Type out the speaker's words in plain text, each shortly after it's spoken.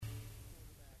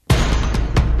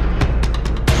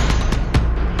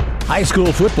High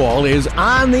school football is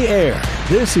on the air.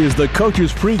 This is the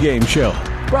Coach's Pregame Show,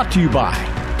 brought to you by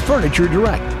Furniture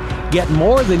Direct. Get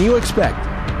more than you expect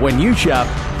when you shop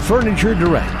Furniture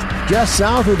Direct, just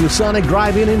south of the Sonic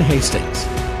Drive-In in Hastings.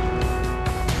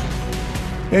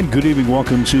 And good evening.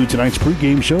 Welcome to tonight's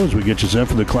pregame show as we get you set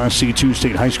for the Class C2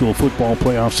 State High School football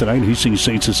playoffs tonight. Hastings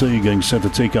St. Cecilia getting set to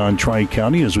take on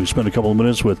Tri-County as we spend a couple of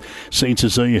minutes with St.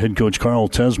 Cecilia head coach Carl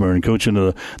Tesmer and coaching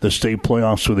the state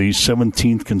playoffs for the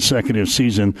 17th consecutive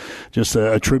season. Just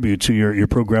a tribute to your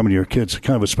program and your kids.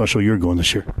 Kind of a special year going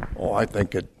this year. Oh, I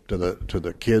think to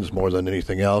the kids more than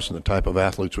anything else, and the type of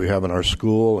athletes we have in our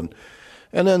school,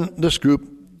 and then this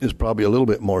group is probably a little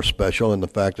bit more special in the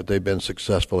fact that they've been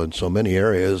successful in so many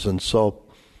areas. And so,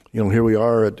 here we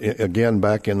are again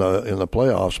back in the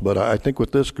playoffs. But I think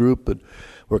with this group that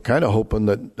we're kind of hoping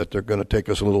that they're going to take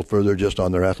us a little further just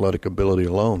on their athletic ability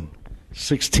alone.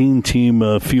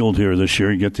 16-team field here this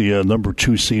year. You get the number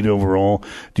 2 seed overall.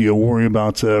 Do you worry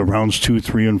about rounds 2,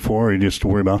 3, and 4, or you just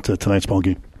worry about tonight's ball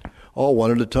game? All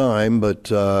one at a time, but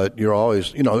you're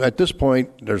always, at this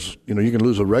point, there's, you can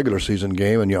lose a regular season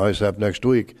game, and you always have next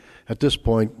week. At this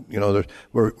point,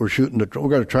 we're shooting we're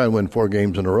going to try and win 4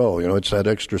 games in a row. It's that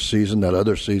extra season, that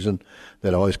other season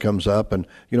that always comes up. And,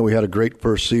 we had a great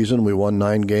first season. We won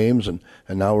 9 games, and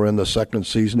now we're in the second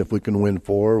season. If we can win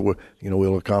 4,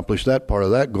 we'll accomplish that part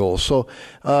of that goal. So,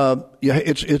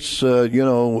 it's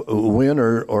win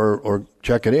or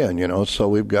check it in, so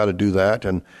we've got to do that.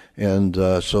 And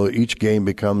so each game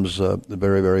becomes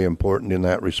very, very important in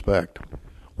that respect.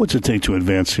 What's it take to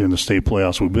advance here in the state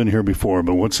playoffs? We've been here before,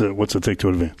 but what's it take to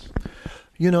advance?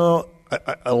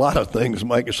 A lot of things,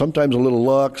 Mike. Sometimes a little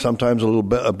luck, sometimes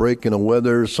a break in the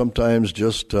weather, sometimes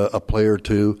just a play or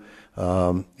two,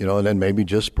 and then maybe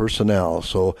just personnel.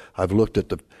 So I've looked at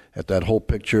that whole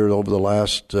picture over the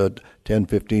last 10,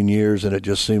 15 years, and it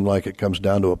just seemed like it comes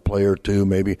down to a play or two,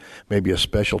 maybe a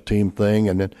special team thing,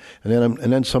 and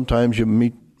then sometimes you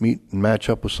meet and match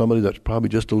up with somebody that's probably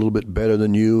just a little bit better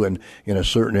than you, and in a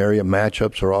certain area,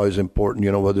 matchups are always important.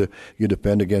 Whether you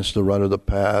defend against the run or the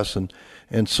pass,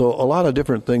 and so a lot of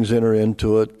different things enter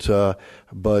into it.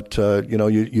 But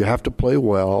you have to play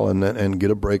well and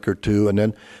get a break or two, and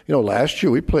then last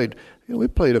year we played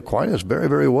Aquinas very,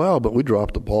 very well, but we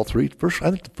dropped the ball I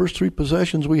think the first 3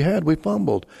 possessions we had, we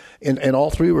fumbled. And all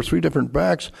 3 were 3 different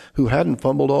backs who hadn't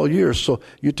fumbled all year. So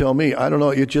you tell me, I don't know,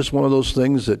 it's just one of those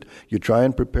things that you try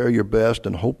and prepare your best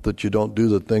and hope that you don't do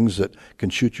the things that can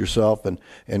shoot yourself, and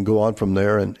go on from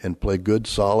there and play good,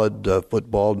 solid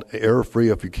football, error-free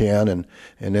if you can. And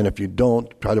then if you don't,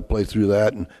 try to play through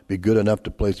that and be good enough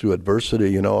to play through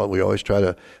adversity. We always try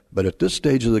to. But at this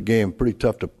stage of the game, pretty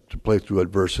tough to play through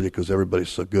adversity because everybody's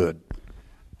so good.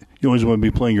 You always want to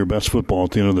be playing your best football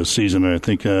at the end of the season, and I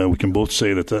think we can both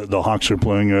say that the Hawks are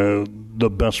playing the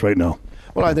best right now.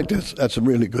 Well, I think that's a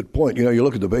really good point. You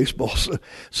look at the baseball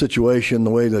situation, the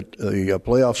way that the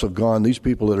playoffs have gone, these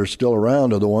people that are still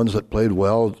around are the ones that played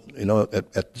well,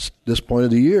 at this point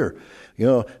of the year.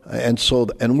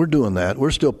 And we're doing that.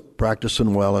 We're still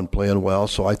practicing well and playing well,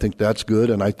 so I think that's good,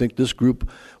 and I think this group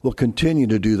will continue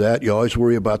to do that. You always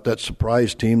worry about that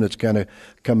surprise team that's going to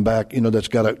come back, that's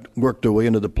got to work their way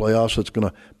into the playoffs, that's going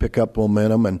to pick up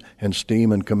momentum and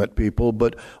steam and come at people.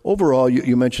 But overall,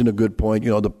 you mentioned a good point.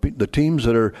 The teams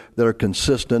that are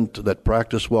consistent, that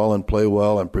practice well and play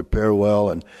well and prepare well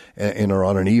and are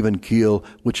on an even keel,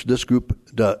 which this group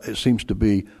seems to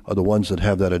be, are the ones that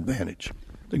have that advantage.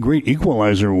 The great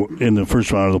equalizer in the first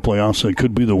round of the playoffs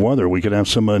could be the weather. We could have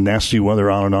some nasty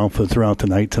weather on and off throughout the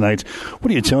night tonight. What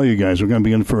do you tell you guys? We're going to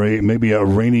be in for maybe a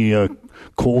rainy,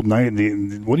 cold night.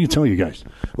 What do you tell you guys?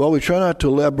 Well, we try not to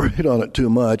elaborate on it too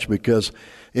much because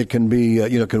it can be,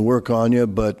 can work on you.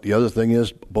 But the other thing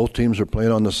is both teams are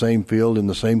playing on the same field in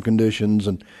the same conditions,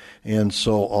 and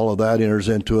so all of that enters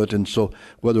into it. And so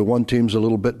whether one team's a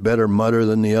little bit better mudder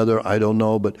than the other, I don't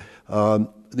know. But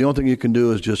the only thing you can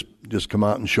do is just come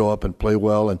out and show up and play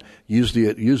well and use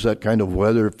that kind of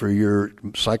weather for your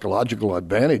psychological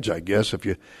advantage, I guess, if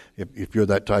you're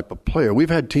that type of player. We've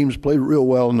had teams play real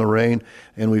well in the rain,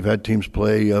 and we've had teams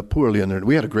play poorly in there.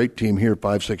 We had a great team here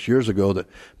 5-6 years ago that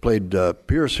played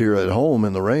Pierce here at home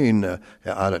in the rain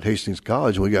out at Hastings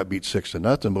College, and we got beat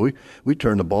 6-0. But we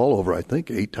turned the ball over, I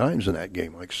think, 8 times in that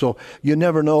game. So you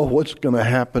never know what's going to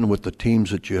happen with the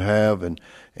teams that you have, and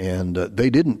they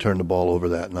didn't turn the ball over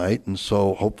that night. And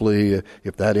so hopefully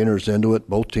if that enters into it,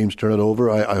 both teams turn it over.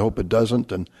 I hope it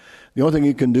doesn't. And the only thing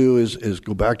you can do is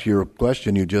go back to your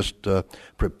question. You just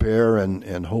prepare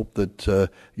and hope that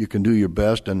you can do your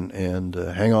best and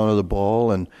hang on to the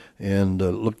ball and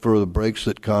look for the breaks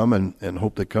that come and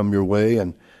hope they come your way.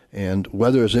 And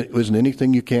weather isn't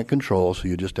anything you can't control, so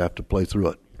you just have to play through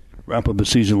it. Wrap up the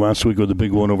season last week with a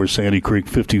big one over Sandy Creek,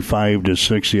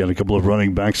 55-6. You had a couple of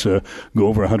running backs go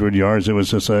over 100 yards. It was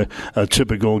just a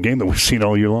typical game that we've seen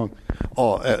all year long.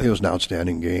 Oh, it was an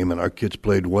outstanding game, and our kids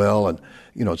played well. And,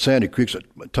 Sandy Creek's a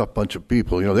tough bunch of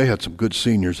people. They had some good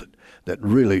seniors that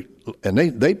really, and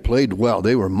they played well.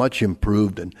 They were much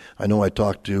improved. And I know I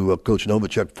talked to Coach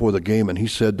Novacek before the game, and he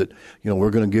said that,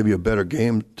 we're going to give you a better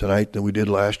game tonight than we did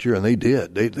last year. And they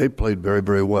did. They played very,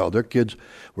 very well. Their kids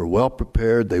were well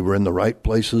prepared. They were in the right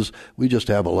places. We just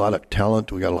have a lot of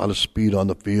talent. We got a lot of speed on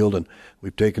the field, and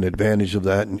we've taken advantage of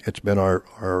that. And it's been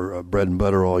our bread and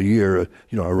butter all year.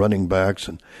 Our running backs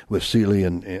and with Cecilia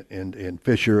and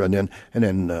Fisher, and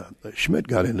then Schmidt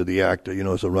got into the act,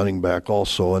 as a running back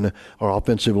also. And our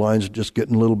offensive line's just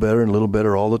getting a little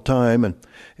better all the time.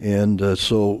 And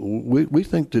so we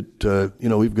think that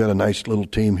we've got a nice little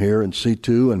team here in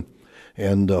C2,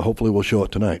 and hopefully we'll show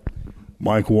it tonight.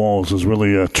 Mike Walls has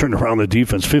really turned around the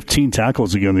defense. 15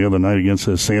 tackles again the other night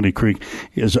against Sandy Creek.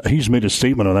 He's made a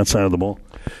statement on that side of the ball.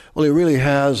 Well, he really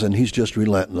has, and he's just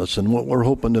relentless. And what we're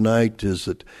hoping tonight is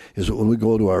that when we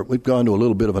go to we've gone to a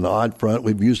little bit of an odd front.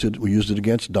 We used it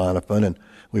against Donovan, and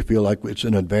we feel like it's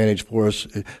an advantage for us.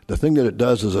 The thing that it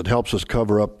does is it helps us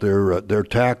cover up their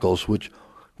tackles, which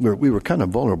we were kind of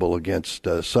vulnerable against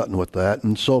Sutton with that,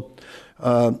 and so.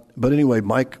 But anyway,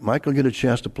 Mike will get a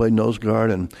chance to play nose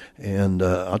guard, and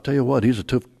I'll tell you what, he's a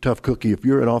tough cookie. If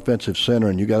you're an offensive center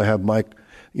and you got to have Mike,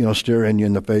 staring you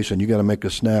in the face, and you got to make a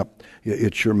snap,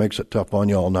 it sure makes it tough on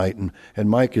you all night. And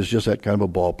Mike is just that kind of a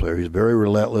ball player. He's very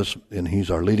relentless, and he's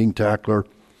our leading tackler,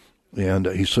 and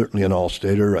he's certainly an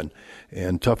all-stater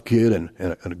and tough kid and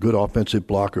a good offensive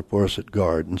blocker for us at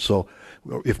guard. And so,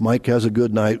 if Mike has a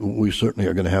good night, we certainly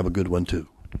are going to have a good one too.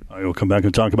 I will come back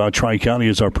and talk about Tri-County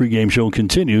as our pregame show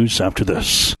continues after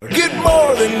this. Get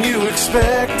more than you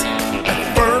expect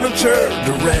at Furniture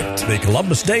Direct. The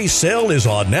Columbus Day sale is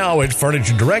on now at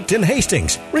Furniture Direct in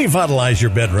Hastings. Revitalize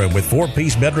your bedroom with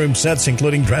 4-piece bedroom sets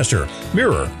including dresser,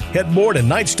 mirror, headboard, and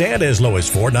nightstand as low as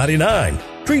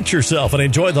 $4.99. Treat yourself and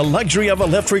enjoy the luxury of a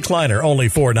lift recliner, only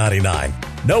 $4.99.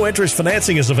 No interest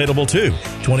financing is available too.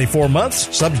 24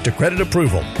 months, subject to credit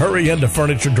approval. Hurry into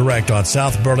Furniture Direct on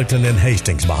South Burlington in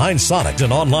Hastings, behind Sonics,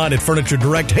 and online at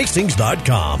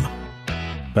FurnitureDirectHastings.com.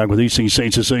 Back with East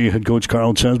St. Cecilia head coach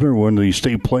Carl Chesmer. We're in the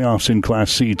state playoffs in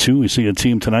Class C2. We see a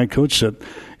team tonight, Coach, that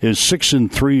is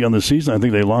 6-3 on the season. I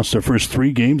think they lost their first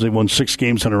 3 games. They won 6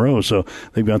 games in a row, so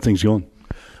they've got things going.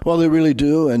 Well, they really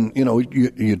do, and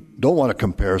you don't want to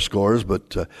compare scores,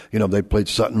 but they played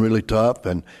Sutton really tough,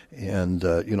 and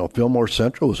Fillmore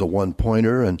Central was a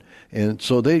 1-pointer, and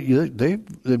so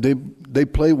they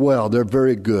play well. They're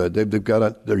very good.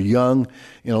 They're young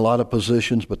in a lot of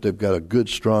positions, but they've got a good,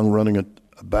 strong running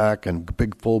back and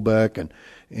big fullback, and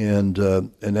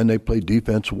then they play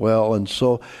defense well, and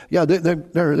so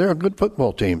they're a good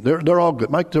football team. They're all good,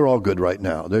 Mike. They're all good right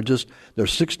now. There's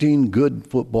 16 good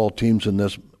football teams in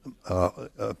this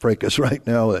fracas right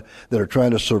now that are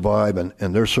trying to survive,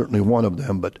 and they're certainly one of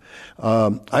them. But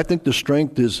I think the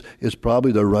strength is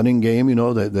probably their running game.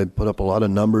 They put up a lot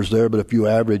of numbers there, but if you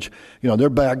average, their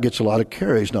back gets a lot of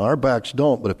carries. Now our backs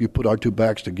don't, but if you put our 2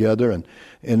 backs together and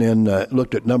then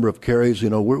looked at number of carries,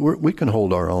 we can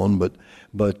hold our own.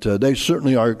 But they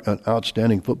certainly are an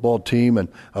outstanding football team and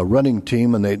a running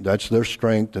team, and that's their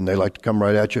strength, and they like to come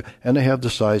right at you, and they have the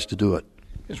size to do it.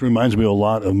 This reminds me a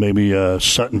lot of maybe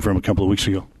Sutton from a couple of weeks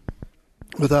ago.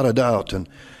 Without a doubt. And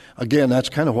again, that's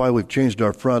kind of why we've changed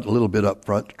our front a little bit up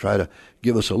front to try to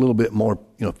give us a little bit more,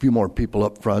 a few more people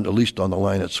up front, at least on the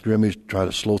line at scrimmage, try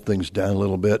to slow things down a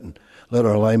little bit and let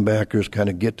our linebackers kind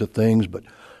of get to things. But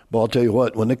I'll tell you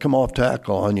what, when they come off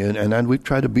tackle on you, and we've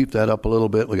tried to beef that up a little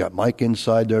bit. We got Mike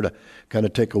inside there to kind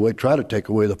of try to take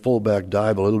away the fullback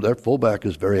dive a little. Their fullback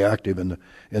is very active in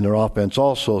their offense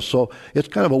also. So it's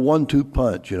kind of a 1-2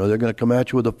 punch. They're going to come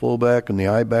at you with the fullback, and the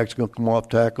I-back's going to come off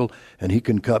tackle, and he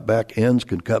can cut back, ends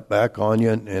can cut back on you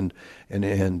and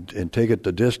take it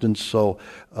the distance. So,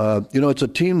 it's a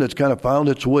team that's kind of found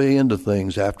its way into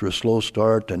things after a slow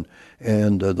start, and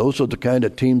those are the kind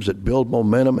of teams that build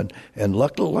momentum, and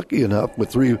lucky enough with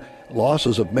 3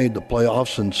 losses have made the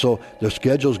playoffs, and so their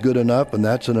schedule's good enough, and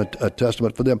that's a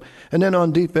testament for them. And then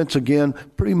on defense, again,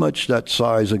 pretty much that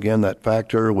size, again, that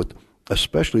factor with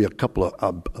especially a couple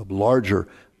of larger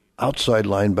outside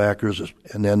linebackers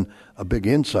and then a big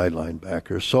inside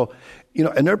linebacker. So,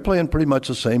 and they're playing pretty much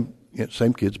the same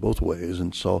same kids both ways,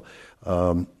 and so.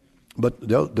 But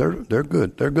they're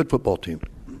good. They're a good football team.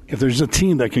 If there's a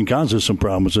team that can cause us some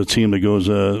problems, a team that goes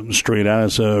straight at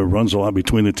us, runs a lot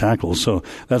between the tackles. So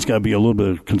that's got to be a little bit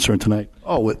of concern tonight.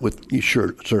 Oh,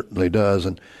 sure, it certainly does.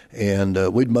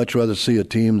 And we'd much rather see a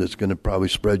team that's going to probably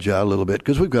spread you out a little bit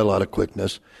because we've got a lot of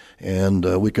quickness and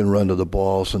we can run to the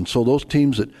balls. And so those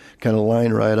teams that kind of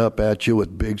line right up at you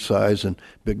with big size and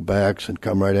big backs and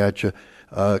come right at you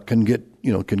can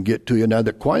get to you. Now,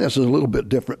 the Aquinas is a little bit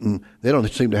different, and they don't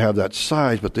seem to have that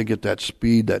size, but they get that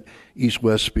speed, that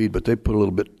east-west speed, but they put a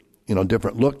little bit,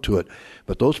 different look to it.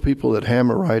 But those people that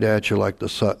hammer right at you, like the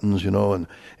Suttons, and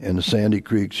the Sandy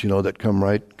Creeks, that come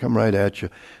right at you,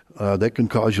 they can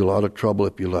cause you a lot of trouble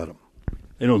if you let them.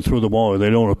 They don't throw the ball, or they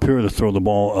don't appear to throw the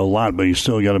ball a lot, but you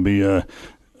still got to be,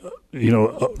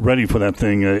 ready for that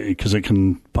thing because it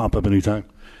can pop up anytime.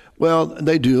 Well,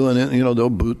 they do, and they'll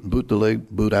boot the leg,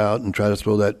 boot out, and try to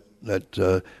throw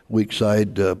that weak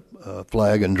side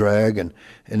flag and drag, and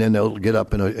then they'll get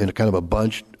up in a kind of a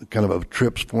bunch, kind of a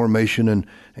trips formation,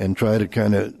 and try to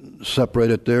kind of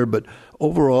separate it there. But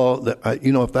overall,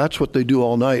 if that's what they do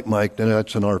all night, Mike, then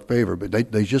that's in our favor. But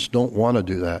they just don't want to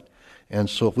do that, and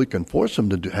so if we can force them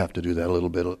to have to do that a little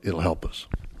bit, it'll help us.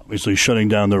 Obviously, shutting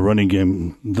down the running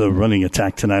game, the running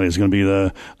attack tonight is going to be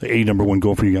the number one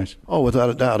goal for you guys. Oh, without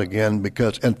a doubt, again,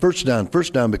 and first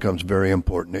down becomes very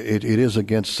important. It is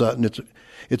against Sutton.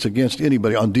 It's against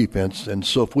anybody on defense, and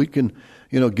so if we can,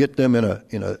 get them in a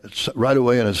right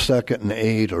away in a 2nd and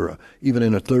 8, or even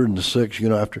in a 3rd and 6,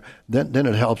 after then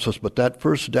it helps us. But that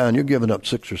first down, you're giving up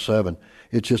 6 or 7.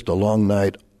 It's just a long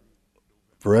night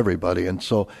for everybody, and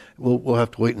so we'll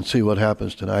have to wait and see what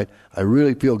happens tonight. I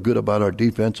really feel good about our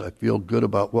defense. I feel good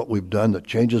about what we've done, the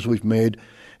changes we've made,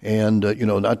 and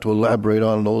not to elaborate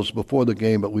on those before the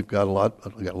game, but we've got a lot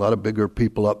of bigger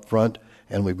people up front,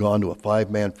 and we've gone to a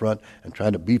 5-man front and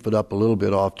tried to beef it up a little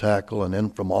bit off tackle, and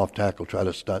then from off tackle try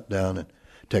to stunt down and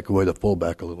take away the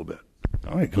fullback a little bit.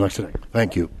 All right, good luck today.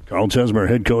 Thank you. Carl Tesmer,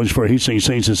 head coach for Hastings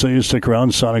St. Cecilia. Stick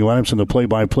around. Sonic lineups and the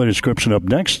play-by-play description up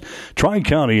next.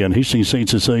 Tri-County and Hastings St.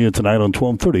 Cecilia tonight on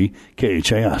 1230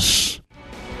 KHAS.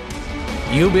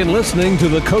 You've been listening to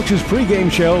the Coach's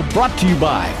Pregame Show, brought to you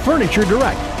by Furniture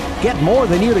Direct. Get more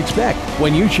than you'd expect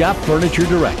when you shop Furniture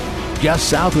Direct. Just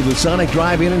south of the Sonic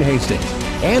Drive-In in Hastings.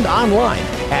 And online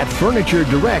at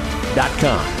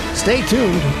FurnitureDirect.com. Stay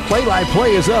tuned.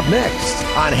 Play-by-play is up next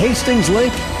on Hastings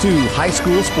Link to High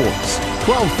School Sports.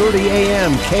 1230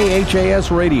 a.m.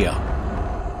 KHAS Radio.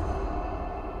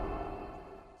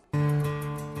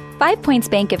 5 Points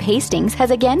Bank of Hastings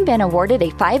has again been awarded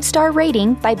a 5-star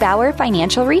rating by Bauer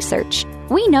Financial Research.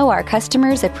 We know our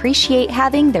customers appreciate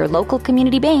having their local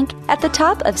community bank at the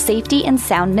top of safety and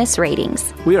soundness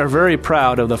ratings. We are very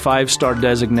proud of the 5-star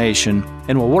designation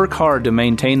and will work hard to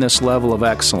maintain this level of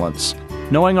excellence.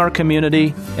 Knowing our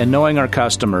community and knowing our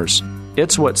customers,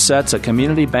 it's what sets a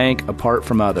community bank apart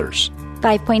from others.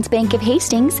 5 Points Bank of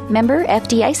Hastings, member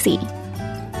FDIC.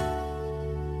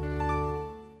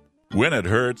 When it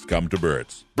hurts, come to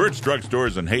Burt's. Burt's Drug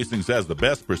Stores in Hastings has the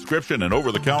best prescription and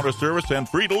over-the-counter service and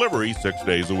free delivery 6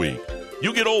 days a week.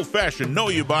 You get old-fashioned Know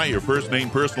You Buy Your First Name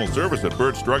personal service at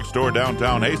Burt's Drug Store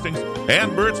downtown Hastings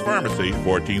and Burt's Pharmacy,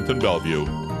 14th and Bellevue.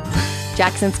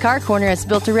 Jackson's Car Corner has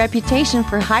built a reputation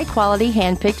for high-quality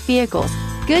hand-picked vehicles.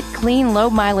 Good, clean,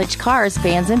 low-mileage cars,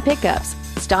 vans, and pickups.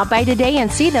 Stop by today and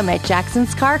see them at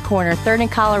Jackson's Car Corner, 3rd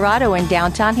and Colorado in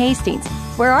downtown Hastings,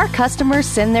 where our customers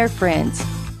send their friends.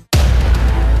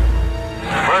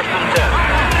 First and 10.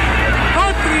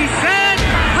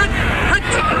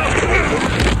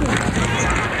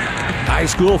 High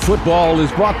school football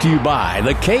is brought to you by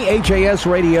the KHAS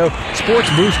Radio Sports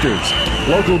Boosters.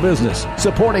 Local business,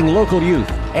 supporting local youth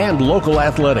and local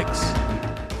athletics.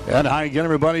 And hi again,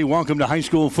 everybody. Welcome to high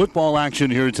school football action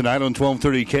here tonight on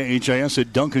 1230 KHAS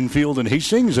at Duncan Field in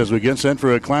Hastings as we get set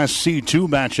for a Class C2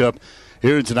 matchup.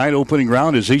 Here tonight, opening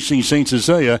round is Hastings St.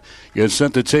 Cecilia is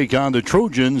set to take on the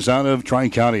Trojans out of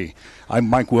Tri-County. I'm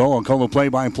Mike Will. I'll call the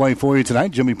play-by-play for you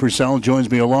tonight. Jimmy Purcell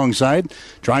joins me alongside.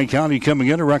 Tri-County coming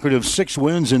in a record of 6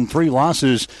 wins and 3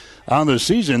 losses on the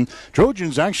season.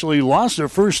 Trojans actually lost their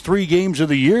first 3 games of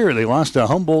the year. They lost to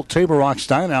Humboldt Tabor Rock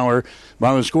Steinauer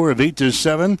by a score of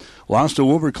 8-7. Lost to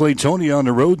Wilbur Claytonia on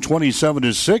the road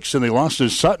 27-6, and they lost to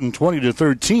Sutton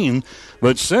 20-13.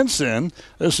 But since then,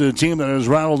 this is a team that has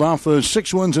rattled off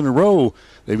 6 wins in a row.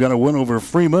 They've got a win over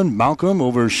Freeman, Malcolm,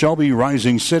 over Shelby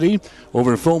Rising City,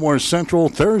 over Fillmore Central,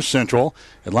 Thurs Central,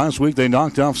 and last week they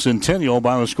knocked off Centennial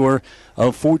by a score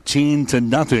of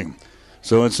 14-0.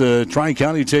 So it's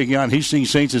Tri-County taking on Hastings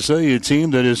St. Cecilia, a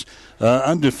team that is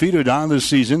undefeated on this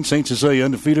season. St. Cecilia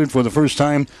undefeated for the first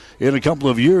time in a couple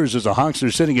of years as the Hawks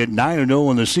are sitting at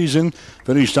 9-0 in the season.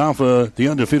 Finished off the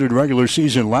undefeated regular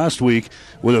season last week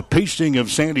with a pasting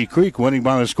of Sandy Creek, winning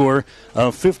by a score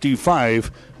of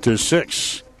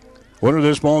 55-6. Winner of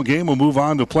this ball game will move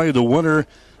on to play the winner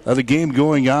of the game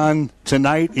going on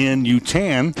tonight in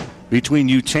Utan, between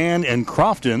Utan and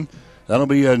Crofton. That'll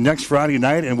be next Friday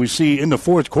night, and we see in the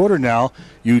fourth quarter now,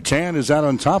 Utan is out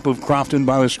on top of Crofton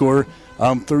by the score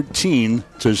of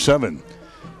 13-7.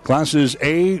 Classes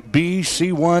A, B,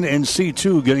 C1, and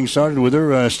C2 getting started with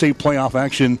their state playoff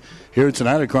action here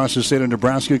tonight across the state of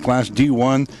Nebraska. Class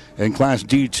D1 and Class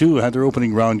D2 had their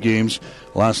opening round games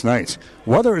last night.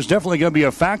 Weather is definitely going to be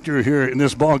a factor here in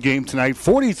this ball game tonight.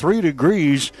 43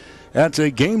 degrees at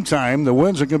game time. The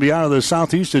winds are going to be out of the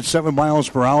southeast at 7 miles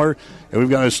per hour, and we've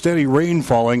got a steady rain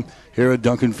falling here at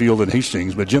Duncan Field in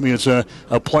Hastings. But, Jimmy, it's a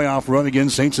playoff run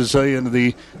against St. Cecilia into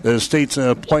the state's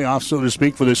playoffs, so to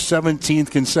speak, for the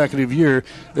 17th consecutive year.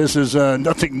 This is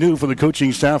nothing new for the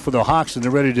coaching staff for the Hawks, and they're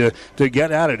ready to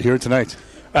get at it here tonight.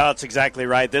 Well, that's exactly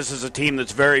right. This is a team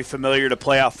that's very familiar to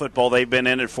playoff football. They've been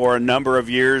in it for a number of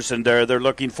years, and they're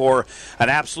looking for an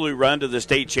absolute run to the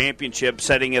state championship,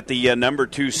 setting at the number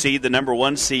 2 seed. The number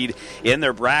 1 seed in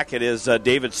their bracket is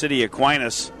David City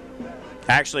Aquinas.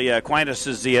 Actually, Aquinas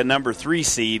is the number 3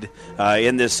 seed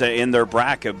in their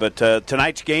bracket. But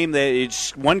tonight's game,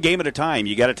 it's one game at a time.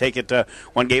 You got to take it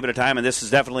one game at a time. And this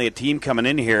is definitely a team coming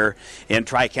in here in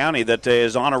Tri-County that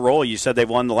is on a roll. You said they've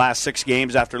won the last 6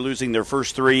 games after losing their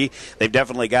first 3. They've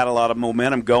definitely got a lot of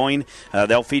momentum going.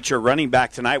 They'll feature a running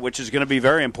back tonight, which is going to be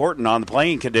very important on the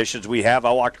playing conditions we have.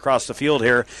 I walked across the field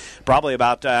here probably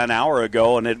about an hour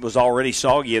ago, and it was already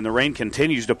soggy, and the rain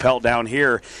continues to pelt down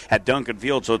here at Duncan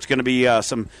Field. So it's going to be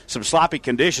some sloppy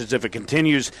conditions. If it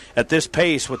continues at this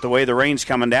pace with the way the rain's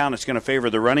coming down, it's going to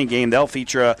favor the running game. They'll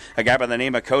feature a guy by the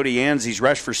name of Cody Enns. He's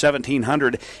rushed for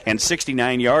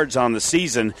 1,769 yards on the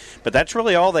season, but that's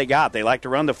really all they got. They like to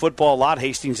run the football a lot.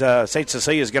 Hastings St.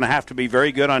 Cecilia is going to have to be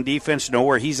very good on defense, know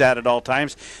where he's at all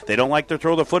times. They don't like to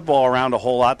throw the football around a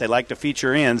whole lot. They like to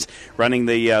feature Enns running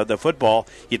the football.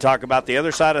 You talk about the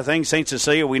other side of things, St.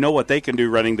 Cecilia, we know what they can do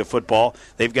running the football.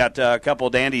 They've got a couple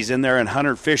of dandies in there, and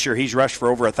Hunter Fisher, he's rushed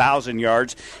for over 1,000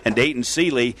 yards, and Dayton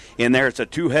Seeley in there. It's a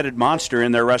two-headed monster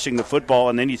in there rushing the football,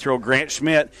 and then you throw Grant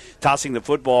Schmidt tossing the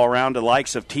football around the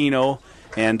likes of Tino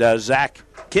and Zach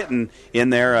Kitten in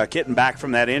there. Kitten, back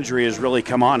from that injury, has really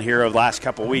come on here over the last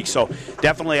couple of weeks. So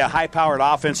definitely a high-powered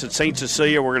offense at St.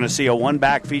 Cecilia. We're going to see a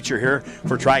one-back feature here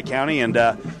for Tri-County, and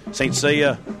St.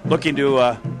 Cecilia looking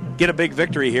to get a big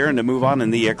victory here and to move on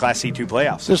in the Class C2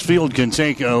 playoffs. This field can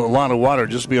take a lot of water,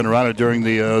 just being around it during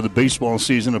the baseball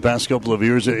season the past couple of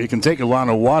years. It can take a lot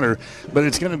of water, but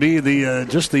it's going to be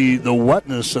the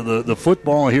wetness of the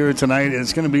football here tonight.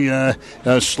 It's going to be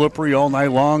slippery all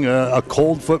night long. A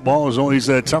cold football is always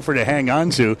tougher to hang on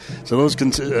to. So those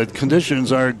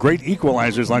conditions are great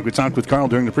equalizers, like we talked with Carl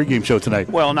during the pregame show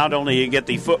tonight. Well, not only you get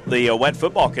the wet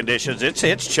football conditions,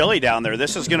 it's chilly down there.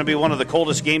 This is going to be one of the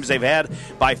coldest games they've had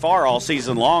by far all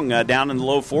season long, down in the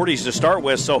low 40s to start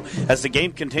with. So as the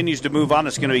game continues to move on,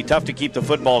 it's going to be tough to keep the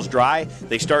footballs dry.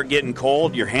 They start getting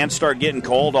cold. Your hands start getting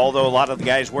cold, although a lot of the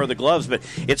guys wear the gloves, but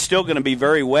it's still going to be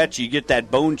very wet. You get that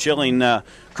bone-chilling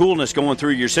coolness going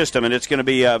through your system, and it's going to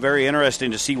be very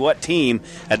interesting to see what team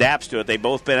adapts to it. They've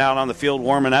both been out on the field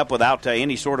warming up without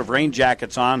any sort of rain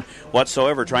jackets on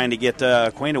whatsoever, trying to get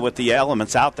acquainted with the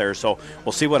elements out there. So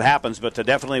we'll see what happens, but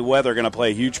definitely weather going to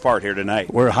play a huge part here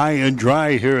tonight. We're high and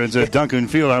dry here at Duncan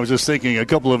Field. I was just thinking a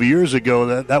couple of years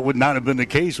ago that would not have been the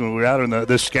case when we were out on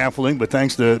the scaffolding, but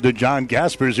thanks to John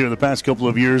Gaspers here the past couple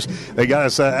of years, they got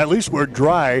us, at least we're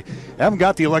dry. Haven't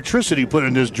got the electricity put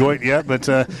in this joint yet, but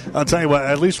I'll tell you what,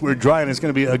 at least we're dry, and it's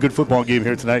going to be a good football game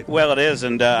here tonight. Well, it is,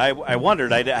 and I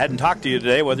wondered, I hadn't talked to you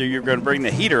today, whether you're going to bring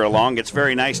the heater along. It's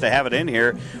very nice to have it in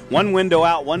here. One window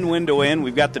out, one window in.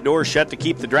 We've got the doors shut to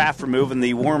keep the draft from moving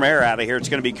the warm air out of here. It's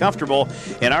going to be comfortable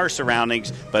in our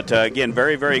surroundings, but again,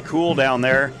 very, very cool down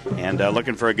there, and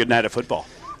looking for a good night of football.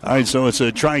 All right, so it's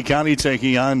Tri-County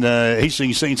taking on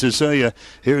Hastings St. Cecilia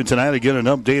here tonight to get an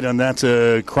update on that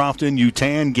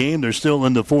Crofton-Utan game. They're still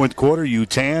in the fourth quarter.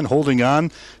 Utan holding on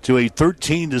to a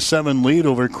 13-7 lead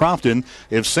over Crofton.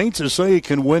 If St. Cecilia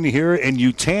can win here and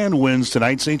Utan wins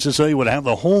tonight, St. Cecilia would have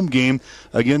the home game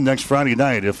again next Friday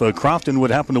night. If Crofton would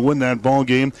happen to win that ball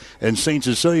game and St.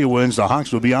 Cecilia wins, the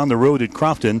Hawks will be on the road at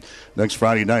Crofton next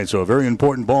Friday night. So a very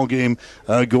important ball game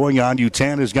going on.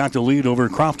 Utan has got the lead over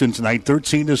Crofton tonight,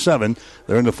 13-7. 9-7.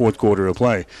 They're in the fourth quarter of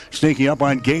play. Sneaking up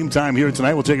on game time here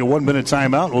tonight. We'll take a 1-minute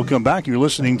timeout. We'll come back. You're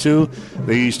listening to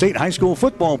the state high school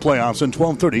football playoffs on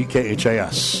 1230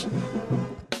 KHAS.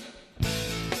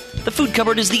 The Food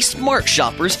Cupboard is the smart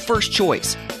shopper's first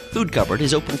choice. Food Cupboard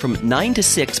is open from 9 to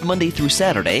 6 Monday through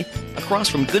Saturday across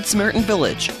from Good Samaritan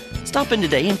Village. Stop in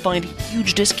today and find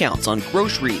huge discounts on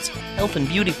groceries, health and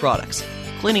beauty products,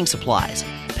 cleaning supplies,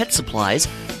 pet supplies,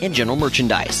 and general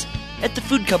merchandise. At the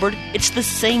Food Cupboard, it's the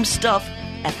same stuff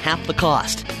at half the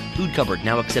cost. Food Cupboard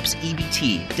now accepts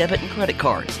EBT, debit, and credit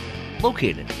cards.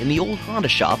 Located in the old Honda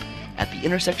shop at the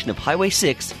intersection of Highway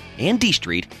 6 and D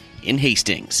Street in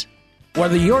Hastings.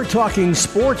 Whether you're talking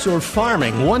sports or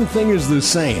farming, one thing is the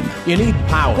same. You need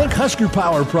power. Think Husker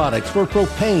Power products for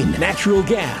propane, natural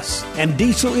gas, and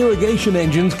diesel irrigation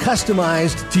engines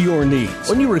customized to your needs.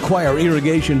 When you require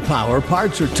irrigation power,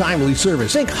 parts, or timely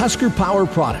service, think Husker Power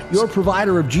products, your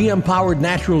provider of GM-powered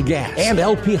natural gas and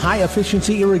LP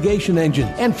high-efficiency irrigation engine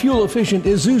and fuel-efficient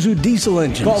Isuzu diesel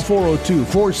engines. Call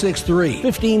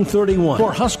 402-463-1531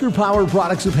 for Husker Power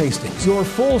products of Hastings, your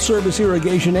full-service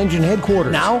irrigation engine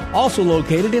headquarters. Now, also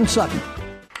located in Sutton.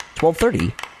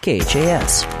 1230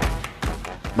 KHAS.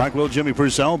 Mike Will, Jimmy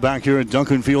Purcell back here at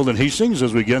Duncan Field in Hastings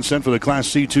as we get set for the Class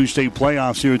C2 state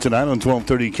playoffs here tonight on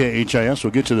 1230 KHAS. We'll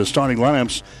get to the starting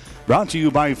lineups brought to you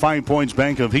by 5 Points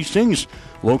Bank of Hastings.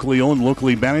 Locally owned,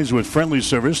 locally managed with friendly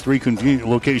service, 3 convenient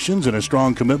locations, and a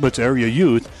strong commitment to area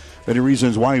youth. Many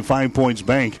reasons why 5 Points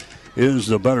Bank is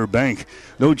the better bank.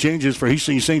 No changes for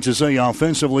Hastings St. Cecilia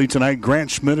offensively tonight.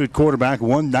 Grant Schmidt at quarterback,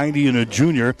 190 and a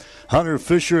junior. Hunter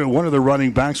Fisher at one of the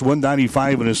running backs,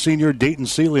 195 and a senior. Dayton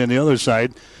Seeley on the other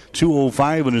side,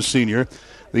 205 and a senior.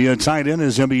 The tight end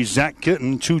is going to be Zach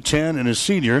Kitten, 210 and a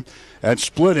senior. At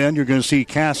split end, you're going to see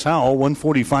Cass Howell,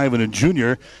 145 and a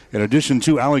junior. In addition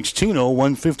to Alex Tino,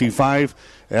 155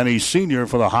 and a senior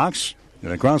for the Hawks.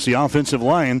 And across the offensive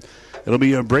line, it'll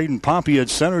be Braden Poppy at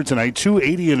center tonight,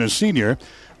 280 and a senior.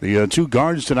 The 2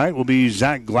 guards tonight will be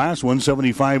Zach Glass,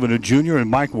 175 and a junior, and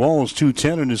Mike Walls,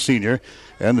 210 and a senior.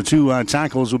 And the 2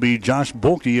 tackles will be Josh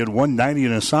Bulke at 190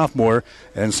 and a sophomore,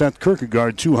 and Seth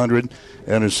Kierkegaard, 200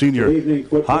 and a senior.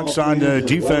 Hawks on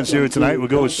defense here tonight will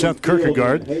go with Seth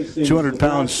Kierkegaard,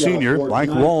 200-pound senior. Mike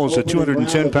Walls, a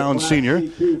 210-pound senior.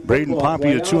 Braden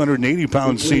Poppy, a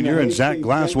 280-pound senior, and Zach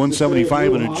Glass,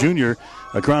 175 and a junior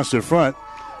across the front.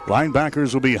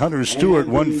 Linebackers will be Hunter Stewart,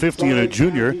 150 and a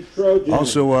junior.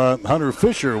 Also Hunter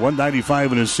Fisher,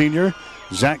 195 and a senior.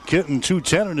 Zach Kitten,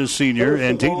 210 and a senior.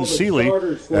 And Dayton Seeley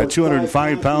at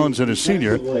 205 pounds and a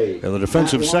senior. And the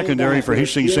defensive secondary for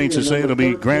Hastings St. Cecilia will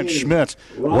be Grant Schmidt,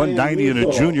 190 and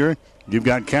a junior. You've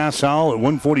got Cass Howell at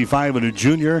 145 and a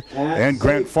junior. And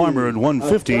Grant Farmer at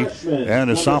 150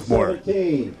 and a sophomore.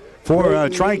 For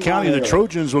Tri-County, the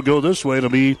Trojans will go this way.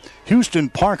 It'll be Houston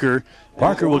Parker.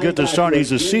 Parker will get the start.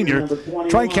 He's a senior.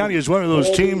 Tri-County is one of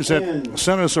those teams that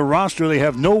sent us a roster. They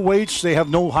have no weights. They have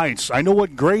no heights. I know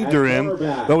what grade they're in,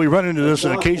 but we run into this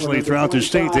occasionally throughout the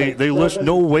state. They list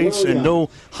no weights and no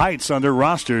heights on their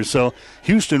roster. So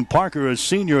Houston Parker, a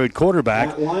senior at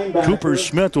quarterback. Cooper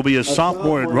Smith will be a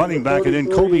sophomore at running back. And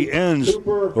then Kobe Enns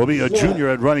will be a junior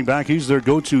at running back. He's their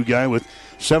go-to guy with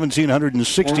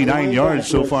 1,769 yards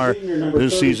so far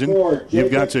this season.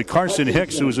 You've got Carson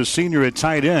Hicks, who is a senior at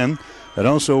tight end, and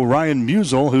also Ryan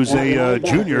Musel, who's a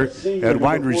junior at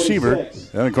wide receiver.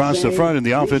 And across the front in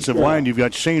the offensive line, you've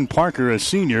got Shane Parker, a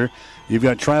senior. You've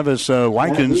got Travis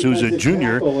Likens, who's a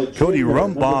junior. Cody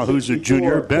Rumbaugh, who's a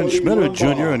junior. Ben Schmidt, a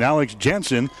junior. And Alex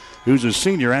Jensen, who's a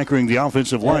senior, anchoring the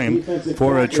offensive line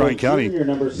for Tri-County.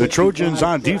 The Trojans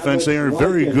on defense, they are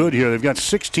very good here. They've got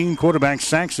 16 quarterback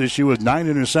sacks this year with 9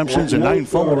 interceptions and 9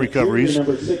 fumble recoveries.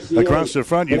 Across the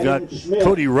front, you've got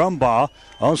Cody Rumbaugh,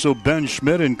 also Ben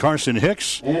Schmidt and Carson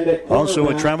Hicks.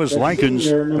 Also Travis Likens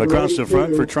across the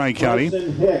front for Tri-County.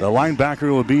 The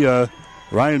linebacker will be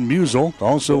Ryan Musel,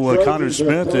 also Connor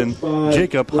Smith and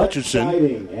Jacob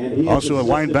Hutchinson. Also a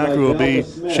linebacker will be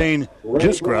Shane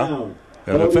Giskra.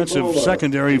 An offensive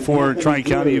secondary for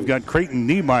Tri-County, you've got Creighton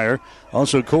Niemeyer,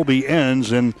 also Colby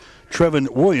Enns, and Trevin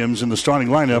Williams in the starting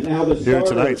lineup here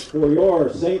tonight.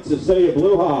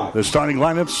 The starting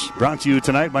lineups brought to you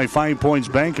tonight by 5 Points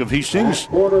Bank of Hastings.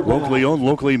 Locally owned,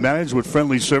 locally managed with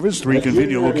friendly service, 3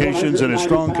 convenient locations, and a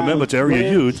strong commitment to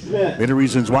area youth. Many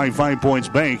reasons why 5 Points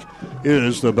Bank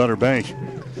is the better bank.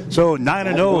 So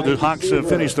 9-0, the Hawks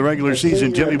finished the regular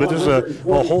season, Jimmy, but this is a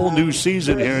whole new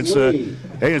season here. It's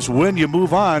hey, it's win, you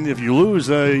move on. If you lose,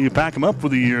 you pack them up for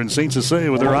the year. And St.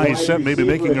 Cecilia, with their eyes set, maybe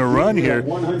making a run here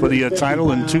for the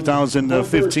title in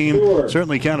 2015,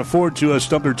 certainly can't afford to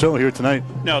stub their toe here tonight.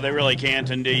 No, they really can't.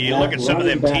 And you look at some of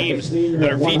them teams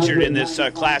that are featured in this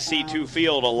Class C2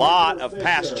 field, a lot of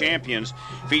past champions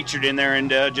featured in there. And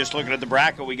just looking at the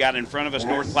bracket we got in front of us,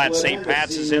 North Platte St.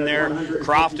 Pat's is in there.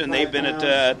 Crofton, they've been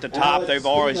at the top. They've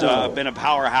always been a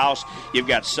powerhouse. You've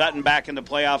got Sutton back in the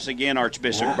playoffs again,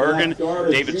 Archbishop Bergen,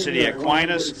 David City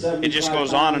Aquinas. It just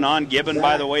goes on and on. Gibbon,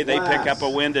 by the way, they pick up a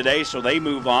win today, so they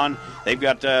move on. They've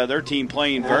got their team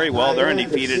playing very well. They're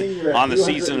undefeated on the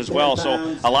season as well.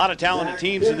 So a lot of talented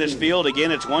teams in this field.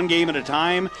 Again, it's one game at a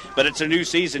time, but it's a new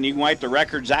season. You can wipe the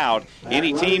records out.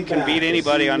 Any team can beat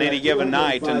anybody on any given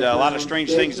night, and a lot of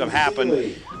strange things have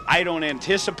happened. I don't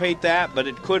anticipate that, but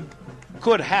it could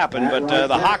happen, but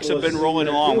the Hawks have been rolling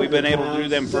along. We've been able to do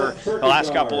them for the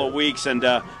last couple of weeks, and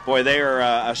boy, they are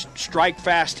a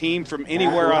strike-fast team from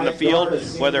anywhere on the field,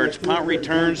 whether it's punt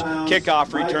returns,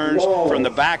 kickoff returns, from the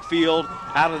backfield,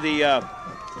 out of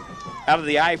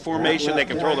the I formation. They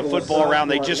can throw the football around.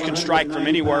 They just can strike from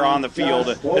anywhere on the field.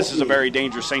 This is a very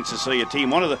dangerous St. Cecilia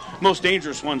team, one of the most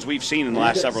dangerous ones we've seen in the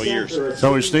last several years.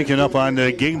 So we're sneaking up on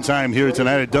game time here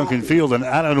tonight at Duncan Field, and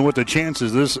I don't know what the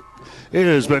chances this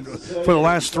is, but for the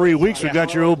last 3 weeks, we've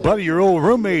got your old buddy, your old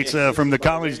roommate from the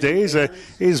college days.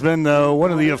 He's been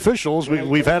one of the officials.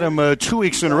 We've had him 2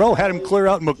 weeks in a row, had him clear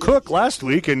out McCook last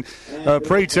week, and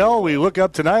pray tell, we look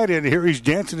up tonight, and here he's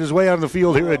dancing his way out of the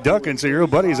field here at Duncan, so your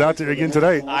old buddy's out there again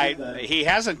today. He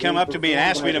hasn't come up to me and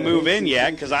asked me to move in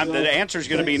yet, because the answer is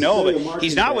going to be no, but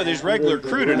he's not with his regular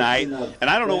crew tonight, and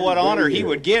I don't know what honor he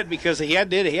would get, because he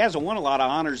hasn't won a lot of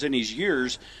honors in his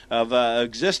years of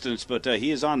existence, but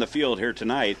he is on the field here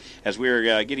tonight as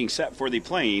we're getting set for the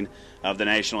playing of the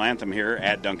national anthem here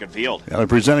at Duncan Field. They're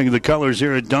presenting the colors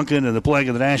here at Duncan and the playing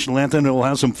of the national anthem. We'll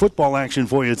have some football action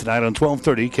for you tonight on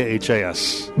 1230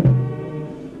 KHAS.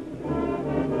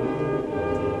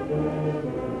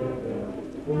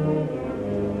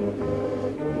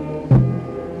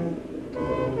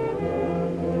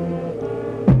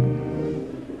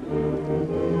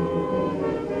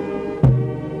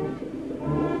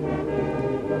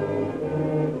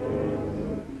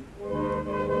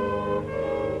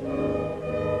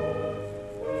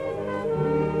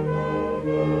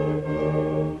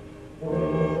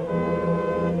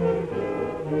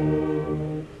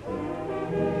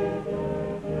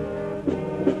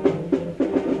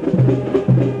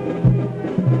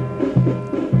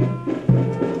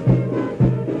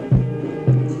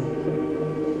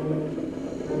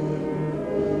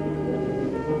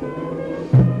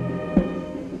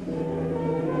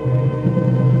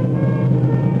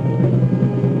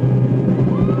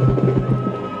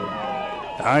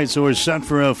 All right, so we're set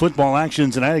for football action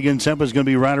tonight. Again, temperature's going to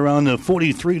be right around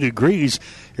 43 degrees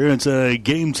here. It's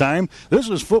game time. This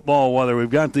is football weather. We've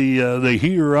got the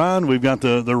heater on. We've got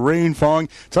the rain falling.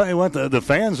 Tell you what, the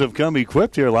fans have come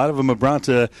equipped here. A lot of them have brought,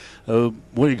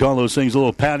 what do you call those things,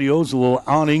 little patios, little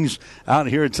awnings out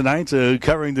here tonight,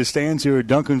 covering the stands here at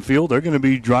Duncan Field. They're going to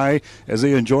be dry as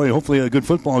they enjoy, hopefully, a good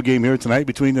football game here tonight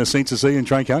between St. Cecilia and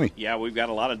Tri-County. Yeah, we've got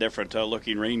a lot of different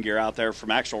looking rain gear out there,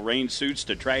 from actual rain suits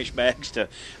to trash bags to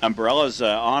umbrellas,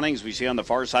 awnings. We see on the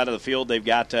far side of the field they've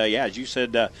got, as you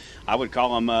said, I would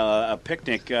call them a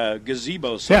picnic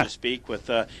gazebo, so to speak, with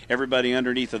everybody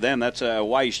underneath of them. That's a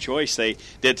wise choice they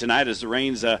did tonight, as the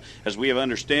rains, as we have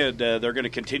understood, they're going to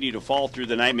continue to fall through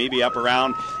the night, maybe up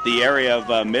around the area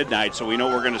of midnight. So we know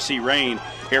we're going to see rain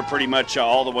here pretty much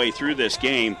all the way through this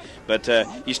game. But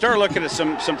you start looking at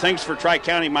some things for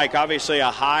Tri-County, Mike. Obviously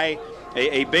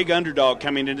a big underdog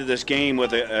coming into this game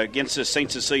against this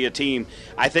St. Cecilia team.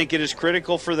 I think it is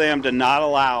critical for them to not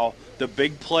allow the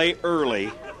big play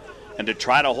early and to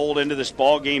try to hold into this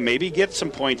ball game, maybe get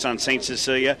some points on St.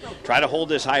 Cecilia, try to hold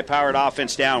this high-powered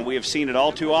offense down. We have seen it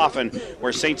all too often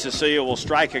where St. Cecilia will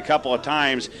strike a couple of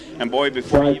times, and boy,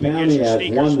 before you even get your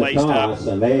sneakers laced up,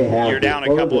 you're down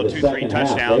a couple of 2-3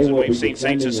 touchdowns, and we've seen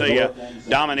St. Cecilia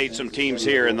dominate some teams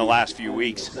here in the last few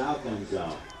weeks.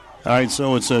 All right,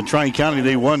 so it's Tri-County.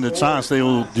 They won the toss. They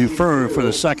will defer for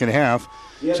the second half.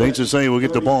 St. Cecilia will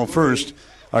get the ball first.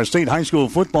 Our state high school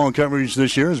football coverage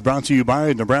this year is brought to you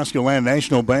by Nebraska Land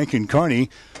National Bank in Kearney.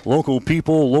 Local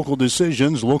people, local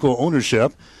decisions, local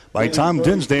ownership. By Tom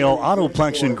Dinsdale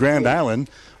Autoplex in Grand Island.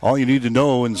 All you need to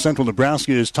know in central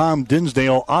Nebraska is Tom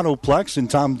Dinsdale Autoplex and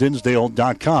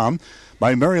TomDinsdale.com.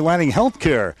 By Mary Lanning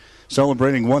Healthcare,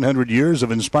 celebrating 100 years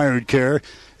of inspired care.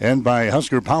 And by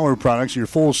Husker Power Products, your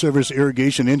full-service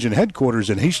irrigation engine headquarters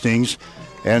in Hastings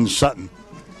and Sutton.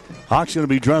 Hawks going to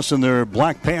be dressed in their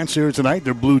black pants here tonight,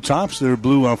 their blue tops, their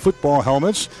blue football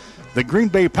helmets. the Green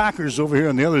Bay Packers over here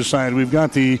on the other side. We've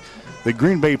got the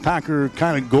Green Bay Packer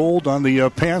kind of gold on the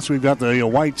pants. We've got the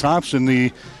white tops and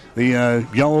the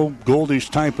yellow goldish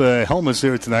type helmets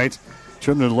there tonight.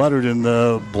 Trimmed and lettered in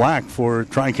black for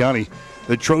Tri-County.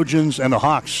 The Trojans and the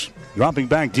Hawks dropping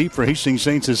back deep for Hastings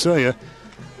St. Cecilia.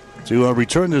 To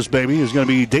return this baby is going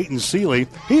to be Dayton Seeley.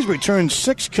 He's returned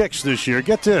 6 kicks this year.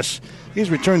 Get this.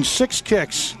 He's returned 6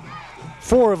 kicks,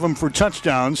 4 of them for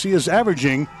touchdowns. He is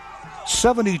averaging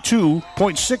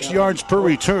 72.6 yards per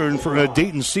return for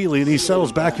Dayton Seeley, and he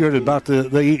settles back here at about the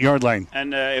 8-yard line.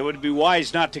 And it would be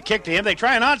wise not to kick to him. They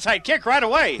try an onside kick right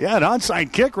away. Yeah, an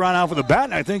onside kick right off of the bat,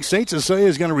 and I think St. Cecilia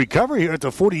is going to recover here at the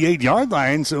 48-yard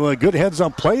line. So a good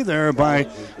heads-up play there by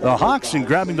the Hawks, and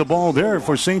grabbing the ball there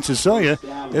for St. Cecilia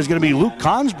is going to be Luke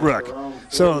Consbrook.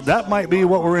 So that might be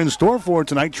what we're in store for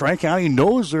tonight. Tri-County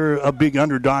knows they're a big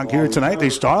underdog here tonight. They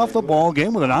start off the ball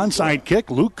game with an onside kick.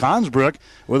 Luke Consbrook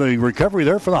with a recovery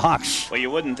there for the Hawks. Well,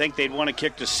 you wouldn't think they'd want to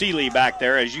kick to Seeley back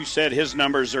there. As you said, his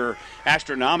numbers are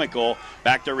astronomical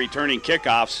back there returning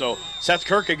kickoffs. So Seth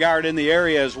Kierkegaard in the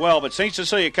area as well. But St.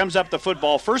 Cecilia comes up the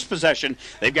football. First possession,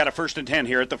 they've got a 1st and 10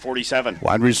 here at the 47.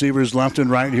 Wide receivers left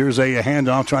and right. Here's a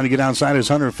handoff trying to get outside is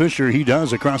Hunter Fisher. He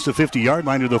does across the 50-yard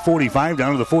line to the 45,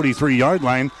 down to the 43-yard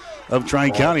line of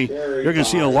Tri-County. You're going to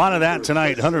see a lot of that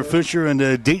tonight. Hunter Fisher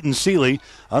and Dayton Seeley.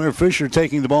 Hunter Fisher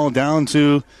taking the ball down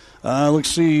to, let's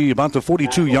see, about the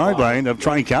 42-yard line of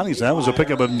Tri-County. So that was a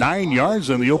pickup of 9 yards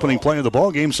in the opening play of the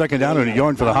ball game. Second down and a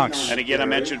yard for the Hawks. And again, I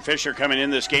mentioned Fisher coming in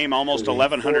this game almost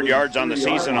 1,100 yards on the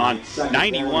season on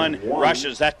 91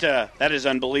 rushes. That is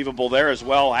unbelievable there as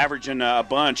well, averaging a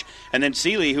bunch. And then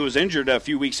Seeley, who was injured a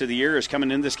few weeks of the year, is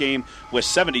coming in this game with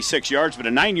 76 yards, but a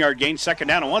 9-yard gain, second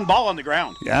down, and 1 ball on the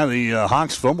ground. Yeah, the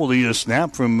Hawks fumbled the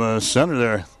snap from center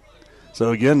there.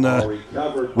 So, again,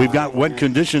 we've got wet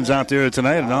conditions out there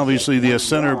tonight, and obviously the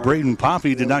center, Braden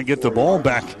Poppy, did not get the ball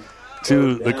back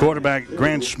to the quarterback,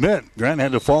 Grant Schmidt. Grant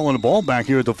had to fall on the ball back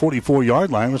here at the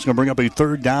 44-yard line. It's going to bring up a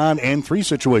 3rd down and 3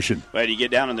 situation. But you get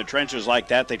down in the trenches like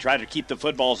that, they try to keep the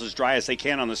footballs as dry as they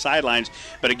can on the sidelines.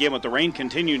 But again, with the rain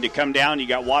continuing to come down, you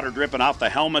got water dripping off the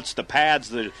helmets, the pads,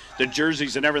 the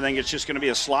jerseys and everything. It's just going to be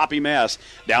a sloppy mess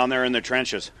down there in the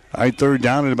trenches. All right, 3rd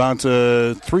down and about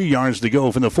 3 yards to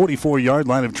go from the 44-yard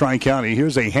line of Tri-County.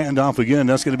 Here's a handoff again.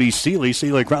 That's going to be Seeley.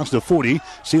 Seeley across the 40.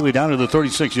 Seeley down to the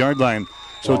 36-yard line.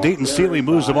 So Dayton Seeley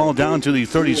moves the ball down to the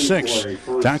 36.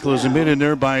 Tackle is made in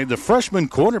there by the freshman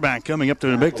quarterback coming up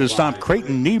to make the stop,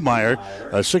 Creighton Niemeyer,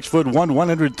 a 6'1",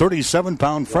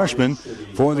 137-pound freshman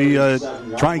for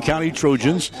the Tri-County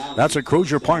Trojans. That's a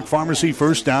Crozier Park Pharmacy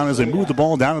first down as they move the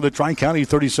ball down to the Tri-County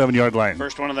 37-yard line.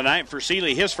 First one of the night for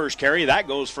Seeley, his first carry. That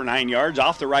goes for 9 yards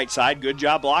off the right side. Good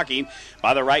job blocking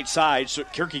by the right side. So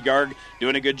Kierkegaard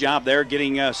doing a good job there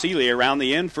getting Seeley around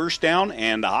the end. First down,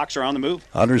 and the Hawks are on the move.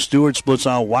 Hunter Stewart splits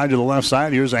out wide to the left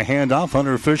side. Here's a handoff.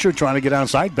 Hunter Fisher trying to get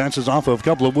outside. Bounces off of a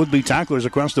couple of would-be tacklers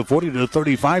across the 40 to the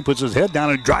 35. Puts his head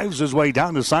down and drives his way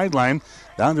down the sideline,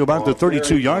 down to about the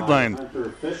 32-yard line.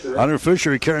 Hunter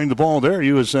Fisher carrying the ball there.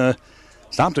 He was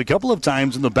stopped a couple of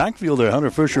times in the backfield there.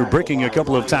 Hunter Fisher breaking a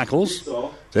couple of tackles.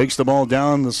 Takes the ball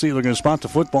down. Let's see, they're going to spot the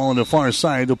football on the far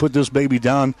side. They'll put this baby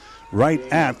down right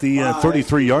at the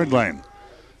 33-yard line.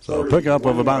 So a pickup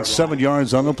of about 7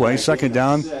 yards on the play. Second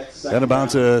down and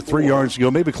about 3 yards to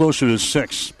go, maybe closer to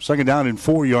 6. Second down and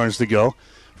 4 yards to go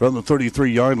from the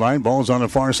 33-yard line. Ball's on the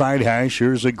far side hash.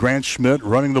 Here's a Grant Schmidt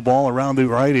running the ball around the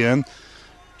right end.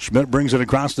 Schmidt brings it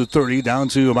across the 30 down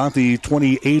to about the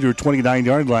 28 or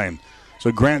 29-yard line.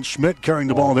 So Grant Schmidt carrying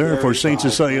the ball there for St.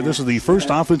 Cecilia. This is the first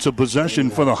offensive possession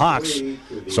for the Hawks.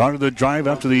 Started the drive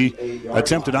after the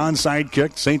attempted onside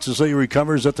kick. St. Cecilia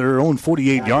recovers at their own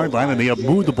 48-yard line, and they have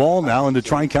moved the ball now into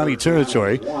Tri-County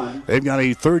territory. They've got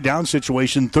a 3rd down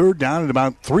situation, 3rd down and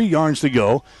about 3 yards to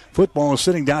go. Football is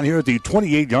sitting down here at the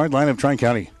 28-yard line of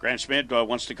Tri-County. Grant Schmidt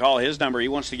wants to call his number. He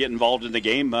wants to get involved in the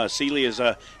game. Seeley has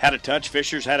had a touch.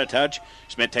 Fisher's had a touch.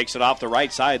 Schmidt takes it off the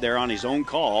right side there on his own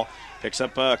call. Picks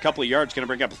up a couple of yards, going to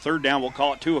bring up a 3rd down. We'll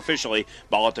call it 2 officially.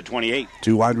 Ball at the 28.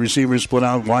 2 wide receivers split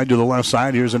out wide to the left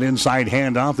side. Here's an inside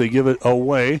handoff. They give it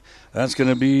away. That's going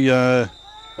to be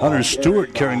Hunter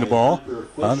Stewart carrying the ball.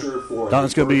 No,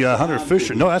 it's going to be Hunter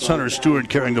Fisher. No, that's Hunter Stewart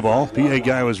carrying the ball. PA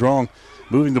guy was wrong.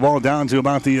 Moving the ball down to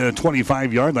about the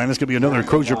 25-yard line. It's going to be another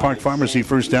Crozier Park Pharmacy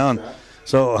first down.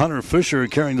 So Hunter Fisher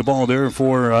carrying the ball there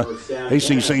for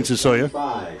Hastings St. Cecilia.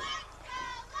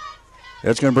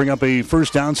 That's going to bring up a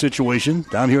first down situation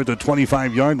down here at the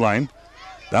 25-yard line.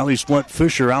 Valley split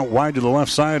Fisher out wide to the left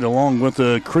side along with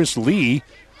Chris Lee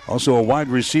Also, a wide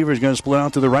receiver is going to split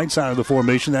out to the right side of the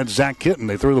formation. That's Zach Kitten.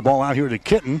 They throw the ball out here to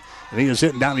Kitten, and he is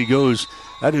hit, and down he goes.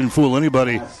 That didn't fool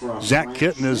anybody. Zach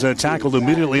Kitten is tackled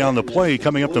immediately on the play.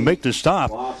 Coming up to make the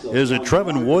stop is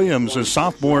Trevin Williams, a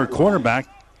sophomore cornerback.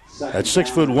 At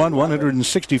 6'1",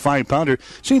 165-pounder.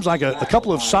 Seems like a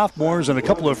couple of sophomores and a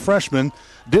couple of freshmen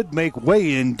did make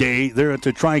weigh-in day there at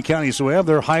the Tri-County. So we have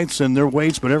their heights and their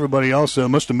weights, but everybody else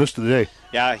must have missed the day.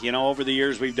 Yeah, over the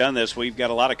years we've done this, we've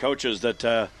got a lot of coaches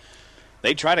that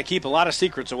they try to keep a lot of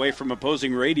secrets away from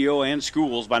opposing radio and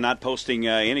schools by not posting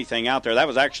anything out there. That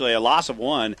was actually a loss of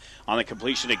 1 on the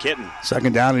completion of Kitten.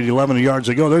 Second down at 11 yards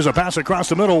ago. There's a pass across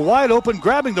the middle, wide open,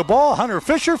 grabbing the ball. Hunter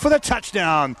Fisher for the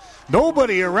touchdown.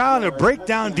 Nobody around to break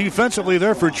down defensively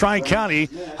there for Tri-County.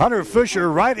 Hunter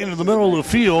Fisher right into the middle of the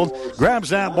field. Grabs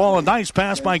that ball. A nice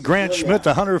pass by Grant Schmidt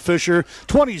to Hunter Fisher.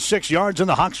 26 yards, and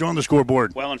the Hawks are on the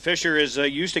scoreboard. Well, and Fisher is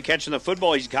used to catching the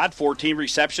football. He's got 14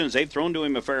 receptions. They've thrown to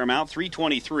him a fair amount,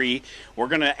 323. We're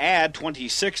going to add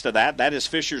 26 to that. That is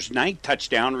Fisher's 9th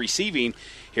touchdown receiving.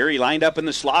 Here he lined up in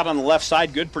the slot on the left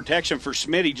side. Good protection for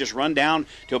Smith. He just run down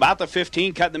to about the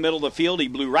 15, cut in the middle of the field. He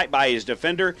blew right by his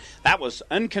defender. That was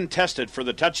uncontested for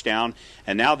the touchdown.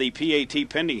 And now the PAT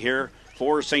pending here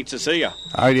for St. Cecilia.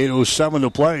 All right, 8:07 to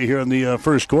play here in the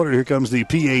first quarter. Here comes the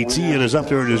PAT. It is up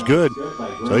there. It is good.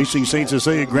 So Hastings St.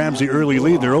 Cecilia grabs the early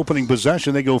lead. Their opening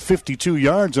possession. They go 52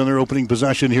 yards on their opening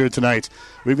possession here tonight.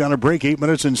 We've got a break. 8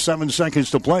 minutes and 7 seconds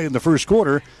to play in the first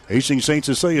quarter. Hastings St.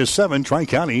 Cecilia 7,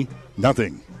 Tri-County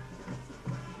nothing.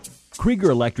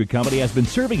 Krieger Electric Company has been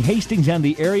serving Hastings and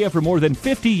the area for more than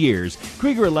 50 years.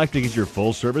 Krieger Electric is your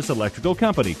full-service electrical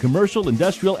company, commercial,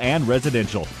 industrial, and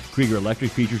residential. Krieger Electric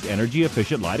features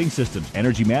energy-efficient lighting systems,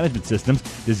 energy management systems,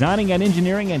 designing and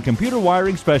engineering, and computer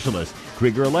wiring specialists.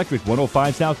 Krieger Electric,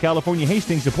 105 South California,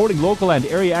 Hastings, supporting local and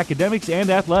area academics and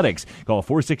athletics. Call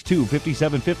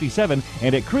 462-5757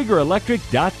 and at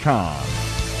KriegerElectric.com.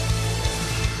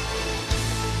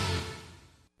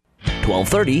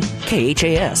 1230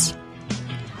 KHAS.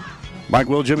 Mike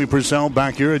Will, Jimmy Purcell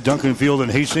back here at Duncan Field in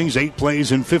Hastings. 8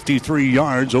 plays and 53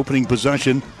 yards. Opening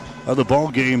possession of the ball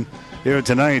game here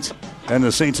tonight. And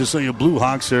the St. Cecilia Blue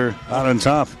Hawks are out on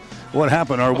top. What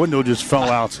happened? Our window just fell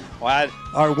out.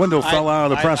 Our window fell out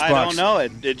of the press box. I don't know.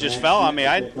 It just fell on me.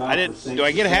 I didn't. Do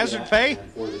I get hazard pay?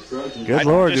 Good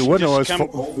Lord, the window is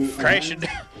crashing.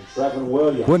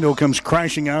 Window comes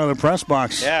crashing out of the press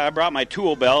box. Yeah, I brought my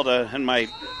tool belt and my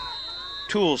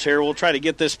tools here. We'll try to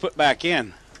get this put back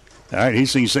in. All right,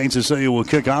 Hastings St. Cecilia will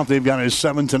kick off. They've got a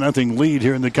 7-0 lead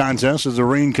here in the contest as the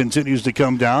rain continues to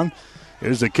come down.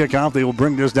 Here's the kickoff. They will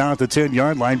bring this down at the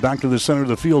 10-yard line, back to the center of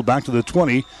the field, back to the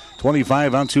 20,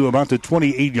 25 out to about the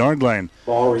 28-yard line.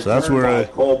 So that's where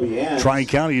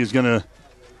Tri-County is going to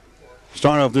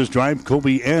start off this drive.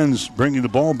 Kobe Enns bringing the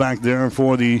ball back there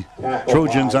for the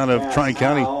Trojans out of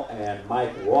Tri-County.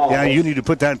 Yeah, you need to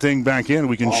put that thing back in.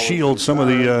 We can shield some of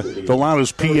the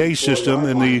loudest PA system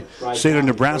in the state of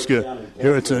Nebraska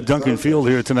here at Duncan Field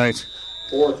here tonight.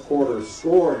 Fourth quarter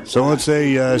score. So it's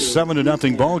a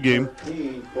 7-0 ball game.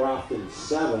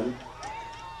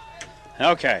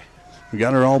 Okay. We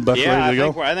got her all ready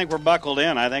to go. I think we're buckled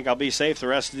in. I think I'll be safe the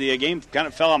rest of the game. Kind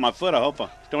of fell on my foot. I hope I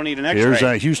don't need an X-ray.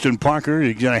 Here's Houston Parker.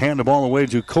 He's going to hand the ball away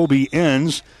to Kobe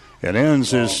Enns. And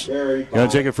Enns is going to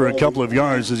take it for a couple of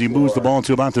yards as he moves the ball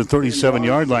to about the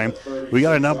 37-yard line. We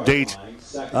got an update.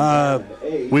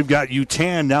 We've got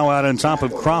UTAN now out on top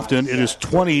of Crofton. It is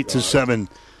 20-7.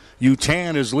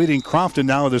 UTAN is leading Crofton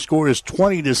now. The score is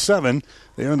 20-7.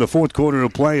 They're in the fourth quarter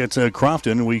of play at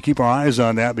Crofton. We keep our eyes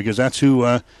on that because that's who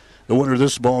the winner of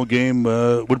this ball game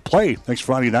would play next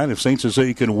Friday night if St.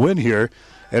 Cecilia can win here.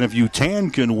 And if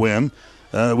UTAN can win,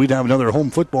 we'd have another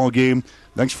home football game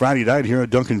next Friday night here at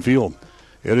Duncan Field.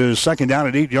 It is second down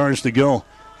at 8 yards to go.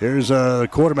 Here's a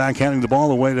quarterback handing the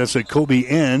ball away. That's a Kobe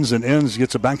Enns, and Enns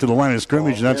gets it back to the line of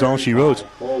scrimmage, and that's all she wrote.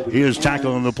 He is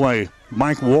tackled on the play.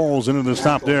 Mike Walls into the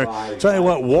stop there. Tell you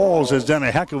what, Walls has done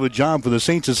a heck of a job for the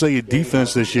St. Cecilia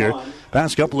defense this year.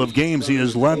 Past couple of games, he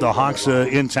has led the Hawks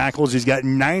in tackles. He's got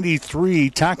 93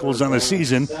 tackles on the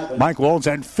season. Mike Walls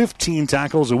had 15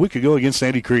 tackles a week ago against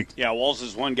Sandy Creek. Yeah, Walls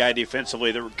is one guy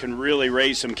defensively that can really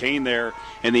raise some cane there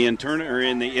in the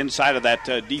inside of that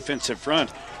defensive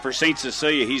front. For St.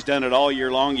 Cecilia, he's done it all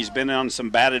year long. He's been on some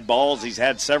batted balls. He's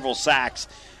had several sacks.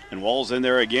 And Walls in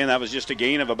there again. That was just a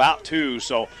gain of about 2.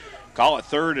 So call it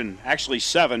 3rd and actually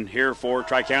 7 here for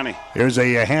Tri-County. Here's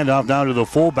a handoff down to the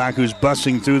fullback who's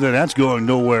busting through there. That's going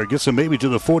nowhere. Gets him maybe to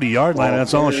the 40-yard line.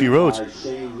 That's all she wrote.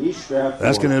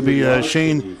 That's going to be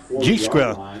Shane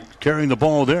Gieskra carrying the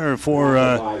ball there for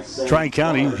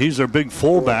Tri-County. He's their big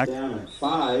fullback.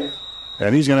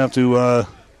 And he's going to have to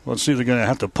Let's see if they're going to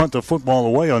have to punt the football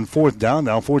away on fourth down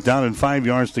now. 4th down and 5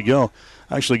 yards to go.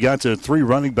 Actually got to 3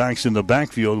 running backs in the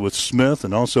backfield with Smith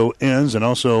and also Enns and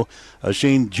also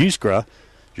Shane Giskra.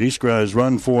 Giskra has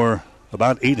run for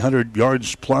about 800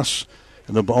 yards plus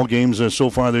in the ball games so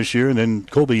far this year. And then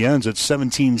Colby Enns at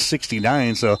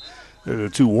 1769. So they're the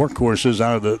 2 workhorses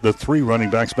out of the 3 running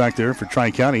backs back there for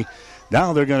Tri-County.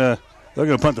 Now they're going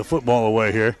to punt the football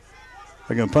away here.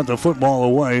 They're going to punt the football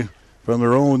away from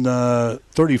their own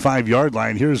 35-yard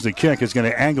line. Here's the kick. It's going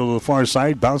to angle to the far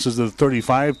side, bounces to the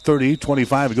 35, 30,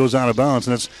 25. It goes out of bounds,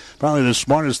 and that's probably the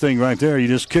smartest thing right there. You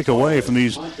just kick away from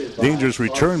these dangerous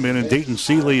return men in Dayton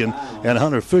Seeley and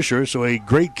Hunter Fisher. So a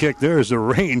great kick there as the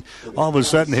rain all of a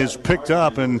sudden has picked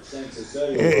up, and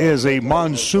it is a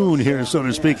monsoon here, so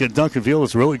to speak, at Duncanville.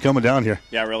 It's really coming down here.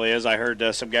 Yeah, it really is. I heard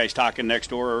some guys talking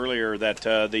next door earlier that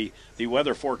the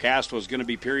weather forecast was going to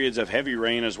be periods of heavy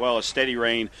rain as well as steady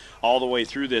rain all the way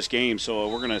through this game. So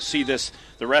we're going to see this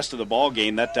the rest of the ball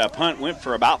game. That punt went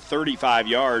for about 35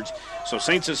 yards. So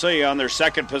St. Cecilia on their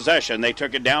second possession, they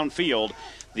took it downfield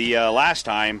the last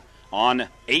time on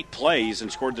 8 plays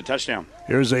and scored the touchdown.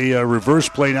 Here's a reverse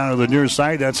play down to the near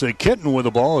side. That's a Kitten with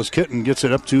the ball as Kitten gets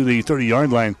it up to the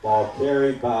 30-yard line. Ball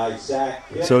carried by Zach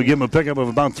Kitten. So give him a pickup of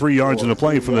about 3 yards in the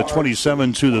play from the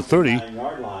 27 to the 30.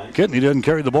 Kitten, he doesn't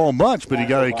carry the ball much, but he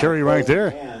got a carry right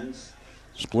there.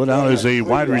 Split out as a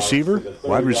wide receiver.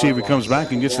 Wide receiver comes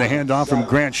back and gets the handoff from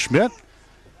Grant Schmidt.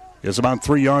 It's about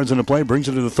 3 yards in the play, brings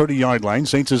it to the 30-yard line.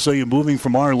 St. Cecilia moving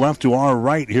from our left to our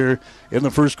right here in the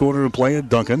first quarter of play at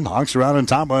Duncan. Hawks are out on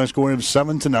top by a score of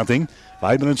 7-0.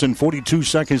 5 minutes and 42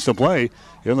 seconds to play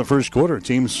in the first quarter.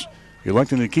 Teams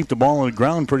electing to keep the ball on the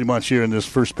ground pretty much here in this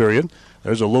first period.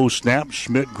 There's a low snap.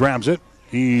 Schmidt grabs it.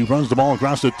 He runs the ball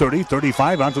across the 30,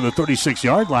 35, out to the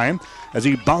 36-yard line. As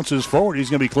he bounces forward, he's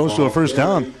going to be close to a first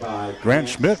down. Grant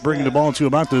Schmidt bringing the ball to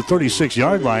about the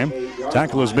 36-yard line.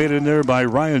 Tackle is made in there by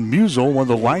Ryan Musel, one of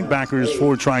the linebackers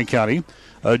for Tri-County,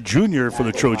 a junior for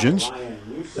the Trojans.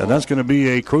 And that's going to be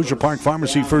a Crozier Park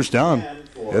Pharmacy first down.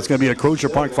 That's going to be a Crozier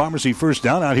Park Pharmacy first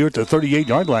down out here at the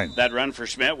 38-yard line. That run for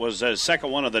Schmidt was his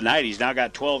second one of the night. He's now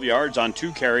got 12 yards on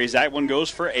 2 carries. That one goes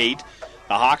for 8.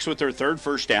 The Hawks with their third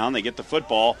first down. They get the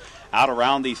football out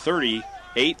around the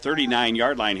 38,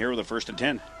 39-yard line here with a 1st and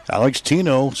 10. Alex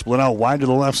Tino split out wide to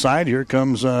the left side. Here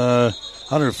comes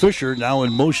Hunter Fisher now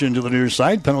in motion to the near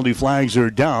side. Penalty flags are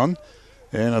down,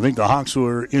 and I think the Hawks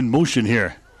were in motion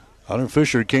here. Hunter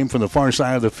Fisher came from the far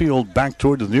side of the field back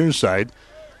toward the near side,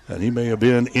 and he may have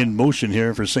been in motion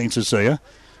here for St. Cecilia.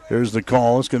 Here's the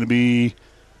call. It's going to be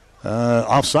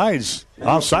offsides.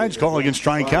 Offsides call against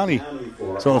Tri-County.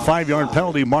 So a 5-yard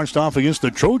penalty marched off against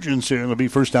the Trojans here, and it'll be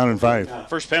 1st down and 5.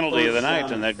 First penalty of the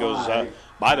night, and that goes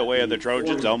by the way of the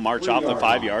Trojans. They'll march off the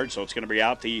 5 yards, so it's going to be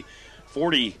out the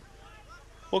 40,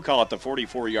 we'll call it the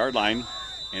 44-yard line,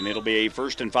 and it'll be a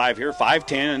 1st and 5 here.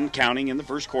 5-10 counting in the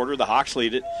first quarter. The Hawks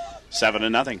lead it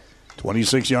 7-0.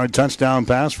 26-yard touchdown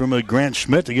pass from a Grant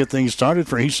Schmidt to get things started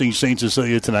for Hastings St.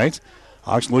 Cecilia tonight.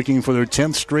 Hawks looking for their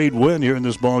 10th straight win here in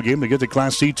this ball game to get the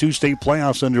Class C2 state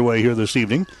playoffs underway here this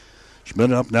evening.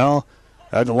 Schmidt up now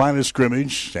at the line of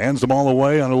scrimmage. Hands the ball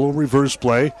away on a little reverse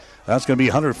play. That's going to be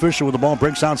Hunter Fisher with the ball.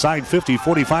 Breaks outside 50,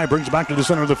 45. Brings it back to the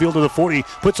center of the field to the 40.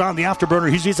 Puts on the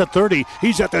afterburner. He's at 30.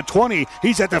 He's at the 20.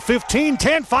 He's at the 15.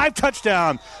 10-5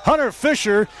 touchdown. Hunter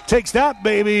Fisher takes that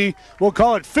baby. We'll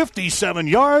call it 57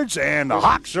 yards. And the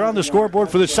Hawks are on the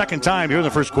scoreboard for the second time here in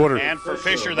the first quarter. And for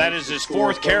Fisher, that is his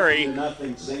 4th carry.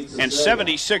 And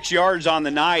 76 yards on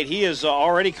the night. He has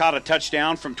already caught a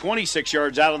touchdown from 26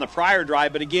 yards out on the prior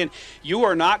drive. But again, you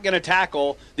are not going to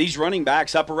tackle these running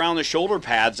backs up around the shoulder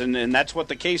pads. And that's what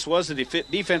the case was. The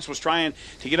defense was trying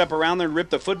to get up around there and rip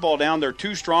the football down. They're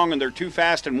too strong and they're too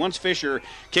fast. And once Fisher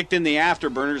kicked in the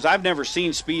afterburners, I've never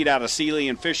seen speed out of Seeley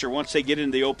and Fisher. Once they get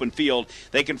into the open field,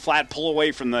 they can flat pull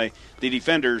away from the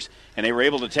defenders. And they were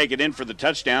able to take it in for the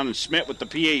touchdown. And Schmidt with the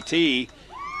PAT.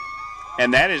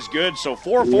 And that is good. So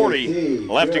 4:40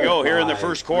 left to go here in the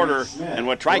first quarter. And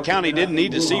what Tri-County didn't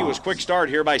need to see was quick start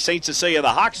here by St. Cecilia. The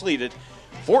Hawks lead it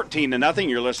 14-0.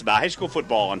 You're listening to high school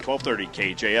football on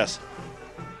 1230 KJS.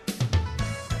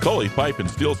 Cully Pipe and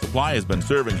Steel Supply has been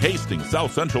serving Hastings,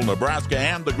 South Central Nebraska,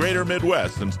 and the greater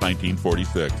Midwest since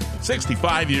 1946.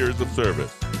 65 years of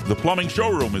service. The Plumbing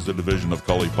Showroom is a division of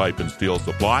Cully Pipe and Steel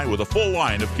Supply with a full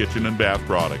line of kitchen and bath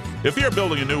products. If you're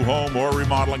building a new home or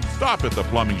remodeling, stop at the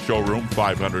Plumbing Showroom,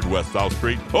 500 West South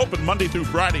Street. Open Monday through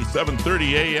Friday,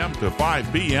 7:30 a.m. to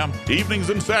 5 p.m., evenings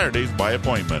and Saturdays by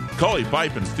appointment. Cully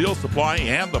Pipe and Steel Supply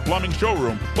and the Plumbing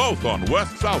Showroom, both on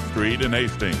West South Street in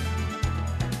Hastings.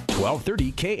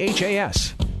 1230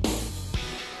 KHAS.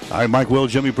 All right, Mike Will,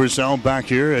 Jimmy Purcell back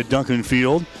here at Duncan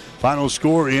Field Final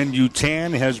score in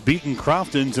Utan has beaten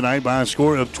Crofton tonight by a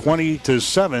score of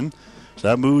 20-7. So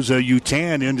that moves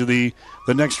Utan into the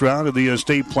next round of the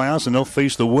state playoffs, and they'll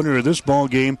face the winner of this ball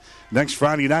game next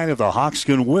Friday night. If the Hawks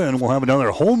can win, we'll have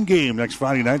another home game next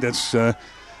Friday night.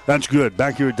 That's good.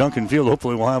 Back here at Duncan Field,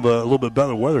 hopefully we'll have a little bit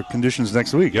better weather conditions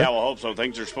next week. Yeah, we'll hope so.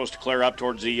 Things are supposed to clear up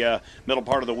towards the middle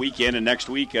part of the weekend, and next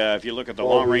week, if you look at the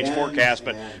long-range forecast.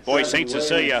 But, boy, St.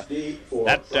 Cecilia,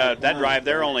 that drive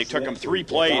there only took them 3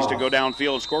 plays to go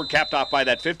downfield. Scored, capped off by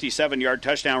that 57-yard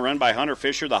touchdown run by Hunter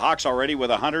Fisher. The Hawks already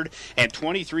with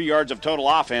 123 yards of total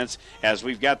offense as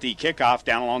we've got the kickoff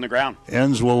down along the ground.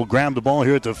 Enns will grab the ball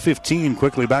here at the 15,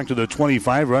 quickly back to the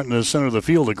 25, right in the center of the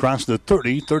field, across the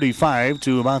 30, 35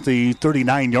 to about the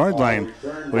 39-yard line,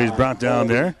 where he's brought down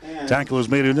there. Tackle is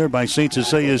made in there by St.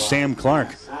 Cecilia's Sam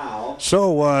Clark.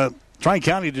 So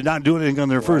Tri-County did not do anything on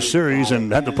their first series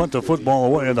and had to punt the football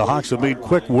away, and the Hawks have made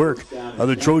quick work of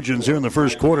the Trojans here in the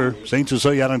first quarter. St.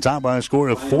 Cecilia out on top by a score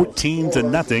of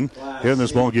 14-0 here in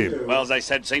this ball game. Well, as I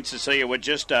said, St. Cecilia with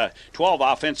just 12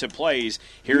 offensive plays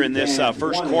here in this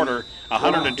first quarter,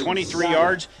 123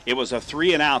 yards. It was a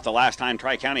 3-and-out the last time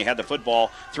Tri-County had the football.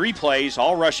 3 plays,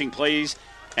 all rushing plays,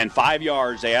 and 5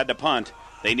 yards. They had to punt.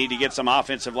 They need to get some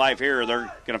offensive life here, or they're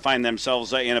going to find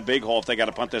themselves in a big hole if they got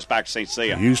to punt this back to St.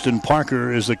 Cecilia. Houston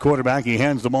Parker is the quarterback. He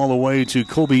hands the ball away to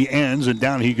Kobe Enns, and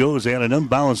down he goes. They had an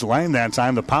unbalanced line that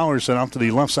time. The power set off to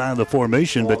the left side of the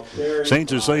formation, but St.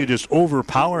 Cecilia just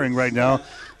overpowering right now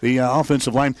the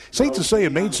offensive line. St. Cecilia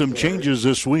made some changes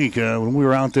this week. When we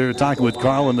were out there talking with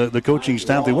Carl and the coaching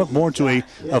staff, they went more to a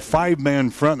 5-man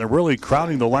front. They're really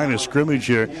crowding the line of scrimmage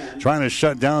here, trying to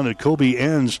shut down Kobe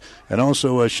Enns and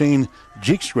also Shane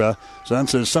Jikstra. So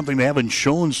that's something they haven't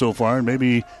shown so far, and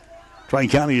maybe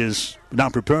Tri-County is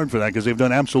not prepared for that because they've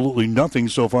done absolutely nothing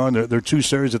so far in their 2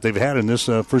 series that they've had in this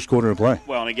first quarter of play.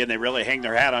 Well, and again, they really hang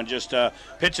their hat on just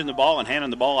pitching the ball and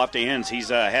handing the ball off to Enns. He's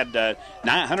had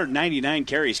 199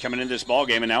 carries coming into this ball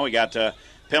game, and now we got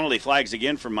penalty flags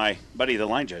again from my buddy, the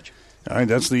line judge. All right,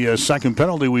 that's the second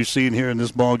penalty we've seen here in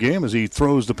this ball game as he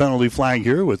throws the penalty flag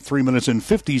here with 3 minutes and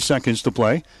 50 seconds to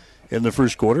play in the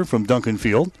first quarter from Duncan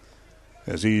Field.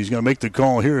 As he's going to make the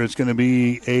call here, it's going to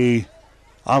be an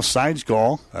offsides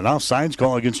call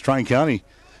against Tri-County.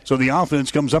 So the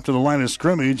offense comes up to the line of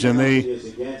scrimmage, and they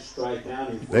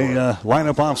line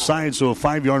up offside, so a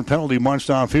 5-yard penalty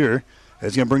marched off here.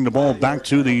 It's going to bring the ball back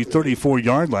to the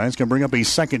 34-yard line. It's going to bring up a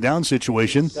second down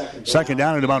situation. Second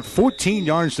down and about 14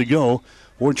 yards to go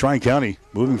for Tri-County,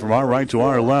 moving from our right to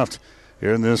our left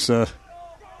here in this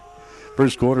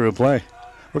first quarter of play.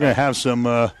 We're going to have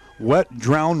some wet,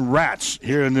 drowned rats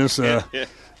here in this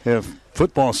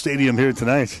football stadium here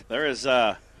tonight. There is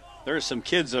some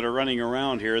kids that are running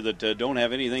around here that don't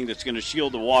have anything that's going to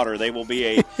shield the water. They will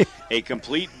be a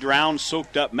complete drowned,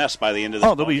 soaked up mess by the end of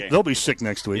this ball game. They'll be sick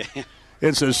next week.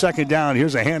 It's a second down.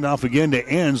 Here's a handoff again to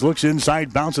Enns. Looks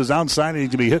inside, bounces outside, and he's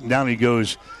going to be hitting down. He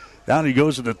goes down. He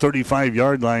goes to the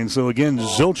 35-yard line. So again,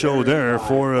 Zilcho there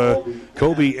for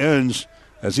Kobe Enns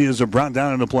as he is brought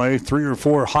down into play. 3 or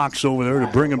 4 Hawks over there to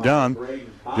bring him down.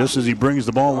 Just as he brings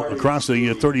the ball across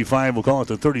the 35, we'll call it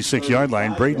the 36-yard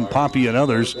line. Braden Poppy and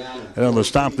others, and on the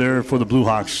stop there for the Blue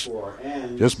Hawks.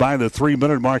 Just by the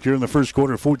 3-minute mark here in the first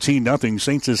quarter, 14-0.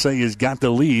 St. Cecilia's got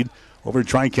the lead over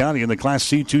Tri-County in the Class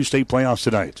C2 state playoffs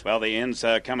tonight. Well, the Enns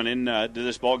coming in to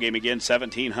this ball game again,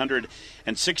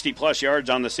 1,760-plus yards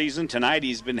on the season. Tonight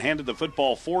he's been handed the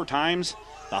football 4 times.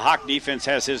 The Hawk defense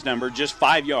has his number, just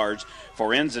 5 yards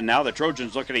for Enns, and now the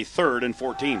Trojans look at a 3rd and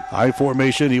 14. High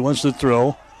formation, he wants to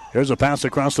throw. Here's a pass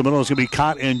across the middle. It's going to be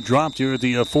caught and dropped here at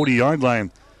the 40-yard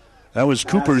line. That was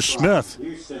Cooper Smith.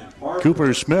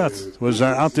 Cooper Smith was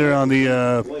out there on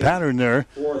the pattern there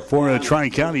for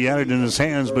Tri-County. He had it in his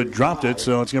hands but dropped it,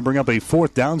 so it's going to bring up a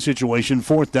 4th down situation.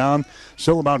 4th down,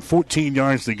 still about 14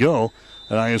 yards to go.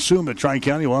 And I assume that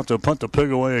Tri-County will have to punt the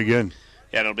pig away again.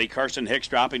 Yeah, it'll be Carson Hicks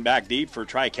dropping back deep for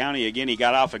Tri-County. Again, he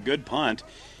got off a good punt.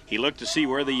 He looked to see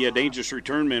where the dangerous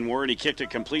return men were, and he kicked it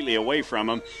completely away from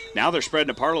him. Now they're spreading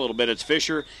apart a little bit. It's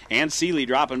Fisher and Seeley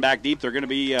dropping back deep. They're going to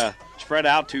be spread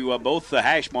out to both the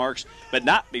hash marks, but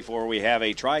not before we have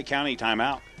a Tri-County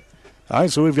timeout. All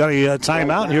right, so we've got a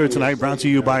timeout here tonight brought to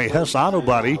you by Hess Auto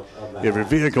Body. If your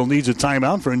vehicle needs a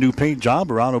timeout for a new paint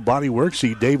job or auto body work,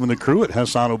 see Dave and the crew at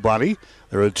Hess Auto Body.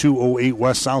 They're at 208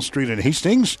 West South Street in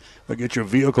Hastings. They'll get your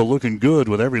vehicle looking good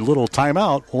with every little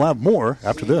timeout. We'll have more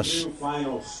after this.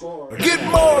 Get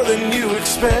more than you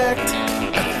expect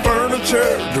at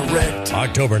Furniture Direct.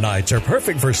 October nights are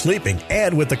perfect for sleeping,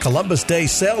 and with the Columbus Day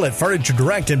sale at Furniture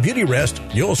Direct and Beauty Rest,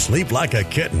 you'll sleep like a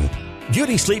kitten.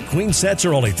 Beauty Sleep Queen sets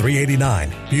are only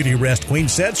 $3.89. Beauty Rest Queen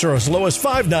sets are as low as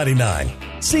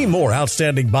 $5.99. See more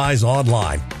outstanding buys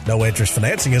online. No interest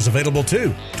financing is available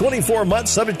too. 24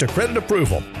 months subject to credit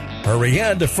approval. Hurry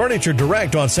in to Furniture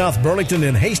Direct on South Burlington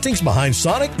and Hastings behind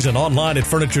Sonic's and online at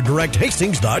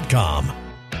FurnitureDirectHastings.com.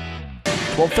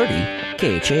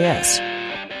 1230 KHAS.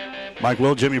 Mike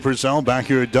Will, Jimmy Purcell back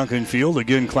here at Duncan Field.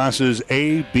 Again, classes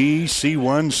A, B,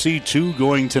 C1, C2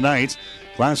 going tonight.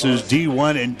 Classes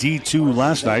D1 and D2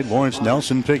 last night. Lawrence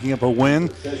Nelson picking up a win.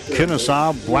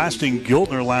 Kennesaw blasting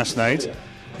Giltner last night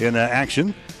in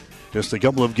action. Just a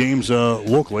couple of games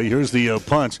locally. Here's the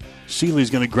punt. Seeley's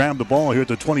going to grab the ball here at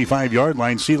the 25-yard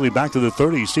line. Seeley back to the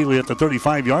 30. Seeley at the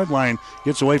 35-yard line.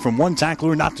 Gets away from one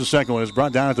tackler, not the second one. It's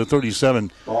brought down at the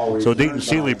 37. So Dayton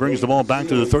Seeley brings the ball back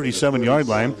to the 37-yard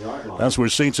line. That's where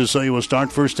St. Cecilia will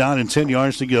start. First down and 10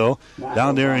 yards to go.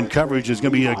 Down there in coverage is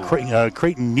going to be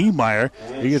Creighton Niemeyer.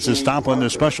 He gets a stop on the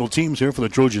special teams here for the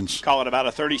Trojans. Call it about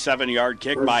a 37-yard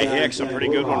kick by Hicks. A pretty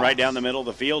good one right down the middle of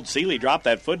the field. Seeley dropped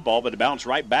that football, but it bounced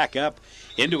right back up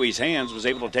into his hands. Was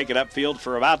able to take it upfield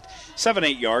for about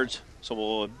 7-8 yards. So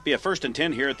we'll be a 1st and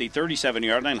 10 here at the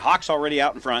 37-yard line. Hawks already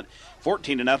out in front.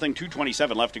 14-0,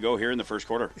 2:27 left to go here in the first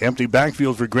quarter. Empty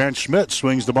backfield for Grant Schmidt.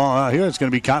 Swings the ball out here. It's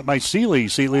going to be caught by Seeley.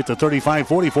 Seeley at the 35,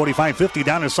 40, 45, 50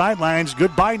 down the sidelines.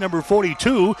 Goodbye, number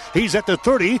 42. He's at the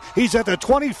 30. He's at the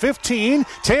 20, 15,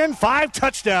 10, 5,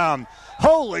 touchdown.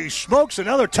 Holy smokes,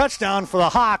 another touchdown for the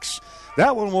Hawks.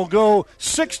 That one will go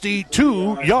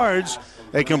 62 yards.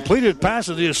 A completed pass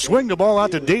as he swing the ball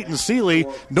out to Dayton Seeley.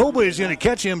 Nobody's going to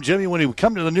catch him, Jimmy, when he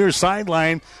come to the near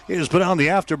sideline. He is put on the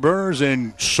afterburners,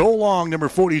 and so long, number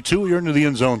 42, you're into the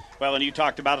end zone. Well, and you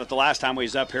talked about it the last time we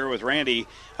was up here with Randy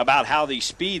about how the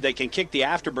speed, they can kick the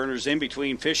afterburners in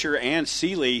between Fisher and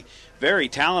Seeley. Very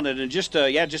talented, and just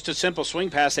a simple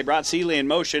swing pass. They brought Seeley in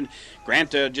motion.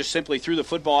 Grant just simply threw the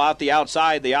football out the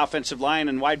outside. The offensive line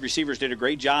and wide receivers did a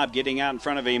great job getting out in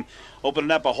front of him,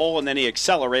 opening up a hole, and then he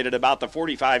accelerated about the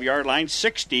 45-yard line.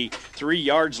 63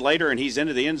 yards later, and he's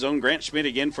into the end zone. Grant Schmidt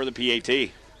again for the PAT.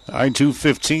 All right,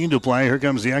 2:15 to play. Here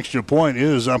comes the extra point. It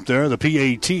is up there. The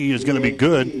PAT is going to be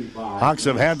good. Hawks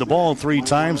have had the ball 3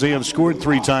 times. They have scored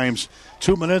 3 times.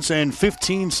 2 minutes and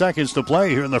 15 seconds to play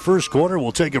here in the first quarter.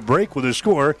 We'll take a break with a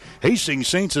score. Hastings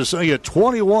St. Cecilia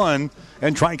 21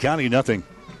 and Tri-County nothing.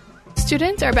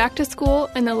 Students are back to school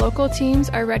and the local teams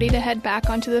are ready to head back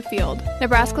onto the field.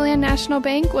 Nebraska Land National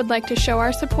Bank would like to show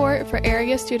our support for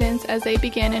area students as they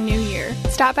begin a new year.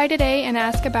 Stop by today and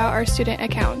ask about our student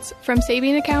accounts. From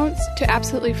saving accounts to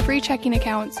absolutely free checking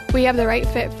accounts, we have the right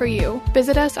fit for you.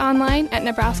 Visit us online at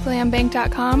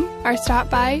nebraskalandbank.com or stop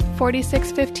by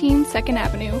 4615 2nd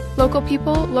Avenue. Local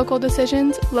people, local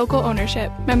decisions, local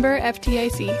ownership. Member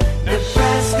FDIC.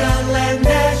 Nebraska Land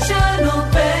National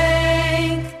Bank.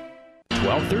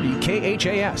 1230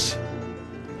 KHAS.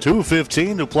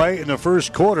 2:15 to play in the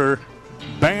first quarter.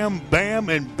 Bam, bam,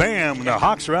 and bam. The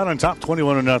Hawks are out on top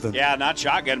 21-0. Yeah, not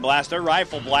shotgun blast, they're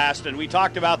rifle blast. And we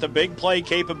talked about the big play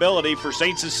capability for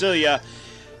St. Cecilia.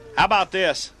 How about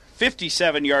this?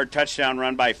 57-yard touchdown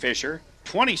run by Fisher.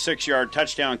 26-yard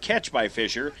touchdown catch by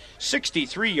Fisher.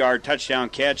 63-yard touchdown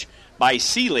catch by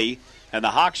Seeley. And the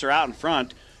Hawks are out in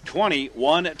front.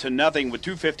 21-0 with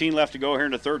 2:15 left to go here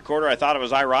in the third quarter. I thought it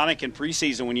was ironic in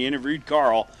preseason when you interviewed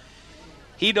Carl.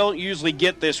 He don't usually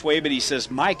get this way, but he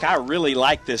says, Mike, I really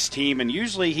like this team. And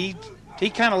usually he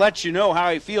kind of lets you know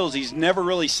how he feels. He's never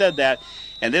really said that.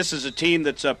 And this is a team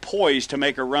that's poised to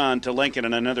make a run to Lincoln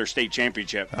in another state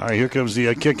championship. All right, here comes the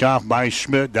kickoff by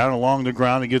Schmidt down along the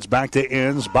ground. He gets back to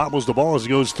Enns, bobbles the ball as it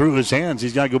goes through his hands.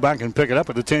 He's got to go back and pick it up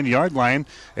at the 10-yard line.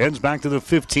 Enns back to the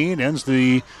 15, Enns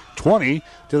the 20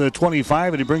 to the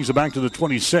 25, and he brings it back to the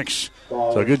 26.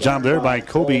 So a good job there by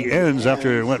Kobe Enns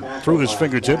after it went through his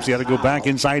fingertips. He had to go back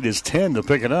inside his 10 to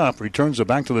pick it up. Returns it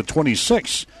back to the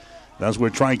 26. That's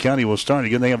where Tri-County will start.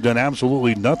 Again, they have done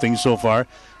absolutely nothing so far.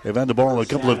 They've had the ball a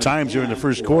couple of times here in the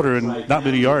first quarter and not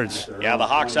many yards. Yeah, the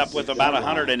Hawks up with about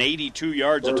 182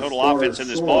 yards of total offense in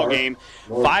this ball game.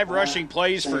 5 rushing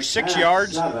plays for 6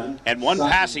 yards and 1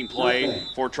 passing play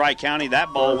for Tri-County.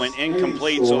 That ball went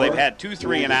incomplete, so they've had 2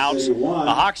 3-and-outs. The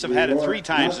Hawks have had it 3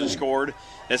 times and scored.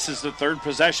 This is the 3rd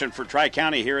possession for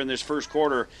Tri-County here in this first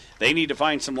quarter. They need to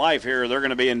find some life here. They're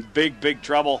going to be in big, big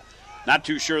trouble. Not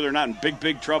too sure they're not in big,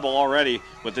 big trouble already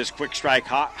with this quick strike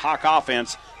Hawk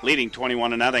offense leading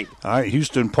 21-0. All right,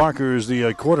 Houston Parker is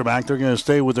the quarterback. They're going to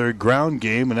stay with their ground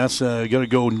game, and that's going to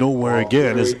go nowhere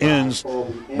again as Enns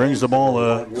brings the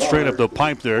ball straight up the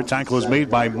pipe there. Tackle is made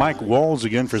by Mike Walls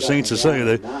again for St. Cecilia,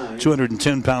 the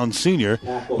 210-pound senior.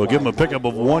 Will give him a pickup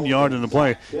of 1 yard in the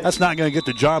play. That's not going to get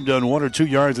the job done 1 or 2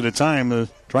 yards at a time. The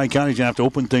Tri-County's going to have to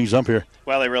open things up here.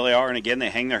 Well, they really are, and again, they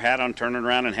hang their hat on turning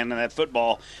around and handing that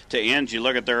football to ends. You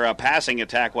look at their passing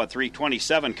attack,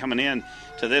 327 coming in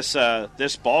to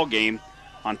this ball game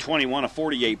on 21 of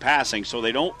 48 passing, so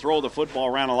they don't throw the football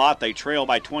around a lot. They trail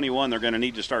by 21. They're going to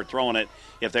need to start throwing it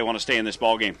if they want to stay in this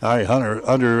ball game. All right, Hunter,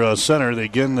 under center, they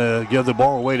again give the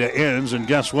ball away to ends, and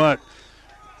guess what?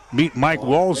 Meet Mike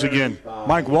Walls again.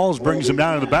 Mike Walls brings him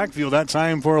down to the backfield that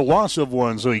time for a loss of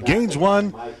 1. So he gains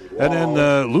 1 and then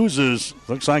loses,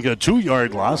 looks like a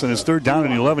 2-yard loss, and it's 3rd down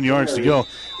and 11 yards to go.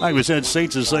 Like we said,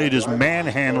 St. Cecilia is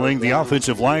manhandling the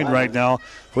offensive line right now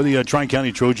for the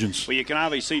Tri-County Trojans. Well, you can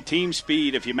obviously team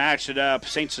speed. If you match it up,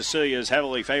 St. Cecilia is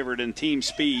heavily favored in team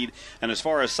speed. And as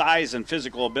far as size and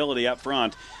physical ability up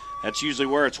front, that's usually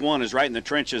where it's won, is right in the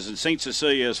trenches, and St.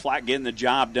 Cecilia is flat getting the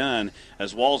job done.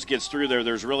 As Walls gets through there,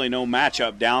 there's really no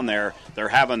matchup down there. They're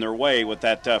having their way with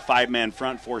that 5-man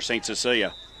front for St.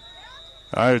 Cecilia.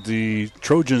 All right, the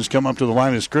Trojans come up to the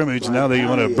line of scrimmage, and now they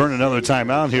want to burn another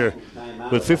timeout here.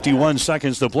 With 51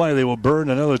 seconds to play, they will burn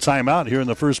another timeout here in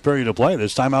the first period of play.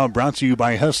 This timeout brought to you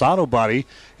by Hess Auto Body.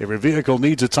 If your vehicle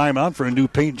needs a timeout for a new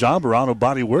paint job or auto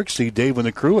body work, see Dave and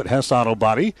the crew at Hess Auto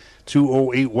Body,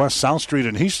 208 West South Street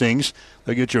in Hastings.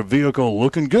 They get your vehicle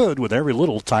looking good with every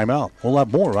little timeout. We'll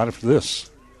have more right after this.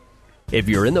 If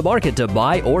you're in the market to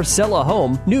buy or sell a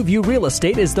home, New View Real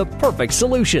Estate is the perfect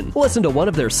solution. Listen to one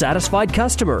of their satisfied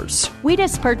customers. We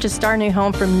just purchased our new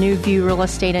home from New View Real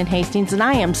Estate in Hastings, and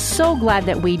I am so glad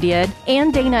that we did.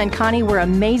 Ann, Dana, and Connie were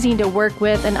amazing to work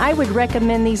with, and I would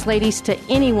recommend these ladies to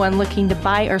anyone looking to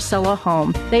buy or sell a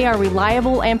home. They are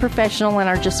reliable and professional and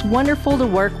are just wonderful to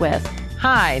work with.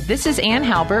 Hi, this is Ann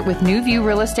Halbert with New View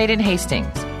Real Estate in Hastings.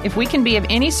 If we can be of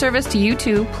any service to you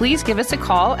too, please give us a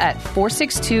call at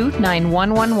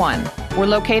 462-9111. We're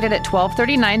located at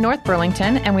 1239 North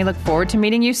Burlington, and we look forward to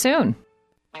meeting you soon.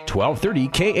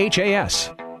 1230 KHAS.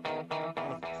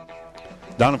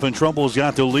 Donovan Trumbull's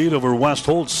got the lead over West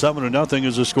Holt. 7-0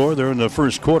 is the score there in the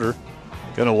first quarter.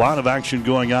 Got a lot of action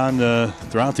going on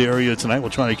throughout the area tonight. We'll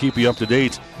try to keep you up to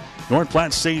date. North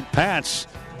Platte St. Pat's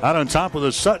out on top of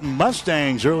the Sutton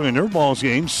Mustangs early in their ball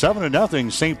game.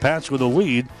 7-0. St. Pat's with a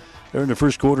lead there in the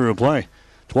first quarter of play.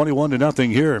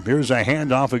 21-0 here. Here's a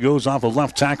handoff. It goes off a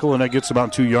left tackle, and that gets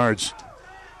about 2 yards.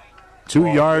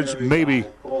 2 yards, maybe.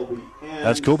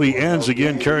 That's Kobe Enns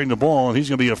again carrying the ball, and he's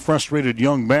going to be a frustrated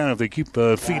young man if they keep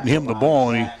feeding him the ball.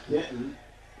 And he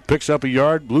picks up a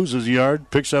yard, loses a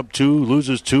yard, picks up 2,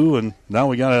 loses 2, and now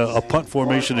we got a punt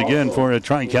formation again for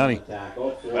Tri-County.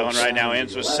 Well, and right now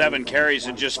ends with 7 carries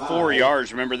and just 4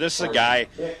 yards. Remember, this is a guy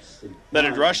that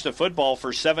had rushed the football for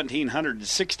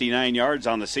 1,769 yards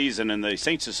on the season, and the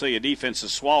St. Cecilia defense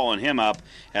is swallowing him up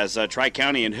as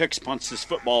Tri-County and Hicks punts this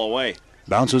football away.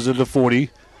 Bounces at the 40.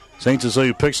 St.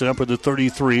 Cecilia picks it up at the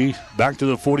 33. Back to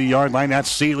the 40-yard line.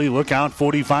 That's Seeley. Look out.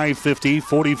 45, 50,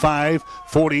 45,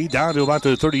 40, down to about the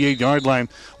 38-yard line.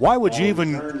 Why would you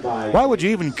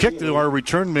even kick to our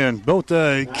return men, both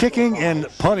kicking and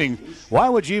punting? Why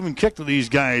would you even kick to these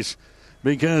guys?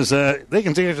 Because they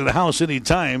can take it to the house any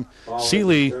time.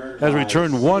 Seeley has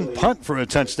returned 1 punt for a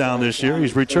touchdown this year.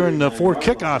 He's returned 4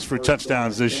 kickoffs for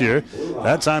touchdowns this year.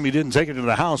 That time he didn't take it to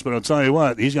the house, but I'll tell you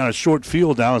what, he's got a short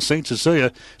field now. St.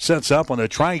 Cecilia sets up on the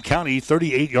Tri-County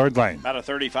 38-yard line. About a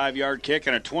 35-yard kick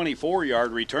and a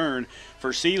 24-yard return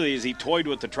for Seeley as he toyed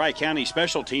with the Tri-County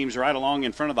special teams right along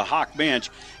in front of the Hawk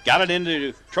bench. Got it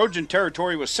into Trojan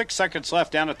territory with 6 seconds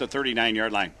left down at the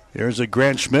 39-yard line. Here's a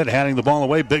Grant Schmidt handing the ball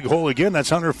away. Big hole again. That's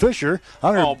Hunter Fisher.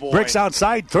 Hunter breaks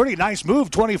outside. 30. Nice move.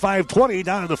 25-20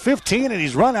 down to the 15, and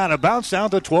he's run out of bounds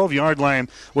down to the 12-yard line.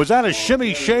 Was that a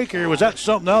shimmy shake, or was that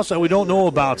something else that we don't know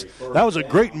about? That was a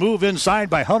great move inside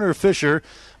by Hunter Fisher.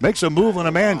 Makes a move on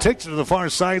a man, takes it to the far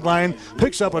sideline,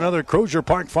 picks up another Crozier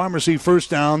Park Pharmacy first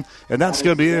down, and that's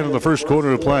going to be the end of the first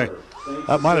quarter of play.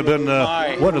 That might have been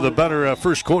one of the better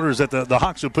first quarters that the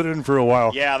Hawks have put in for a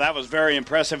while. Yeah, that was very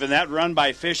impressive. And that run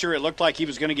by Fisher, it looked like he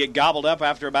was going to get gobbled up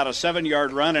after about a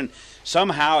 7-yard run, and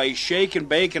somehow a shake and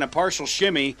bake and a partial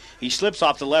shimmy, he slips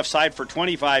off the left side for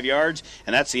 25 yards,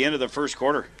 and that's the end of the first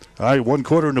quarter. All right, 1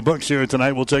 quarter in the books here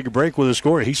tonight. We'll take a break with a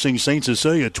score. Hastings St.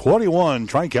 Cecilia 21,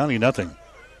 Tri-County nothing.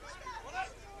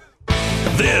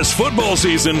 This football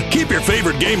season, keep your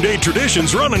favorite game day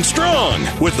traditions running strong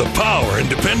with the power and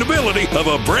dependability of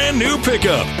a brand new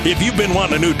pickup. If you've been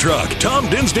wanting a new truck, Tom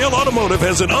Dinsdale Automotive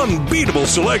has an unbeatable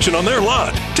selection on their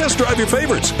lot. Test drive your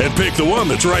favorites and pick the one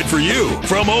that's right for you.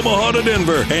 From Omaha to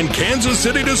Denver and Kansas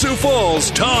City to Sioux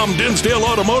Falls, Tom Dinsdale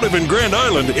Automotive in Grand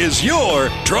Island is your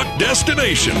truck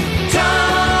destination.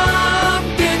 Tom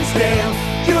Dinsdale,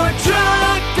 your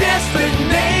truck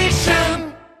destination.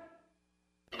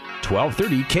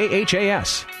 1230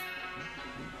 KHAS.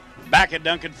 Back at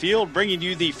Duncan Field, bringing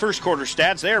you the first quarter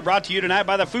stats. They are brought to you tonight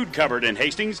by the Food Cupboard in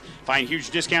Hastings. Find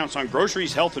huge discounts on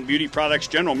groceries, health and beauty products,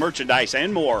 general merchandise,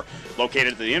 and more.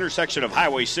 Located at the intersection of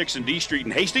Highway 6 and D Street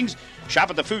in Hastings. Shop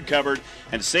at the Food Cupboard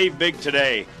and save big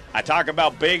today. I talk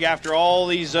about big after all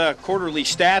these quarterly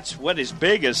stats. What is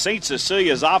big is St.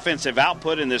 Cecilia's offensive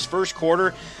output in this first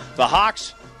quarter. The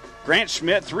Hawks, Grant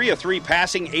Schmidt, 3 of 3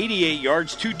 passing, 88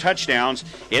 yards, 2 touchdowns.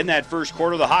 In that first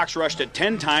quarter, the Hawks rushed it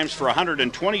 10 times for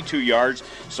 122 yards,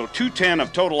 so 210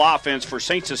 of total offense for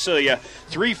St. Cecilia,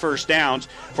 3 first downs.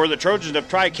 For the Trojans of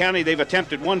Tri-County, they've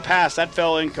attempted 1 pass. That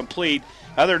fell incomplete.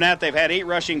 Other than that, they've had 8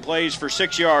 rushing plays for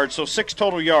 6 yards, so 6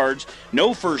 total yards,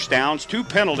 no first downs, 2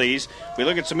 penalties. We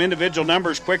look at some individual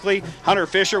numbers quickly. Hunter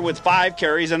Fisher with 5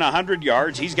 carries and 100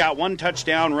 yards. He's got 1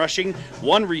 touchdown rushing,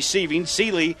 1 receiving.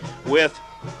 Seeley with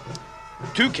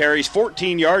 2 carries,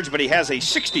 14 yards, but he has a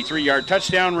 63-yard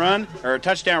touchdown run, or a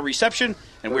touchdown reception,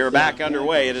 and we are back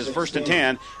underway. It is 1st and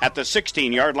 10 at the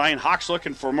 16-yard line. Hawks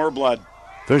looking for more blood.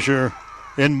 Fisher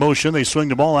in motion. They swing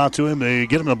the ball out to him. They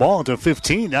get him the ball at the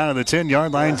 15, down to the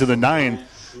 10-yard line to the 9.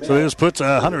 So this puts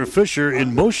Hunter Fisher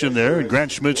in motion there, and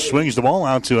Grant Schmidt swings the ball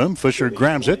out to him. Fisher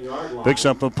grabs it, picks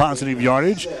up a positive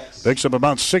yardage, picks up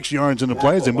about 6 yards in the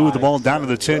play as they move the ball down to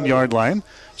the 10-yard line.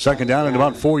 2nd down and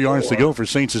about 4 yards to go for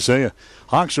St. Cecilia.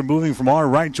 Hawks are moving from our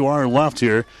right to our left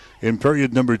here in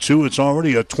period number 2. It's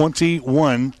already a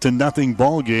 21-0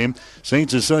 ball game. St.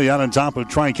 Cecilia out on top of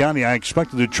Tri-County. I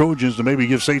expected the Trojans to maybe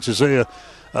give St. Cecilia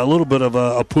a little bit of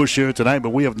a push here tonight, but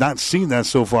we have not seen that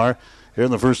so far here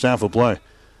in the first half of play.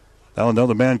 Now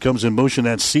another man comes in motion.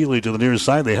 That's Seeley to the near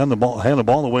side. They hand the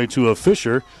ball away to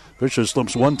Fisher. Fisher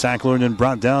slips 1 tackler and then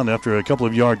brought down after a couple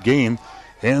of yard gain.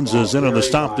 Hands is in on the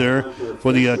stop there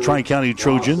for the Tri-County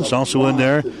Trojans. Also in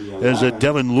there is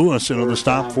Devin Lewis in on the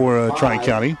stop for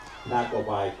Tri-County.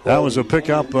 That was a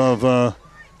pickup of a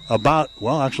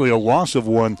loss of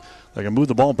 1. They can move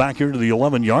the ball back here to the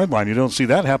 11-yard line. You don't see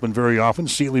that happen very often.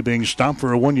 Seeley being stopped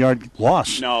for a 1-yard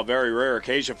loss. No, very rare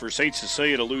occasion for St.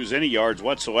 Cecilia to lose any yards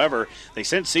whatsoever. They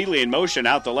sent Seeley in motion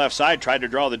out the left side, tried to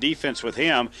draw the defense with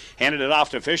him, handed it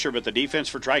off to Fisher, but the defense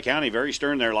for Tri-County very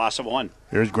stern there, loss of 1.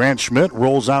 Here's Grant Schmidt,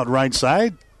 rolls out right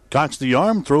side, cocks the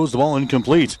arm, throws the ball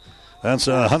incomplete. That's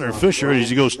Hunter Fisher as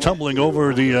he goes tumbling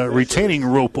over the retaining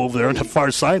rope over there on the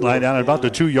far sideline down at about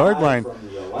the 2-yard line.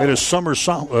 Made a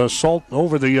somersault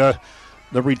over the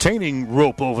retaining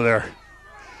rope over there.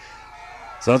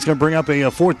 So that's going to bring up a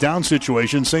 4th down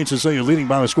situation. St. Cecilia leading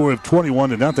by a score of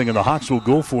 21-0, and the Hawks will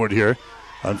go for it here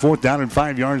on 4th down and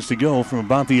 5 yards to go from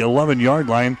about the 11-yard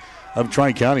line of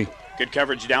Tri-County. Good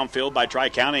coverage downfield by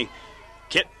Tri-County.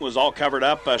 Kit was all covered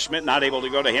up. Schmidt not able to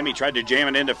go to him. He tried to jam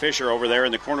it into Fisher over there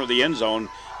in the corner of the end zone,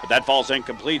 but that falls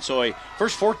incomplete. So a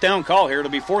first 4th down call here.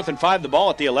 It'll be 4th and 5, the ball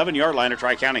at the 11-yard line of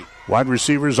Tri-County. Wide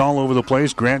receivers all over the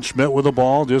place. Grant Schmidt with the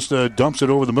ball, just dumps it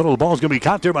over the middle. The ball is going to be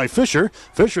caught there by Fisher.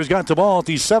 Fisher's got the ball at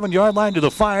the 7-yard line to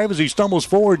the 5 as he stumbles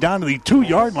forward down to the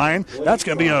 2-yard line. That's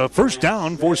going to be a first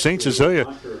down for St. Cecilia.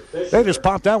 They just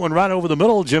popped that one right over the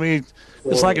middle, Jimmy.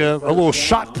 It's like a little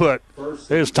shot put.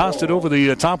 They just tossed it over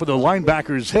the top of the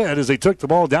linebacker's head as they took the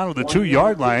ball down to the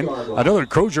 2-yard line. Another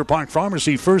Crozier Park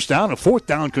Pharmacy first down, a 4th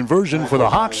down conversion for the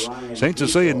Hawks. St.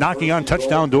 Cecilia knocking on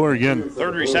touchdown door again.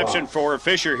 3rd reception for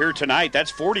Fisher here tonight.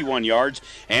 That's 41 yards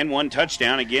and 1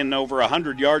 touchdown. Again, over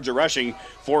 100 yards of rushing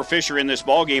for Fisher in this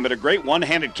ball game. But a great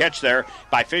one-handed catch there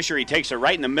by Fisher. He takes it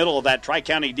right in the middle of that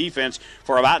Tri-County defense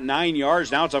for about 9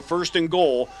 yards. Now it's a 1st and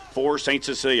goal for St.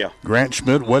 Cecilia. Grant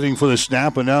Schmidt waiting for the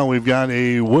snap, and now we've got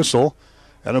a whistle.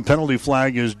 And a penalty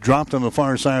flag is dropped on the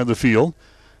far side of the field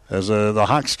as the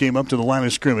Hawks came up to the line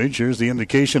of scrimmage. Here's the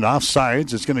indication,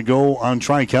 offsides. It's going to go on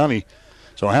Tri-County.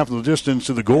 So half of the distance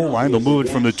to the goal line. They'll move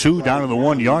it from the 2 down to the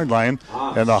 1-yard line.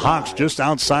 And the Hawks just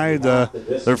outside their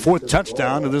 4th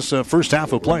touchdown of this first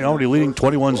half of play, already leading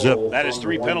 21-0. That is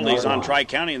 3 penalties on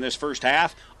Tri-County in this first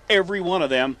half. Every one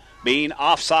of them being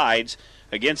offsides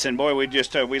against, and boy, we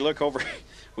look over...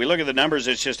 We look at the numbers,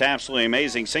 it's just absolutely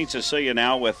amazing. St. Cecilia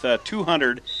now with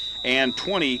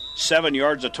 227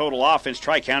 yards of total offense.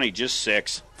 Tri-County just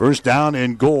 6. First down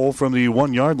and goal from the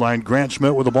 1-yard line. Grant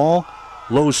Schmidt with the ball.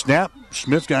 Low snap.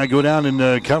 Schmidt's got to go down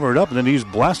and cover it up, and then he's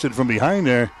blasted from behind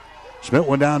there. Schmidt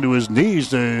went down to his knees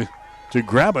to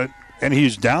grab it, and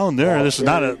he's down there. This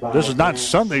is not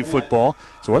Sunday football.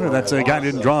 So whether that guy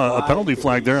didn't draw a penalty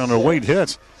flag there on a late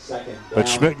hit. But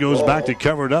Schmidt goes back to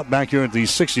cover it up back here at the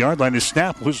 6-yard line. His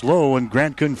snap was low, and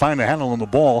Grant couldn't find a handle on the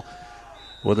ball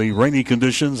with the rainy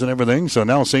conditions and everything. So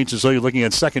now St. Cecilia looking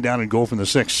at 2nd down and goal from the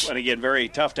 6. And again, very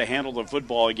tough to handle the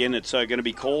football. Again, it's going to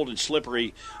be cold and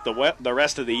slippery the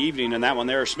rest of the evening. And that one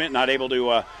there, Schmidt not able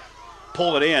to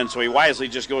pull it in, so he wisely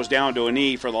just goes down to a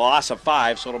knee for the loss of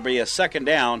 5, so it'll be a second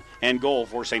down and goal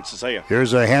for St. Cecilia.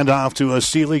 Here's a handoff to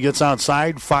Cecilia, gets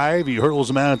outside 5. He hurdles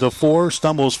the man at the 4,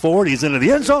 stumbles forward. He's into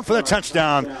the end zone for the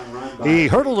touchdown. He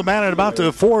hurdled the man at about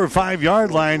the 4 or 5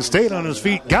 yard line, stayed on his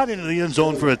feet, got into the end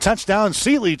zone for a touchdown.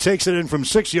 Seeley takes it in from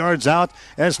 6 yards out,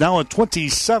 and it's now a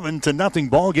 27-0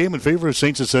 ball game in favor of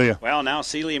St. Cecilia. Well, now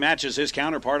Seeley matches his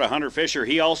counterpart, Hunter Fisher.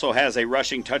 He also has a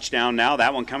rushing touchdown now,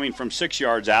 that one coming from 6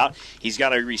 yards out. He's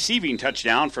got a receiving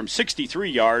touchdown from 63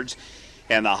 yards.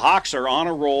 And the Hawks are on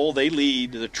a roll. They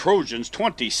lead the Trojans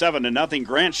 27-0.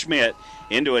 Grant Schmidt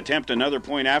in to attempt another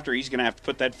point after. He's going to have to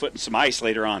put that foot in some ice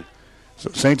later on. So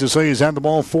St. Cecilia's had the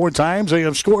ball 4 times. They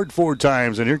have scored 4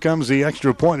 times. And here comes the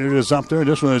extra point. It is up there.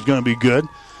 This one is going to be good.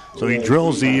 So he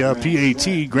drills the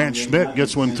PAT. Grant Schmidt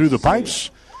gets one through the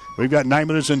pipes. We've got 9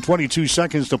 minutes and 22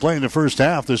 seconds to play in the first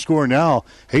half. The score now,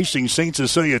 Hastings St.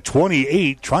 Cecilia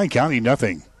 28, Tri-County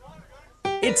nothing.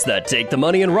 It's the Take the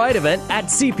Money and Ride event at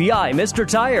CPI Mr.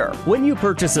 Tire. When you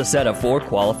purchase a set of 4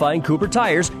 qualifying Cooper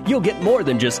tires, you'll get more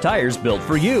than just tires built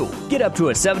for you. Get up to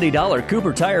a $70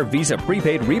 Cooper Tire Visa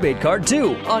prepaid rebate card,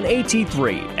 too, on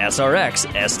AT3, SRX,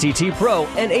 STT Pro,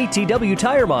 and ATW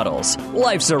tire models.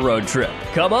 Life's a road trip.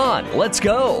 Come on, let's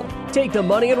go. Take the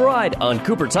money and ride on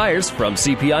Cooper tires from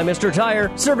CPI Mr.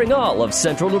 Tire, serving all of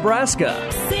central Nebraska.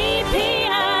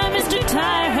 CPI Mr.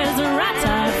 Tire has the right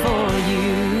tire for you.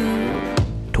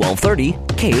 1230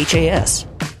 KHAS.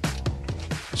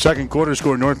 Second quarter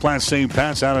score, North Platte St.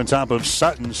 Pat's out on top of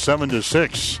Sutton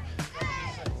 7-6.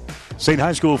 State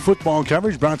High School football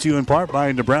coverage brought to you in part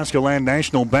by Nebraska Land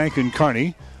National Bank in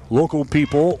Kearney. Local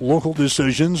people, local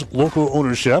decisions, local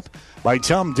ownership. By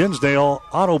Tom Dinsdale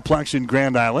Autoplex in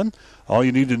Grand Island. All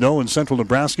you need to know in central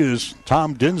Nebraska is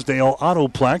Tom Dinsdale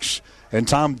Autoplex and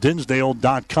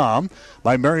TomDinsdale.com.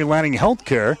 By Mary Lanning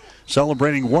Healthcare,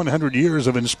 celebrating 100 years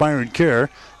of inspired care.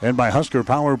 And by Husker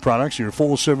Power Products, your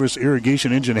full-service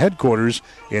irrigation engine headquarters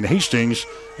in Hastings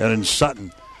and in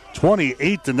Sutton.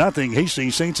 28-0,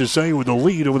 Hastings St. Cecilia with the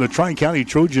lead over the Tri-County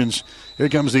Trojans. Here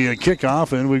comes the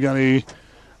kickoff, and we've got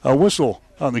a whistle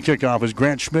on the kickoff as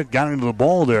Grant Schmidt got into the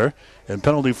ball there, and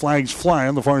penalty flags fly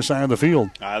on the far side of the field.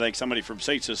 I think somebody from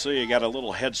St. Cecilia got a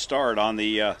little head start on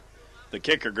the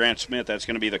kicker, Grant Schmidt. That's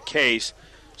going to be the case.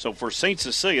 So for St.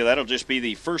 Cecilia, that'll just be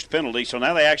the first penalty. So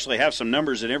now they actually have some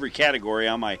numbers in every category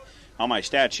on my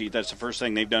stat sheet. That's the first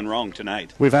thing they've done wrong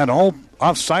tonight. We've had all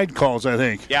offside calls, I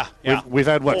think. Yeah. We've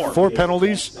had, four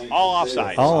penalties? All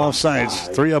offsides. All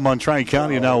offsides. 3 of them on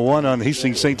Tri-County and now 1 on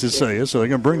Hastings St. Cecilia. So they're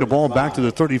going to bring the ball back to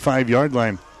the 35-yard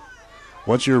line.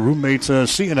 What's your roommate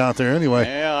seeing out there anyway?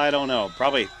 Yeah, I don't know.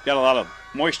 Probably got a lot of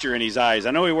moisture in his eyes.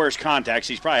 I know he wears contacts.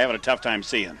 He's probably having a tough time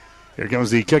seeing. Here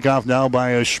comes the kickoff now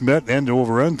by Schmidt.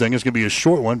 End-over-end thing. It's going to be a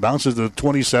short one. Bounces to the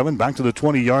 27, back to the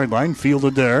 20-yard line.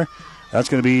 Fielded there. That's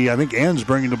going to be, I think, Ann's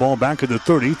bringing the ball back to the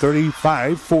 30,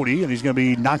 35, 40, and he's going to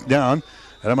be knocked down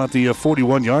at about the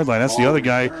 41-yard line. That's the other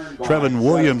guy, Trevin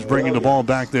Williams, bringing the ball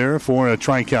back there for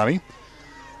Tri-County.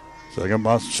 So they're going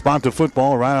to spot the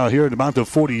football right out here at about the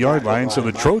 40-yard line. So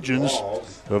the Trojans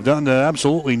have done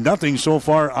absolutely nothing so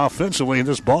far offensively in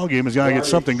this ball game. Has got to get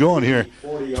something going here.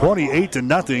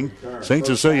 28-0. St.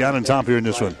 Cecilia out on top here in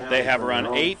this one. They have run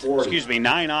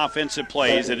 9 offensive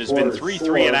plays. It has been 3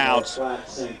 3-and-outs.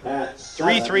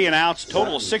 3 3-and-outs,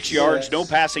 total of 6 yards, no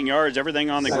passing yards, everything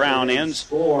on the ground. Ends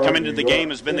coming to the game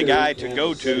has been the guy to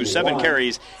go to 7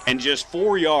 carries and just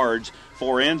 4 yards.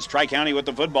 4 ends. Tri-County with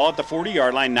the football at the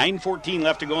 40-yard line. 9:14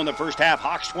 left to go in the first half.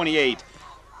 Hawks 28.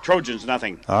 Trojans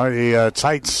nothing. All right, a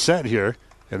tight set here.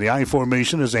 In the I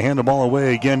formation as they hand the ball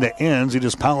away again to Enns. He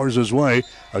just powers his way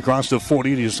across the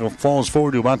 40. He just falls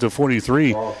forward to about the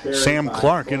 43. Sam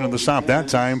Clark into the stop that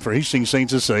time for Hastings St.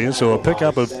 Cecilia. So a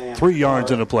pickup of 3 yards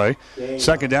in the play.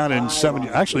 Second down and 7.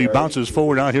 Actually bounces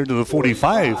forward out here to the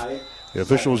 45. The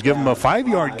officials give him a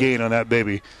 5-yard gain on that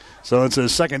baby. So it's a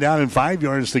second down and 5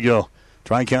 yards to go.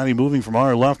 Tri-County moving from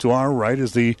our left to our right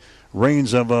as the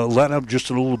rains have let up just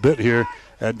a little bit here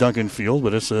at Duncan Field,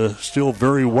 but it's still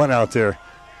very wet out there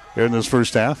here in this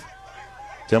first half.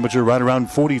 Temperature right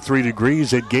around 43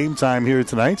 degrees at game time here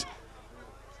tonight.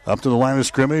 Up to the line of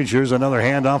scrimmage. Here's another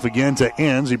handoff again to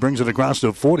Enns. He brings it across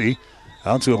the 40,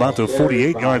 out to about the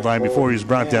 48-yard line before he's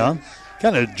brought down.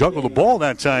 Kind of juggled the ball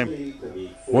that time.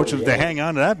 Fortunate to hang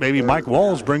on to that baby. Mike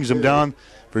Walls brings him down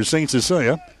for St.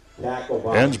 Cecilia.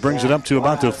 Enns brings it up to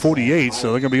about the 48,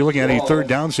 so they're going to be looking at a third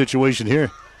down situation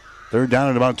here. Third down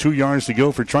and about 2 yards to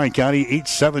go for Tri-County.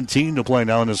 8:17 to play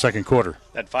now in the second quarter.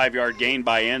 That 5-yard gain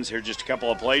by Enns here just a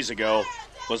couple of plays ago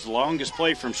was the longest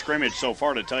play from scrimmage so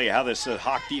far to tell you how this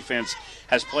Hawk defense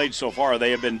has played so far.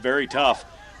 They have been very tough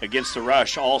against the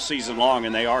rush all season long,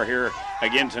 and they are here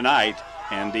again tonight.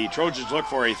 And the Trojans look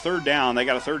for a third down. They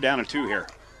got a 3rd down and 2 here.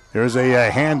 There's a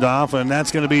handoff, and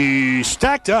that's going to be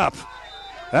stacked up.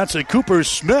 That's a Cooper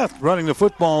Smith running the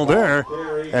football there,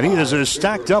 and he is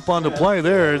stacked up on the play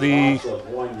there. The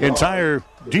entire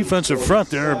defensive front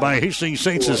there by Hastings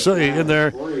St. Cecilia in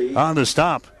there on the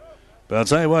stop. But I'll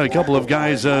tell you what, a couple of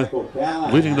guys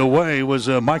leading the way was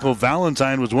Michael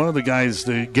Valentine was one of the guys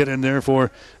to get in there for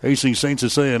Hastings St.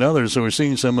 Cecilia and others. So we're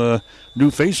seeing some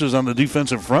new faces on the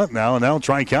defensive front now. And now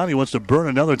Tri-County wants to burn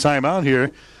another timeout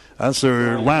here. That's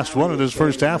their last one of this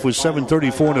first half with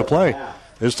 7:34 to play.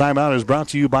 This timeout is brought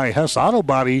to you by Hess Auto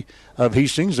Body of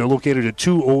Hastings. They're located at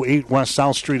 208 West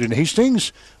South Street in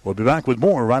Hastings. We'll be back with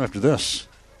more right after this.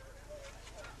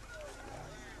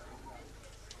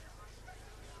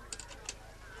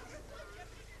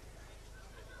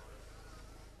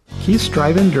 Keith's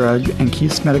Drive-In Drug and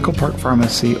Keith's Medical Park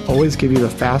Pharmacy always give you the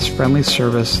fast, friendly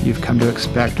service you've come to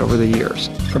expect over the years.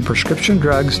 From prescription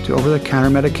drugs to over-the-counter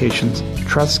medications,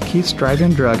 trust Keith's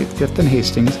Drive-In Drug at 5th and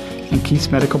Hastings and Keith's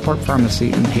Medical Park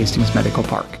Pharmacy in Hastings Medical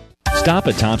Park. Stop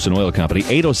at Thompson Oil Company,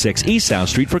 806 East South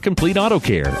Street for complete auto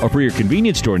care. Or for your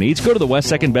convenience store needs, go to the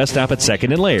West 2nd Best Stop at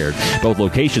 2nd and Laird. Both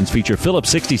locations feature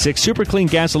Phillips 66 Super Clean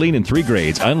gasoline in 3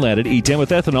 grades, unleaded, E10 with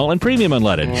ethanol, and premium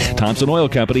unleaded. Thompson Oil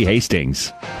Company,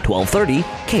 Hastings. 1230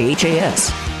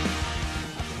 KHAS.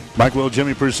 Mike Will,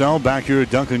 Jimmy Purcell back here at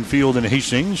Duncan Field in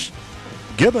Hastings.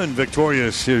 Gibbon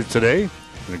victorious here today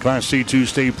in the Class C2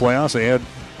 state playoffs. They had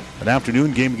an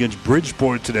afternoon game against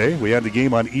Bridgeport today. We had the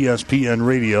game on ESPN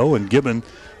Radio, and Gibbon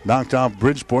knocked off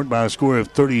Bridgeport by a score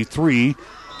of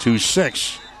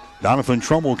 33-6. Donovan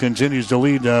Trumbull continues to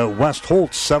lead West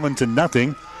Holt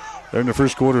 7-0. They're in the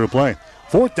first quarter of play.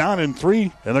 4th down and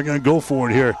 3, and they're going to go for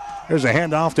it here. There's a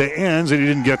handoff to Enns, and he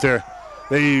didn't get there.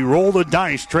 They roll the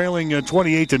dice, trailing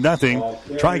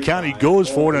 28-0. Tri-County goes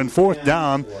for it on 4th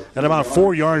down, and about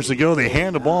 4 yards to go. They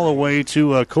hand the ball away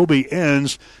to Kobe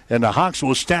Enns, and the Hawks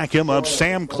will stack him up.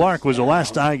 Sam Clark was the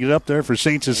last guy to get up there for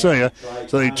St. Cecilia.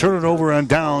 So they turn it over on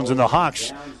downs, and the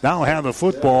Hawks now have the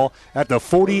football at the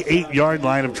 48-yard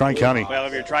line of Tri-County. Well,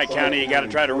 if you're Tri-County, you got to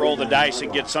try to roll the dice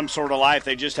and get some sort of life.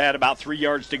 They just had about 3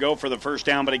 yards to go for the first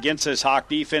down, but against this Hawk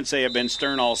defense, they have been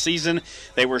stern all season.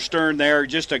 They were stern there,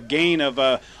 just a gain of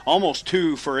almost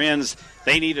 2 for Enns.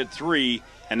 They needed 3.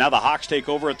 And now the Hawks take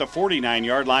over at the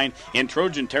 49-yard line in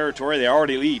Trojan territory. They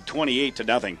already lead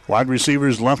 28-0. Wide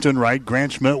receivers left and right.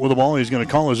 Grant Schmidt with the ball. He's going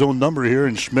to call his own number here,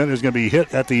 and Schmidt is going to be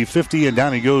hit at the 50, and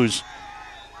down he goes.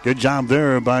 Good job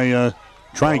there by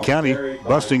Tri-County,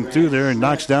 busting through there and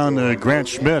knocks down Grant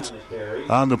Schmidt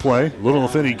on the play. Little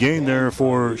if any gain there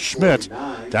for Schmidt.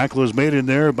 Tackle is made in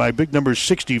there by big number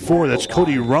 64. That's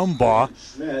Cody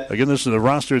Rumbaugh. Again, this is a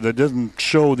roster that doesn't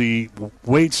show the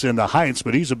weights and the heights,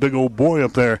 but he's a big old boy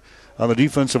up there on the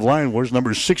defensive line. Where's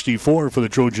number 64 for the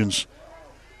Trojans?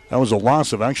 That was a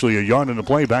loss of actually a yard in the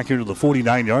play back here to the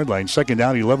 49-yard line. 2nd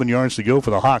down, 11 yards to go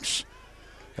for the Hawks.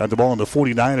 Got the ball on the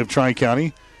 49 of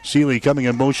Tri-County. Seeley coming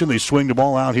in motion. They swing the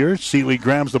ball out here. Seeley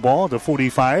grabs the ball at the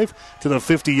 45 to the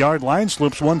 50-yard line.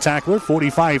 Slips one tackler.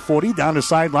 45-40 down the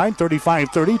sideline.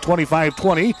 35-30,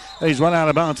 25-20. And he's run out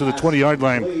of bounds to the 20-yard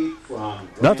line.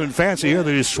 Nothing fancy here.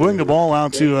 They just swing the ball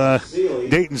out to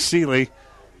Dayton Seeley.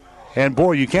 And,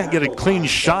 boy, you can't get a clean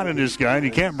shot in this guy, and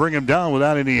you can't bring him down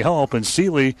without any help. And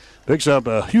Seeley picks up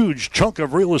a huge chunk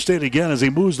of real estate again as he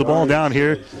moves the ball down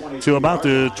here to about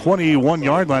the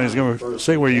 21-yard line. He's going to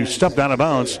say where you stepped out of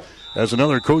bounds. As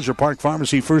another Crozier Park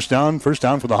Pharmacy first down for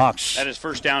the Hawks. That is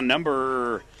first down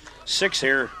number 6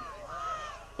 here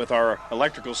with our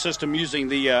electrical system using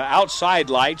the outside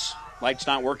lights. Lights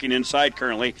not working inside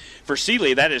currently. For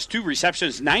Seeley, that is 2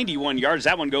 receptions, 91 yards.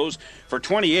 That one goes for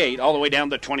 28 all the way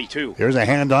down to 22. Here's a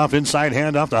handoff, inside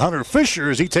handoff to Hunter Fisher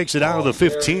as he takes it out of the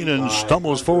 15 and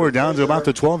stumbles forward down to about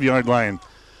the 12-yard line.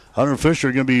 Hunter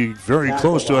Fisher going to be very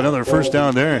close to another first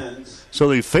down there. So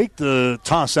they fake the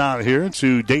toss out here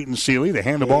to Dayton Seeley. They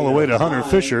hand the ball away to Hunter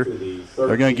Fisher.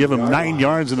 They're going to give him 9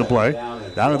 yards in the play.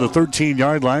 Down to the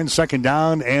 13-yard line, 2nd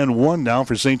down and 1 down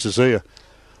for St. Cecilia.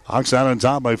 Hawks out on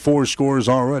top by 4 scores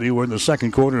already. We're in the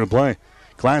second quarter of play.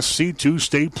 Class C2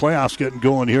 state playoffs getting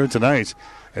going here tonight.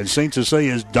 And St.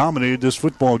 Cecilia has dominated this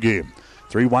football game.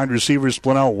 3 wide receivers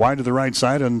split out wide to the right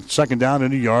side on 2nd down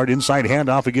and a yard. Inside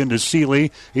handoff again to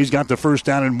Seeley. He's got the first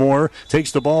down and more.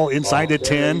 Takes the ball inside the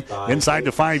 10, inside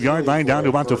the 5-yard line, down to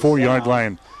about the 4-yard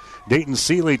line. Dayton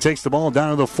Seeley takes the ball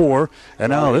down to the 4. And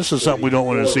now this is something we don't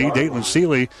want to see. Dayton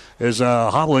Seeley is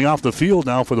hobbling off the field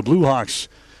now for the Blue Hawks.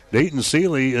 Dayton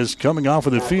Seeley is coming off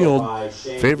of the field,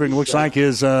 favoring looks like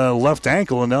his left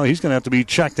ankle, and now he's going to have to be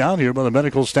checked out here by the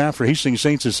medical staff for Hastings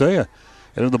St. Cecilia.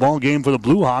 And in the ball game for the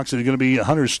Blue Hawks, it's going to be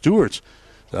Hunter Stewart.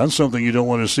 That's something you don't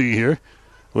want to see here.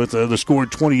 With the score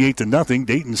 28-0,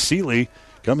 Dayton Seeley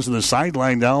comes to the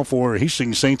sideline now for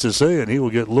Hastings St. Cecilia, and he will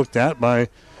get looked at by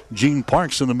Gene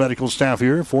Parks and the medical staff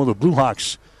here for the Blue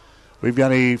Hawks. We've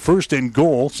got a first and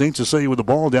goal. St. Cecilia with the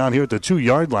ball down here at the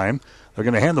 2-yard line. They're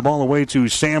going to hand the ball away to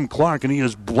Sam Clark, and he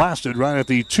is blasted right at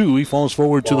the 2. He falls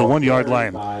forward to the 1-yard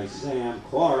line.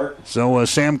 So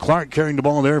Sam Clark carrying the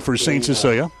ball there for St.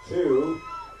 Cecilia.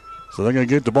 So they're going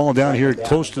to get the ball down here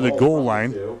close to the goal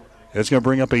line. It's going to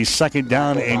bring up a second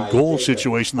down and goal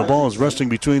situation. The ball is resting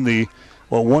between the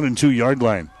 1 and 2 yard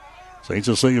line. St.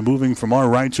 Cecilia moving from our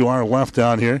right to our left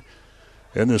down here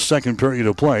in the second period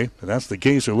of play. And that's the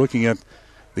case. They're looking at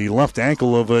the left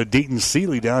ankle of Dayton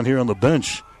Seeley down here on the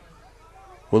bench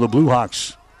for the Blue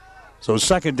Hawks. So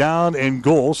second down and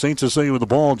goal. St. Cecilia with the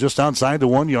ball just outside the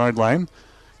 1 yard line.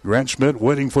 Grant Schmidt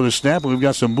waiting for the snap. We've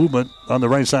got some movement on the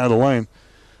right side of the line.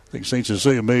 I think St.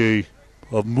 Cecilia may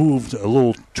have moved a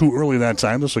little too early that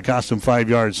time. This will cost him 5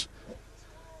 yards.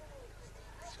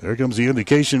 There comes the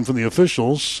indication from the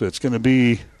officials. It's going to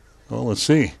be, well, let's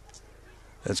see.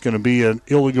 That's going to be an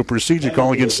illegal procedure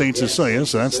call against St. Cecilia.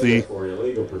 So that's the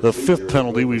fifth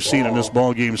penalty we've seen in this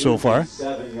ball game so far. So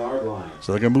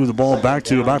they're going to move the ball back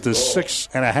to about the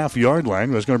 6.5 yard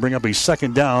line. It's going to bring up a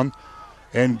second down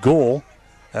and goal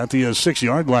at the 6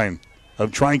 yard line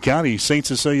of Tri-County. St.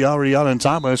 Cecilia already out on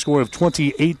top by a score of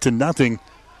 28-0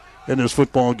 in this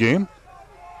football game.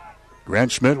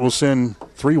 Grant Schmidt will send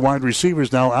 3 wide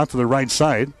receivers now out to the right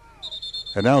side.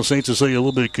 And now St. Cecilia a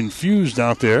little bit confused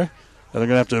out there. And they're going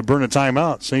to have to burn a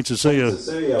timeout. St. Cecilia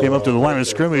came up to the line of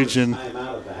scrimmage and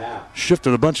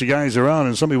shifted a bunch of guys around,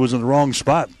 and somebody was in the wrong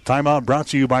spot. Timeout brought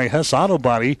to you by Hess Auto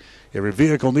Body. Every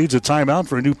vehicle needs a timeout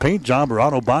for a new paint job or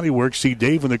auto body work. See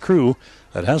Dave and the crew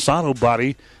at Hess Auto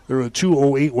Body. They're at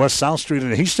 208 West South Street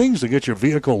in Hastings to get your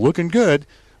vehicle looking good.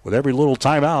 With every little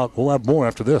timeout, we'll have more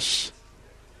after this.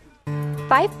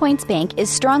 5 Points Bank is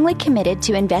strongly committed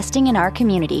to investing in our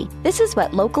community. This is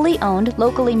what locally owned,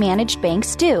 locally managed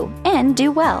banks do, and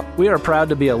do well. We are proud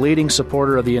to be a leading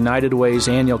supporter of the United Way's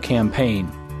annual campaign.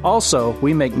 Also,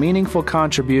 we make meaningful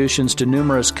contributions to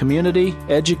numerous community,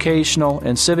 educational,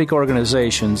 and civic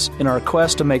organizations in our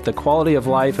quest to make the quality of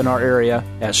life in our area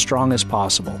as strong as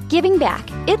possible. Giving back.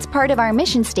 It's part of our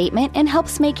mission statement and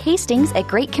helps make Hastings a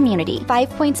great community. 5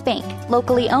 Points Bank.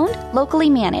 Locally owned, locally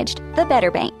managed. The better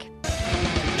bank.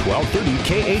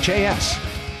 1230 KHAS.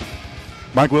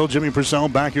 Mike Will, Jimmy Purcell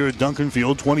back here at Duncan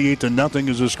Field. 28-0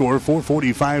 is the score.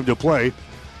 4:45 to play.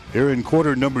 Here in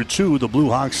quarter number 2, the Blue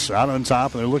Hawks out on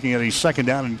top, and they're looking at a second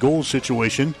down and goal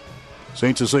situation.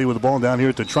 St. Cecilia with the ball down here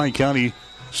at the Tri-County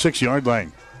 6 yard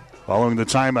line. Following the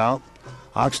timeout,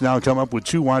 Hawks now come up with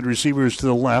 2 wide receivers to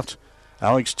the left.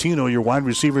 Alex Tino, your wide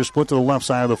receiver, split to the left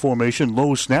side of the formation.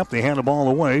 Low snap, they hand the ball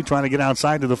away, trying to get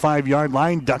outside to the 5 yard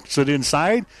line, ducks it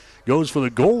inside, goes for the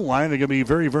goal line. They're going to be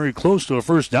very, very close to a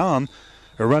first down,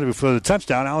 or running for the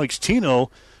touchdown. Alex Tino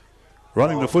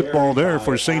running the football there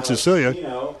for St.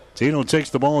 Cecilia. Tino takes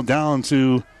the ball down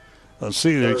to, let's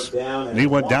see, he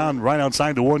went down right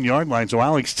outside the 1 yard line. So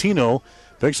Alex Tino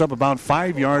picks up about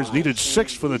 5 yards, needed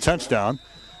 6 for the touchdown.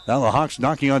 Now the Hawks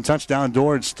knocking on touchdown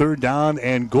door. It's third down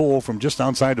and goal from just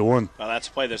outside the 1. Well, that's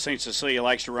a play that St. Cecilia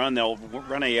likes to run. They'll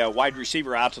run a wide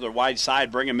receiver out to the wide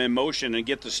side, bring him in motion, and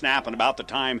get the snap. And about the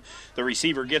time the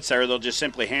receiver gets there, they'll just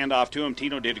simply hand off to him.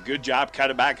 Tino did a good job,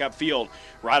 cut it back upfield.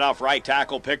 Right off right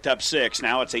tackle, picked up 6.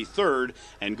 Now it's a third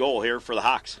and goal here for the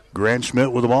Hawks. Grant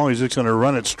Schmidt with the ball. He's just going to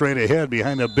run it straight ahead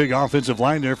behind a big offensive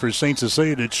line there for St.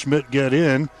 Cecilia. Did Schmidt get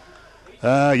in?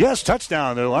 Yes,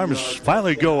 touchdown. The alarms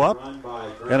finally go up.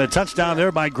 And a touchdown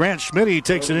there by Grant Schmidt. He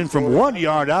takes it in from 1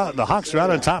 yard out, and the Hawks are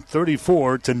out on top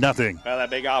 34-0. Well, that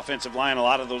big offensive line, a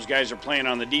lot of those guys are playing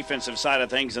on the defensive side of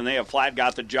things, and they have flat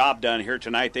got the job done here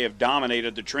tonight. They have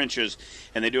dominated the trenches,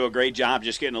 and they do a great job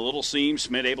just getting a little seam.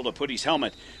 Schmidt able to put his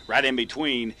helmet right in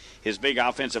between his big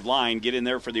offensive line, get in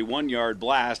there for the 1 yard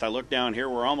blast. I look down here,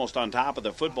 we're almost on top of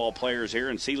the football players here,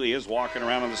 and Cecilia is walking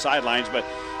around on the sidelines. But,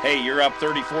 hey, you're up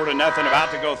 34-0,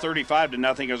 about to go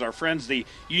 35-0 as our friends, the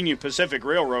Union Pacific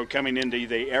Railroad, coming into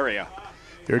the area.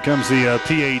 Here comes the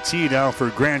PAT now for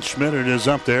Grant Schmidt. It is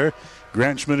up there.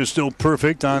 Grant Schmidt is still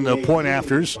perfect on the point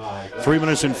afters. 3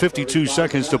 minutes and 52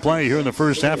 seconds to play here in the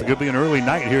first half. It could be an early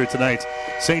night here tonight.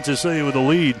 St. Cecilia with the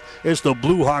lead. It's the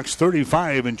Blue Hawks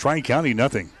 35 and Tri-County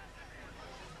nothing.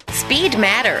 Speed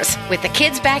matters. With the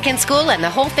kids back in school and the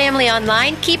whole family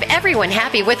online, keep everyone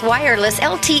happy with wireless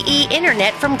LTE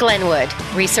internet from Glenwood.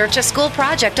 Research a school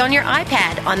project on your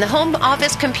iPad, on the home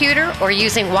office computer, or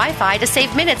using Wi-Fi to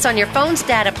save minutes on your phone's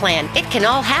data plan. It can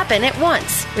all happen at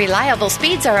once. Reliable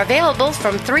speeds are available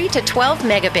from 3 to 12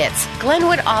 megabits.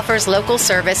 Glenwood offers local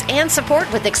service and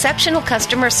support with exceptional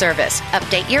customer service.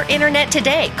 Update your internet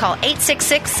today. Call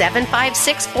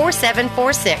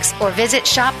 866-756-4746 or visit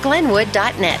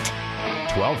shopglenwood.net.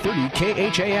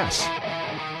 1230 KHAS.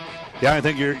 Yeah, I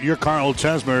think you're Carl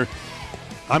Chesmer.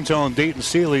 I'm telling Dayton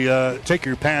Seeley, take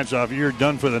your pads off. You're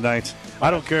done for the night. I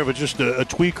don't care if it's just a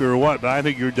tweak or what, but I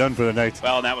think you're done for the night.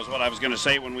 Well, and that was what I was going to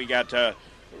say when we got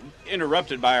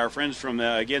interrupted by our friends from,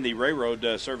 again, the railroad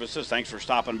services. Thanks for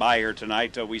stopping by here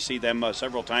tonight. We see them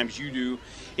several times. You do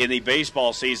in the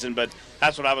baseball season, but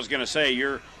that's what I was going to say.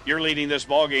 You're leading this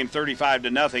ball game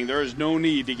 35-0. There is no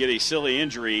need to get a silly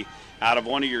injury out of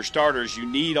one of your starters. You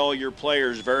need all your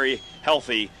players very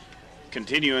healthy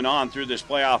continuing on through this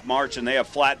playoff march, and they have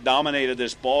flat dominated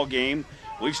this ball game.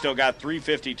 We've still got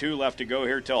 3:52 left to go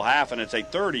here till half, and it's a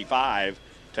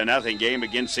 35-0 game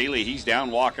against Seeley. He's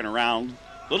down walking around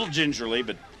a little gingerly,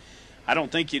 but I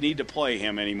don't think you need to play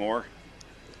him anymore.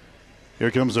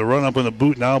 Here comes the run up in the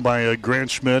boot now by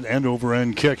Grant Schmidt. End over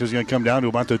end kick is going to come down to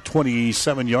about the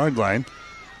 27-yard line.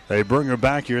 They bring her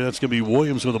back here. That's going to be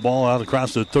Williams with the ball out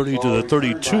across the 30 to the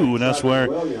 32, and that's where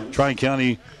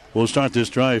Tri-County will start this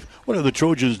drive. What have the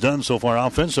Trojans done so far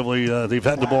offensively? They've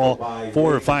had the ball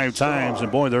 4 or 5 times,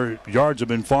 and boy, their yards have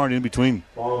been far and in between.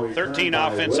 13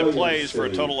 offensive plays for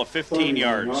a total of 15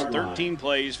 yards. 13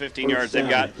 plays, 15 yards. They've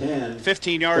got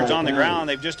 15 yards on the ground.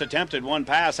 They've just attempted one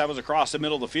pass. That was across the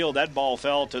middle of the field. That ball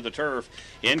fell to the turf,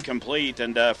 incomplete.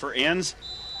 And for Enns,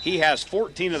 he has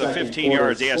 14 of the 15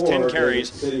 yards. He has 10 carries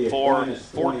for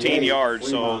 14 yards.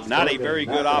 So not a very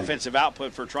good offensive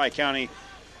output for Tri-County.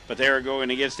 But they are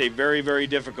going against a very, very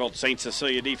difficult St.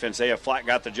 Cecilia defense. They have flat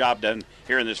got the job done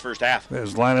here in this first half.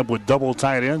 There's lineup with double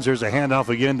tight ends. There's a handoff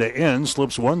again to Enns.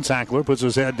 Slips one tackler, puts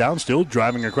his head down, still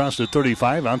driving across the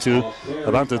 35 onto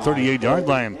about the 38-yard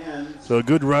line. So a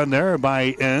good run there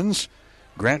by Enns.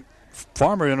 Grant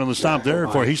Farmer in on the stop there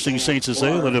for Hastings St.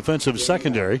 Cecilia, the defensive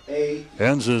secondary.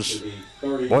 Enns is,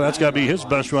 boy, that's got to be his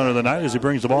best run of the night as he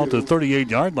brings the ball to the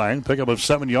 38-yard line. Pickup of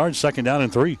 7 yards, second down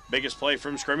and 3. Biggest play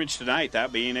from scrimmage tonight,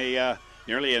 that being a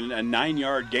nearly a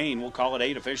 9-yard gain. We'll call it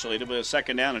 8 officially. It'll be a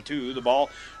second down and 2. The ball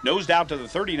nosed out to the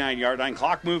 39-yard line.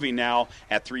 Clock moving now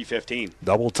at 3:15.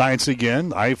 Double tights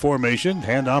again. I formation.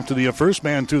 Hand off to the first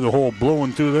man through the hole,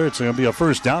 blowing through there. It's going to be a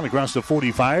first down across the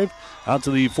 45 out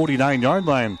to the 49-yard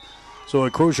line. So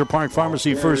a Crozier Park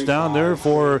Pharmacy first down there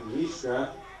for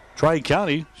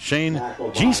Tri-County. Shane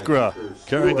Giskra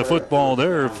carrying the football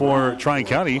there for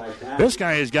Tri-County. This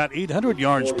guy has got 800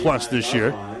 yards plus this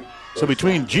year. So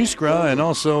between Giskra and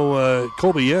also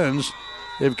Colby Enns,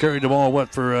 they've carried the ball,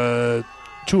 for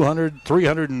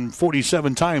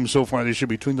 347 times so far this year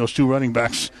between those two running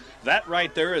backs. That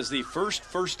right there is the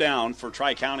first down for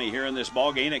Tri-County here in this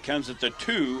ball game. It comes at the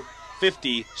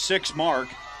 2:56 mark.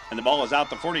 And the ball is out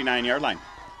the 49-yard line.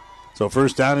 So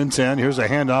first down and 10. Here's a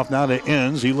handoff now to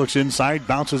Enns. He looks inside,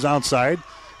 bounces outside.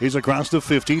 He's across the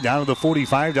 50, down to the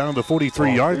 45, down to the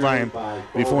 43-yard line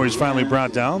before he's finally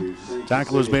brought down.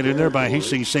 Tackle is made in there by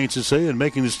Hastings St. Cecilia, and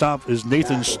making the stop is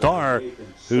Nathan Starr,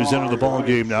 who's into the ball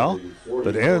game now.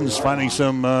 But Enns finding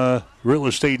some real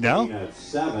estate now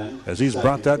as he's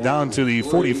brought that down to the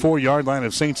 44-yard line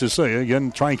of St. Cecilia.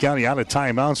 Again, Tri-County out of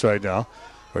timeouts right now.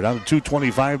 We're down to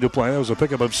 2:25 to play. That was a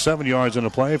pickup of 7 yards in the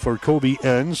play for Kobe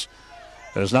Enns.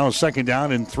 It's now a second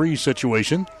down and 3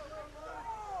 situation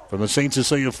from the St.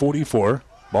 Cecilia 44.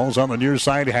 Ball's on the near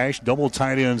side hash. Double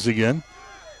tight ends again.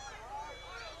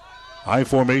 I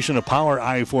formation, a power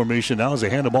I formation now as they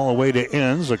hand the ball away to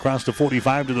Enns across the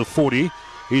 45 to the 40.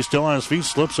 He's still on his feet,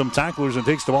 slips some tacklers, and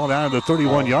takes the ball down to the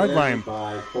 31-yard line.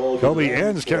 Kobe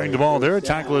Enns carrying the ball there.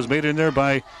 Tackle is made in there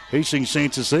by Hastings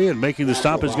St. Cecilia, and making the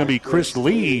stop is going to be Chris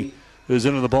Lee, who's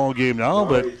into the ball game now.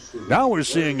 But now we're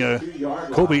seeing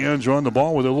Kobe Enns run the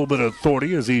ball with a little bit of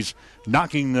authority as he's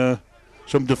knocking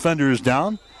some defenders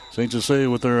down. St. Cecilia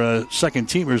with their second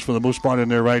teamers for the most part in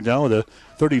there right now with a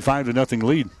 35-0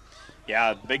 lead.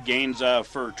 Yeah, big gains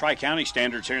for Tri-County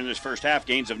standards here in this first half.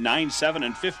 Gains of 9, 7,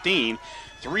 and 15.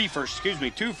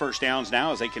 2 first downs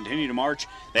now as they continue to march.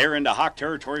 They're into Hawk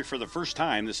territory for the first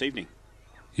time this evening.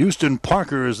 Houston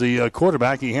Parker is the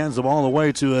quarterback. He hands the ball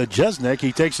away to Jesnick.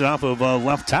 He takes it off of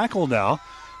left tackle now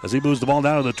as he moves the ball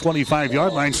down to the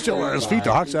 25-yard line. Still on his feet.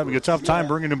 The Hawks having a tough time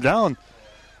bringing him down.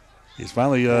 He's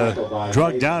finally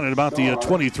drugged down at about the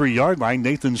 23-yard line.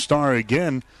 Nathan Starr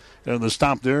again And the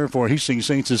stop there for Hastings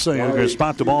St. Cecilia. They're going to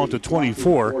spot the ball at the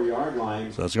 24. So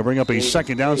it's going to bring up a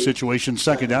second down situation.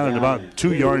 Second down and about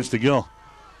 2 yards to go.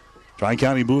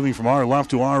 Tri-County moving from our left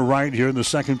to our right here in the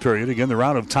second period. Again, they're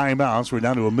out of timeouts. We're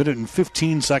down to 1 minute and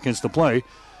 15 seconds to play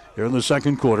here in the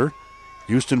second quarter.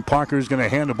 Houston Parker is going to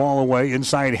hand the ball away.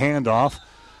 Inside handoff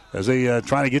as they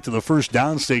try to get to the first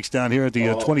down stakes down here at the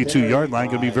 22-yard line.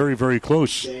 Going to be very, very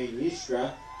close.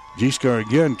 Giska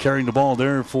again carrying the ball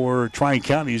there for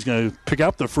Tri-County. He's going to pick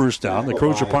up the first down. The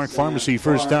Crozier Park Pharmacy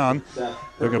first down.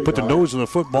 They're going to put the nose of the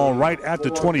football right at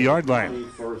the 20-yard line.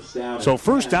 So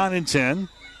first down and 10.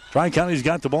 Tri-County's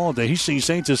got the ball at the Hastings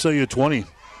St. Cecilia 20.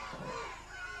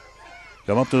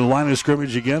 Come up to the line of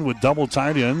scrimmage again with double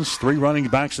tight ends. 3 running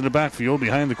backs in the backfield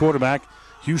behind the quarterback,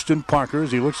 Houston Parker,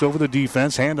 as he looks over the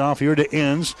defense. Handoff here to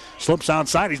Inns. Slips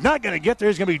outside. He's not going to get there.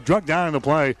 He's going to be drugged down in the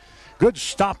play. Good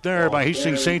stop there by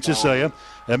Hastings St. Cecilia.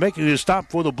 And making a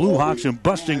stop for the Blue Hawks and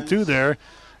busting through there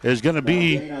is going to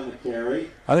be,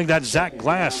 I think that's Zach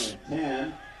Glass.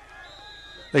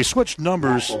 They switched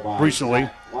numbers recently.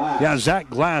 Yeah, Zach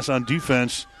Glass on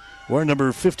defense. We're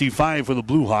number 55 for the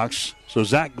Blue Hawks. So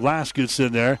Zach Glass gets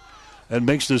in there and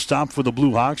makes the stop for the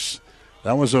Blue Hawks.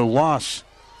 That was a loss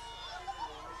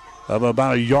of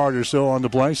about a yard or so on the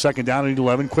play. Second down and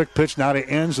 11. Quick pitch now to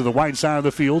ends to the wide side of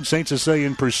the field. St. Cecilia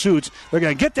in pursuit. They're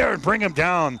going to get there and bring him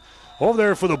down. Over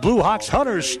there for the Blue Hawks,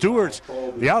 Hunter Stewart,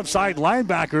 the outside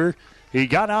linebacker. He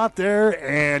got out there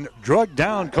and drugged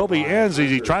down Kobe Enns as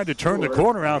he tried to turn the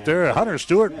corner out there. Hunter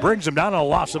Stewart brings him down a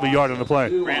loss of a yard on the play.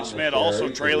 Grant Schmidt also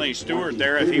trailing Stewart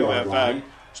there. If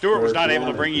Stewart was not able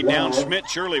to bring him down, Schmidt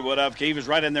surely would have. He was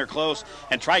right in there close.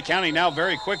 And Tri-County now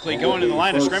very quickly going to the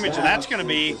line of scrimmage, and that's going to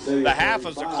be the half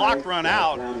as the clock run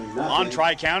out on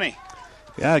Tri-County.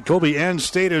 Yeah, Kobe Enns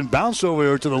stayed and bounced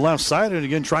over to the left side, and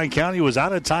again, Tri-County was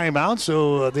out of timeout,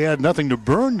 so they had nothing to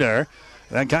burn there.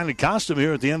 That kind of cost them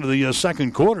here at the end of the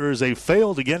second quarter as they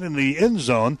failed to get in the end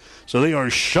zone. So they are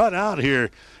shut out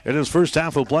here in this first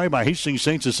half of play by Hastings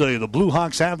St. Cecilia. The Blue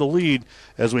Hawks have the lead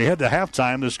as we head to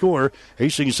halftime. The score,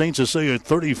 Hastings St. Cecilia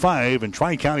 35 and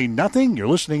Tri-County nothing. You're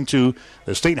listening to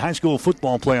the State High School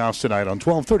Football Playoffs tonight on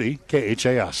 1230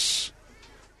 KHAS.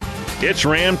 It's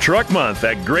Ram Truck Month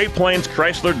at Great Plains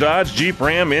Chrysler Dodge Jeep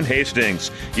Ram in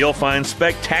Hastings. You'll find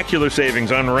spectacular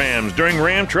savings on Rams during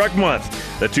Ram Truck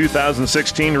Month. The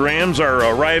 2016 Rams are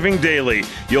arriving daily.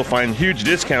 You'll find huge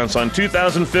discounts on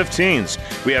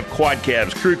 2015s. We have quad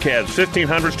cabs, crew cabs,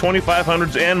 1500s,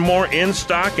 2500s, and more in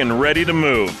stock and ready to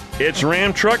move. It's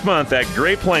Ram Truck Month at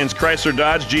Great Plains Chrysler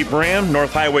Dodge Jeep Ram,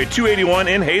 North Highway 281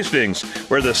 in Hastings,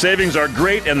 where the savings are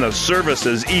great and the service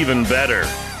is even better.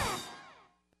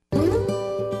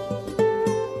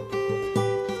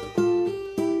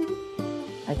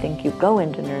 I think you go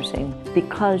into nursing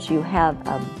because you have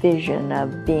a vision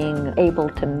of being able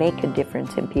to make a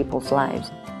difference in people's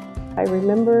lives. I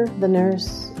remember the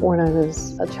nurse when I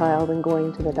was a child and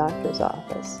going to the doctor's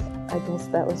office. I guess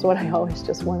that was what I always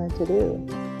just wanted to do.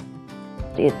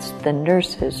 It's the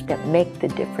nurses that make the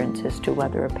difference as to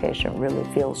whether a patient really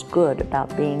feels good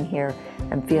about being here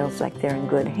and feels like they're in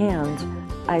good hands.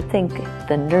 I think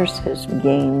the nurses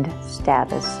gained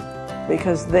status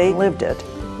because they lived it.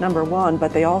 Number one,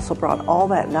 but they also brought all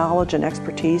that knowledge and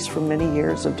expertise from many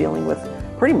years of dealing with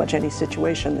pretty much any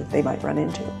situation that they might run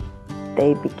into.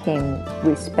 They became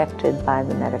respected by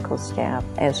the medical staff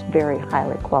as very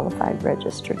highly qualified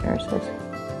registered nurses.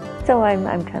 So I'm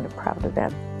kind of proud of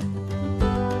them.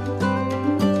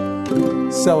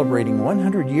 Celebrating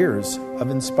 100 years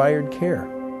of inspired care.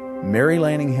 Mary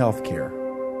Lanning Healthcare.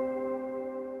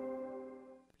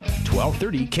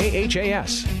 1230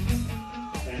 KHAS.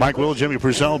 Mike Will, Jimmy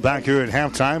Purcell back here at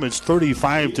halftime. It's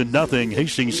 35-0.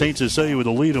 Hastings St. Cecilia with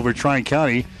a lead over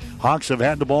Tri-County. Hawks have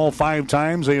had the ball 5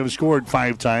 times. They have scored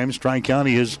 5 times.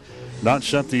 Tri-County has not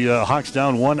shut the Hawks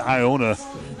down one iota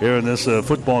here in this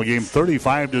football game.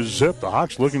 35-0. The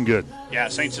Hawks looking good. Yeah,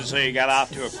 St. Cecilia got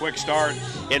off to a quick start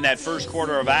in that first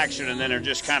quarter of action, and then they're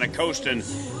just kind of coasting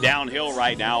downhill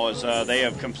right now as they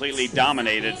have completely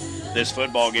dominated this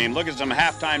football game. Look at some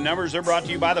halftime numbers. They're brought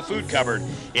to you by the Food Cupboard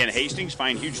in Hastings.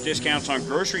 Find huge discounts on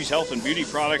groceries, health and beauty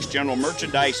products, general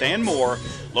merchandise, and more.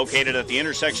 Located at the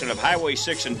intersection of Highway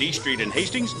 6 and D Street in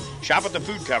Hastings. Shop at the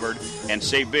Food Cupboard and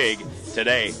save big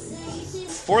today.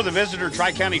 For the visitor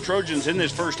Tri-County Trojans in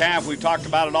this first half, we've talked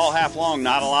about it all half long.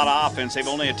 Not a lot of offense. They've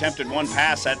only attempted one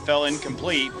pass. That fell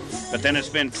incomplete. But then it's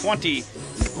been 20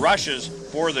 rushes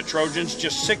for the Trojans,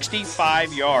 just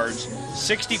 65 yards.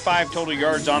 65 total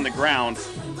yards on the ground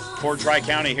for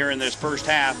Tri-County here in this first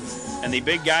half. And the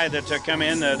big guy that's come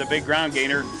in, the big ground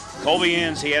gainer, Colby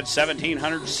Inns, he had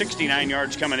 1,769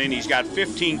 yards coming in. He's got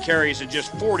 15 carries and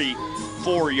just 40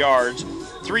 104 yards,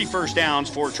 3 first downs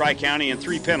for Tri-County, and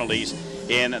 3 penalties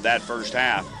in that first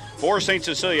half. For St.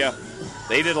 Cecilia,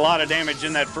 they did a lot of damage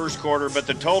in that first quarter, but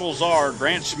the totals are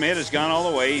Grant Schmidt has gone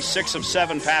all the way, 6 of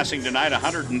 7 passing tonight,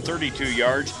 132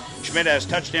 yards. Schmidt has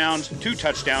 2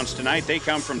 touchdowns tonight. They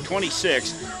come from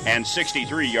 26 and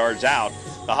 63 yards out.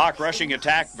 The Hawk rushing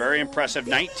attack, very impressive,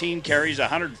 19 carries,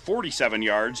 147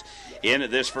 yards in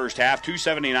this first half,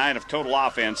 279 of total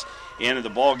offense in the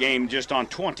ball game just on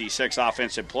 26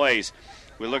 offensive plays.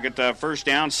 We look at the first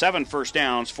down, 7 first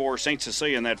downs for St.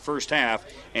 Cecilia in that first half,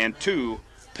 and 2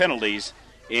 penalties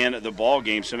in the ball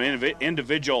game. Some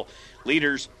individual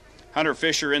leaders. Hunter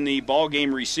Fisher in the ball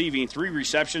game receiving, 3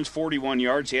 receptions, 41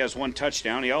 yards. He has 1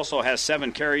 touchdown. He also has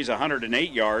 7 carries,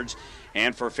 108 yards.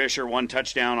 And for Fisher, 1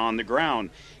 touchdown on the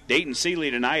ground. Dayton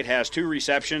Seeley tonight has 2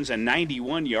 receptions and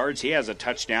 91 yards. He has a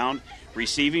touchdown,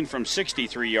 receiving from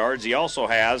 63 yards. He also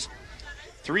has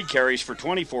 3 carries for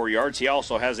 24 yards. He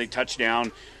also has a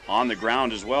touchdown on the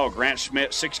ground as well. Grant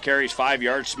Schmidt, 6 carries, 5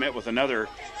 yards. Schmidt with another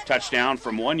touchdown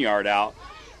from 1 yard out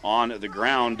on the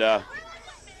ground.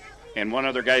 And one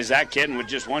other guy, Zach Kitten, with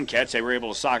just 1 catch. They were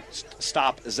able to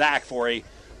stop Zach for a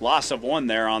loss of 1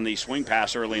 there on the swing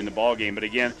pass early in the ball game. But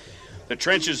again, the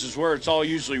trenches is where it's all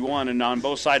usually won, and on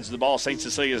both sides of the ball, St.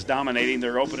 Cecilia is dominating.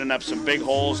 They're opening up some big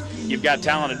holes. You've got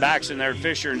talented backs in there,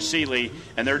 Fisher and Seeley,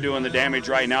 and they're doing the damage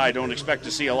right now. I don't expect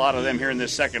to see a lot of them here in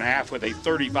this second half with a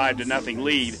 35-0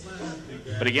 lead.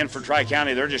 But again, for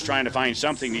Tri-County, they're just trying to find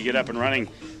something to get up and running.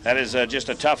 That is just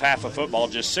a tough half of football,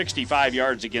 just 65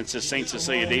 yards against this St.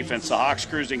 Cecilia defense. The Hawks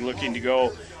cruising, looking to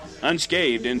go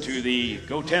unscathed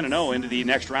go 10-0 into the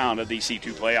next round of the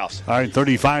C2 playoffs. All right,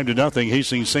 35-0.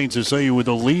 Hastings St. Cecilia with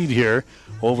a lead here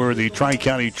over the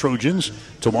Tri-County Trojans.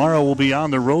 Tomorrow we'll be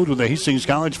on the road with the Hastings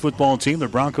College football team. The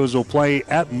Broncos will play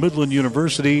at Midland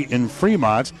University in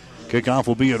Fremont. Kickoff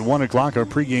will be at 1 o'clock. Our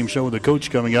pregame show with the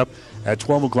coach coming up at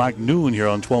 12 o'clock noon here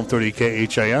on 1230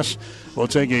 KHIS. We'll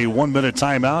take a 1-minute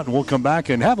timeout, and we'll come back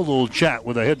and have a little chat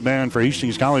with the head man for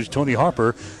Hastings College, Tony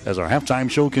Harper, as our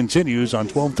halftime show continues on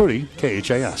 1230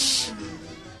 KHIS.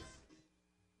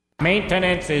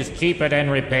 Maintenance is cheaper than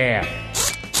repair.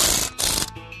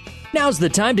 Now's the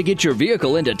time to get your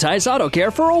vehicle into Tice Auto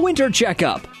Care for a winter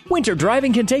checkup. Winter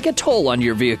driving can take a toll on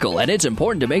your vehicle, and it's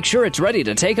important to make sure it's ready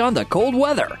to take on the cold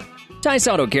weather. Tice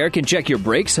Auto Care can check your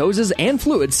brakes, hoses, and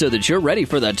fluids so that you're ready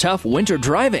for the tough winter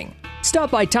driving. Stop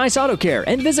by Tice Auto Care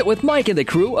and visit with Mike and the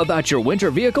crew about your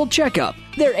winter vehicle checkup.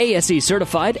 They're ASE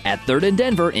certified at 3rd and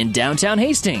Denver in downtown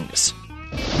Hastings.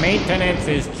 Maintenance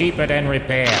is cheaper than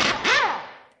repair.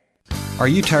 Are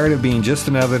you tired of being just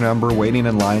another number waiting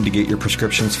in line to get your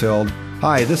prescriptions filled?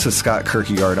 Hi, this is Scott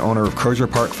Kierkegaard, owner of Crozier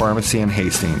Park Pharmacy in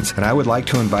Hastings, and I would like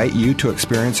to invite you to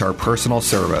experience our personal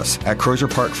service. At Crozier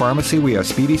Park Pharmacy, we have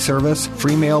speedy service,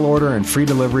 free mail order, and free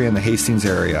delivery in the Hastings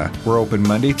area. We're open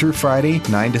Monday through Friday,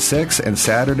 9 to 6, and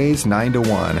Saturdays, 9 to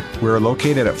 1. We are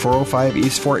located at 405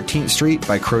 East 14th Street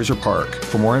by Crozier Park.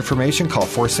 For more information, call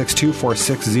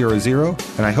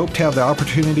 462-4600, and I hope to have the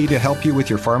opportunity to help you with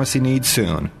your pharmacy needs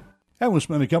soon. And we'll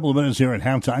spend a couple of minutes here at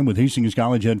halftime with Hastings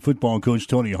College head football coach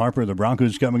Tony Harper. The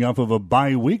Broncos coming off of a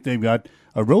bye week. They've got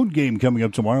a road game coming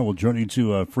up tomorrow. We'll journey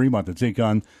to Fremont to take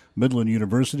on Midland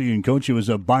University. And, Coach, it was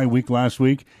a bye week last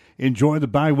week. Enjoy the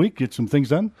bye week. Get some things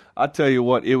done. I tell you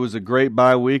what, it was a great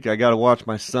bye week. I got to watch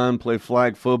my son play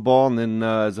flag football, and then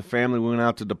as a family we went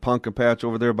out to the pumpkin patch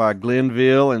over there by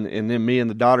Glenville, and then me and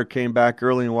the daughter came back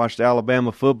early and watched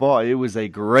Alabama football. It was a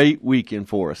great weekend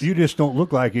for us. You just don't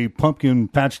look like a pumpkin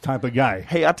patch type of guy.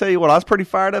 Hey, I tell you what, I was pretty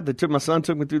fired up. My son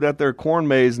took me through that there corn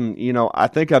maze, and I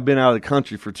think I've been out of the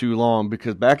country for too long,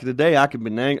 because back in the day I could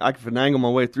finagle my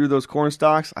way through those corn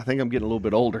stalks. I think I'm getting a little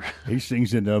bit older.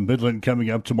 Hastings and Midland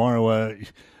coming up tomorrow.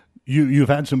 You've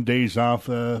had some days off.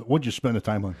 What'd you spend the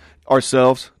time on?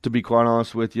 Ourselves, to be quite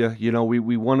honest with you.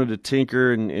 We wanted to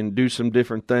tinker and do some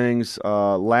different things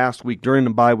last week during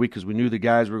the bye week, because we knew the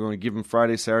guys were going to give them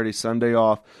Friday, Saturday, Sunday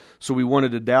off. So we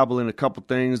wanted to dabble in a couple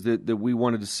things that we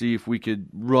wanted to see if we could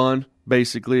run,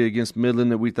 basically, against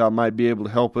Midland that we thought might be able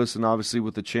to help us. And obviously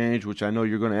with the change, which I know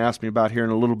you're going to ask me about here in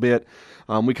a little bit,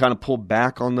 we kind of pulled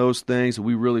back on those things.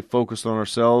 We really focused on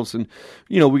ourselves. And,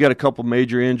 we got a couple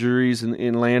major injuries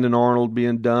in Landon Arnold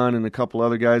being done and a couple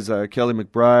other guys, Kelly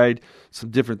McBride, some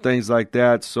different things like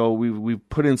that. So we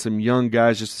put in some young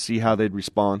guys just to see how they'd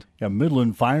respond. Yeah,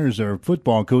 Midland fires their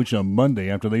football coach on Monday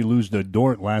after they lose to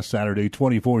Dordt last Saturday,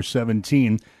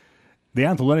 24-17. The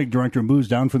athletic director moves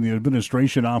down from the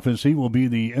administration office. He will be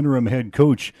the interim head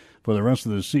coach for the rest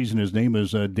of the season. His name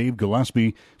is Dave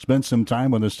Gillespie. Spent some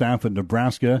time on the staff at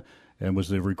Nebraska and was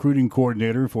the recruiting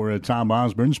coordinator for Tom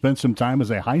Osborne. Spent some time as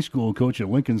a high school coach at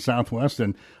Lincoln Southwest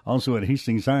and also at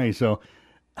Hastings High. So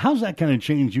how's that kind of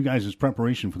changed you guys'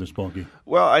 preparation for this ball game?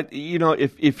 Well,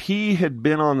 if he had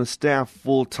been on the staff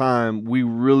full time, we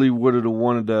really would have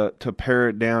wanted to pare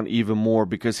it down even more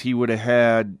because he would have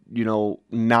had,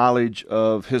 knowledge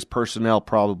of his personnel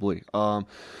probably.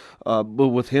 But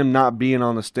with him not being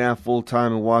on the staff full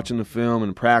time and watching the film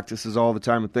and practices all the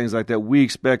time and things like that, we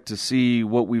expect to see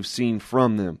what we've seen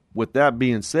from them. With that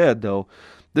being said, though,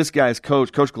 this guy's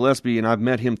Coach Gillespie, and I've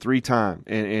met him 3 times,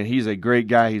 and he's a great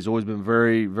guy. He's always been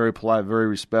very, very polite, very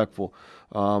respectful.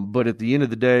 But at the end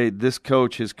of the day, this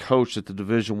coach has coached at the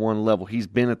Division I level. He's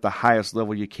been at the highest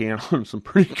level you can on some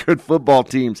pretty good football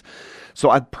teams. So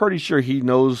I'm pretty sure he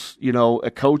knows,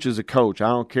 a coach is a coach. I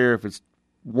don't care if it's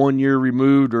 1 year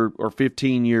removed or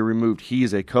 15 year removed. He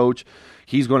is a coach.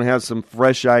 He's going to have some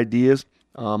fresh ideas.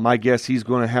 My guess, he's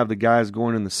going to have the guys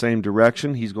going in the same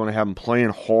direction. He's going to have them playing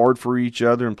hard for each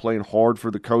other and playing hard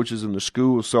for the coaches in the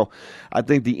school. So I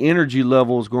think the energy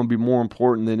level is going to be more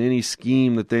important than any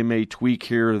scheme that they may tweak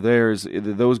here or there.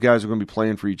 Those guys are going to be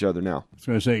playing for each other now. I was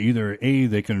going to say either A,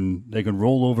 they can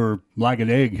roll over like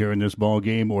an egg here in this ball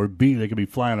game, or B, they could be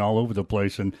flying all over the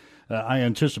place. And I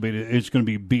anticipate it's going to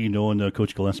be B, knowing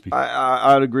Coach Gillespie.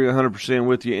 I'd agree 100%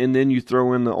 with you. And then you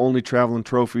throw in the only traveling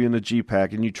trophy in the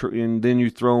GPAC, and then you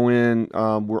throw in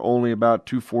we're only about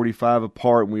 245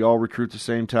 apart, and we all recruit the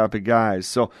same type of guys.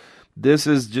 So this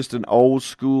is just an old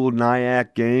school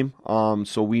NIAC game.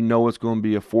 So we know it's going to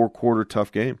be a 4-quarter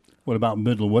tough game. What about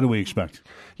Midland? What do we expect?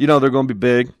 They're going to be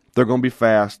big. They're going to be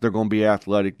fast. They're going to be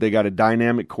athletic. They got a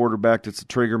dynamic quarterback that's a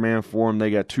trigger man for them. They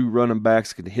got 2 running backs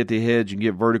that can hit the hedge and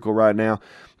get vertical right now.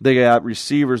 They got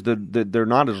receivers that they're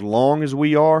not as long as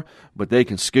we are, but they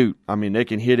can scoot. I mean, they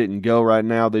can hit it and go right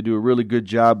now. They do a really good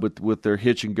job with their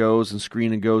hitch and goes and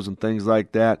screen and goes and things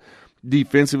like that.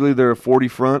 Defensively, they're a 40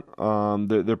 front.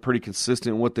 They're pretty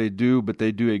consistent in what they do, but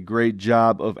they do a great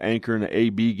job of anchoring the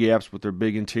A-B gaps with their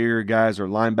big interior guys or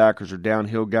linebackers or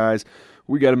downhill guys.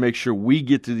 We got to make sure we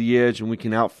get to the edge and we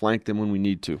can outflank them when we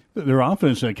need to. Their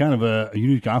offense, kind of a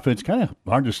unique offense, kind of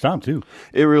hard to stop too.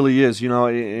 It really is,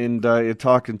 and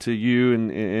talking to you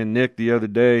and Nick the other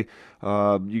day,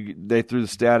 they threw the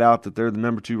stat out that they're the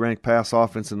number 2 ranked pass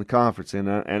offense in the conference, and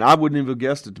I wouldn't even have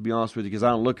guessed it, to be honest with you, because I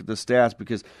don't look at the stats,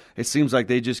 because it seems like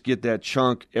they just get that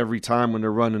chunk every time when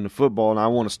they're running the football, and I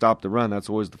want to stop the run. That's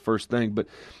always the first thing. But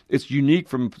it's unique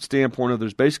from the standpoint of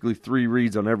there's basically 3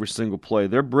 reads on every single play.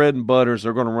 Their bread and butter is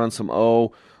they're going to run some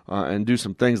O and do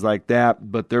some things like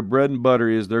that, but their bread and butter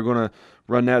is they're going to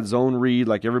run that zone read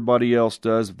like everybody else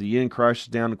does. If the end crashes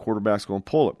down, the quarterback's going to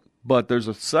pull it. But there's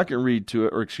a third read to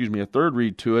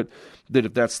it, that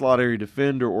if that slot area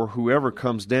defender or whoever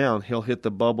comes down, he'll hit the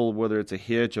bubble, whether it's a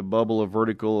hitch, a bubble, a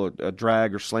vertical, a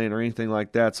drag, or slant, or anything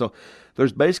like that. So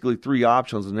there's basically 3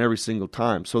 options in every single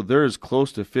time. So they're as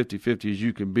close to 50-50 as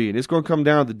you can be. And it's going to come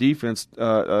down to the defense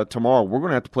tomorrow. We're going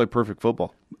to have to play perfect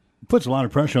football. Puts a lot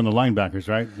of pressure on the linebackers,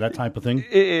 right? That type of thing?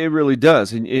 It really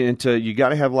does. And you got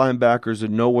to have linebackers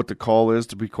that know what the call is,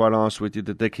 to be quite honest with you,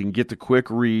 that they can get the quick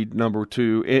read, number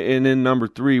 2. And then number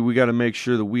 3, we got to make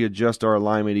sure that we adjust our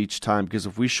alignment each time, because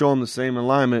if we show them the same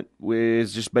alignment,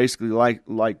 it's just basically like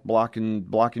blocking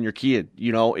your kid.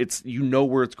 It's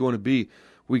where it's going to be.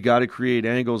 We got to create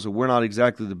angles, and we're not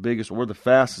exactly the biggest or the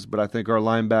fastest, but I think our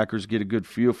linebackers get a good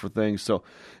feel for things. So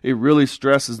it really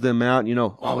stresses them out.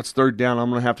 It's 3rd down, I'm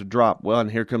going to have to drop. Well, and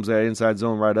here comes that inside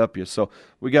zone right up you. So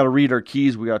we got to read our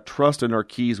keys. We got to trust in our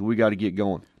keys. We got to get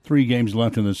going. 3 games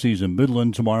left in the season.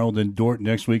 Midland tomorrow, then Dordt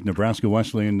next week, Nebraska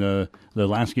Wesleyan the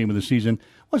last game of the season.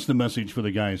 What's the message for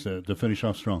the guys to finish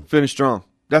off strong? Finish strong.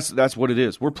 That's what it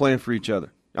is. We're playing for each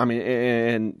other. I mean,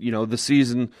 and the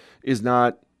season is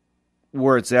not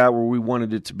where it's at, where we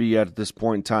wanted it to be at this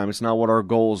point in time. It's not what our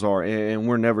goals are, and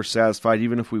we're never satisfied.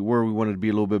 Even if we were, we wanted to be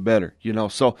a little bit better.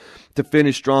 So to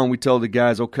finish strong, we tell the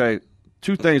guys, okay,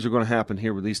 2 things are going to happen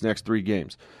here with these next 3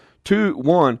 games.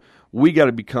 1, we got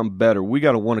to become better. We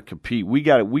got to want to compete. We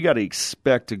got to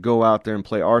expect to go out there and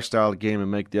play our style of game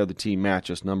and make the other team match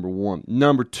us, number 1.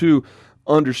 Number 2,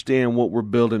 understand what we're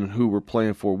building and who we're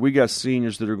playing for. We got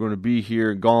seniors that are going to be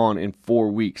here and gone in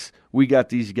 4 weeks. We got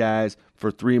these guys for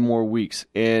 3 more weeks,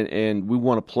 and we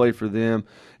want to play for them,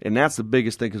 and that's the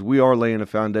biggest thing, because we are laying a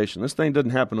foundation. This thing doesn't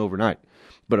happen overnight,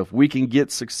 but if we can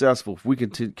get successful, if we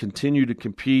can continue to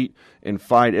compete and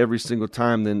fight every single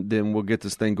time, then we'll get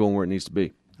this thing going where it needs to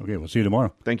be. Okay, we'll see you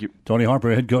tomorrow. Thank you. Tony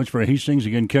Harper, head coach for Hastings.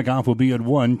 Again, kickoff will be at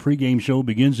 1. Pre-game show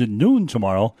begins at noon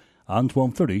tomorrow on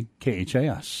 1230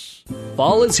 KHAS.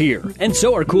 Fall is here, and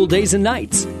so are cool days and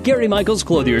nights. Gary Michaels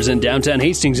Clothiers in downtown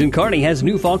Hastings and Kearney has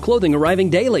new fall clothing arriving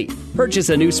daily. Purchase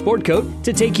a new sport coat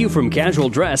to take you from casual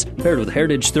dress paired with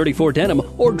Heritage 34 denim,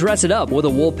 or dress it up with a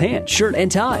wool pant, shirt, and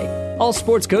tie. All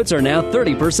sports coats are now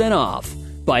 30% off.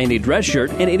 Buy any dress shirt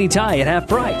and any tie at half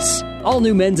price. All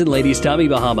new men's and ladies' Tommy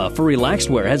Bahama for relaxed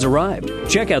wear has arrived.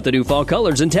 Check out the new fall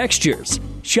colors and textures.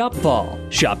 Shop fall.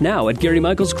 Shop now at Gary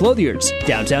Michaels Clothiers,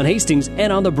 downtown Hastings,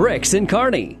 and on the Bricks in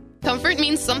Kearney. Comfort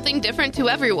means something different to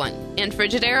everyone, and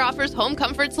Frigidaire offers home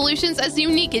comfort solutions as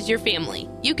unique as your family.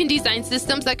 You can design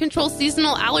systems that control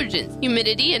seasonal allergens,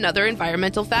 humidity, and other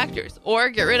environmental factors, or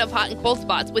get rid of hot and cold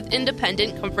spots with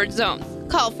independent comfort zones.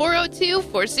 Call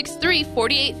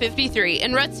 402-463-4853,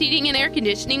 and Ruts Heating and Air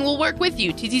Conditioning will work with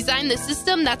you to design the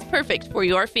system that's perfect for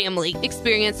your family.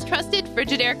 Experience trusted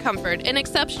Frigidaire comfort and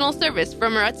exceptional service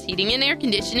from Ruts Heating and Air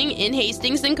Conditioning in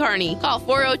Hastings and Kearney. Call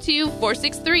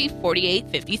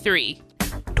 402-463-4853.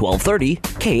 1230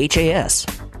 KHAS.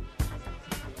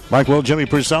 Mike Will, Jimmy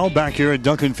Purcell back here at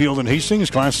Duncan Field in Hastings.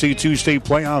 Class C2 state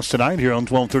playoffs tonight here on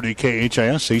 1230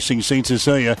 KHAS. Hastings St.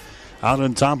 Cecilia out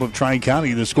on top of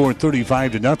Tri-County. The score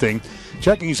 35-0.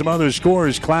 Checking some other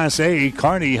scores. Class A,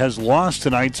 Kearney has lost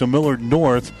tonight to Millard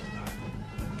North.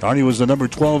 Kearney was the number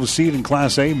 12 seed in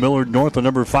Class A. Millard North, the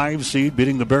number 5 seed,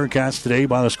 beating the Bearcats today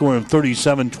by the score of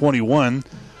 37-21.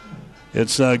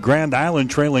 It's Grand Island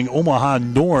trailing Omaha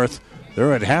North.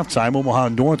 They're at halftime. Omaha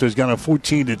North has got a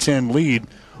 14-10 lead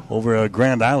over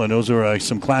Grand Island. Those are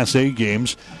some Class A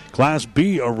games. Class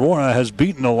B, Aurora has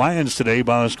beaten Alliance today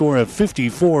by a score of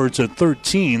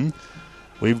 54-13.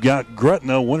 We've got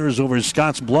Gretna winners over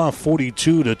Scotts Bluff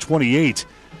 42-28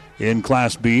 in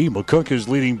Class B. McCook is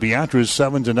leading Beatrice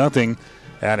 7-0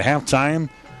 at halftime.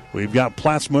 We've got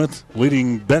Plattsmouth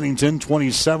leading Bennington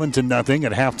 27-0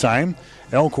 at halftime.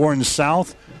 Elkhorn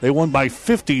South, they won by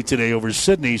 50 today over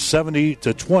Sydney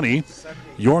 70-20.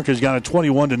 York has got a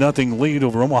 21-0 lead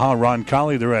over Omaha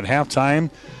Roncalli. They're at halftime.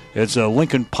 It's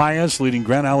Lincoln Pius leading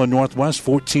Grand Island Northwest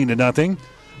 14-0.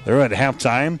 They're at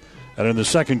halftime. And in the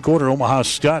second quarter, Omaha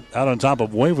Scott out on top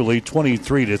of Waverly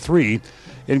 23-3.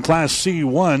 In Class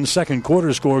C1, second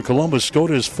quarter score, Columbus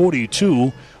Scotus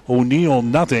 42, O'Neill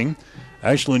nothing.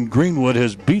 Ashland Greenwood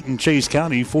has beaten Chase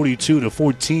County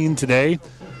 42-14 today.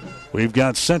 We've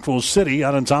got Central City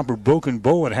out on top of Broken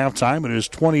Bow at halftime. It is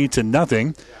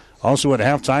 20-0. Also at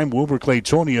halftime, Wilbur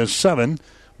Claytonia 7,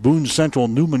 Boone Central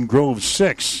Newman Grove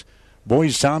 6.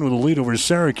 Boys Town with a lead over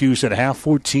Syracuse at half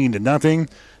 14-0.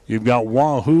 You've got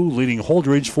Wahoo leading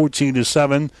Holdridge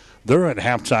 14-7. They're at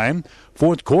halftime.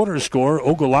 Fourth quarter score,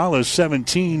 Ogallala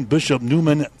 17, Bishop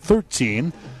Newman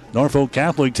 13. Norfolk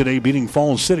Catholic today beating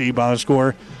Falls City by a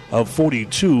score of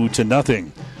 42-0.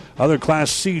 Other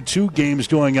Class C2 games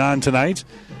going on tonight.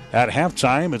 At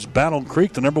halftime, it's Battle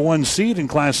Creek, the number 1 seed in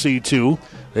Class C2.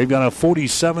 They've got a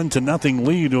 47-0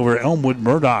 lead over Elmwood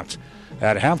Murdoch.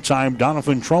 At halftime,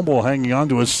 Donovan Trumbull hanging on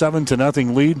to a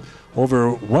 7-0 lead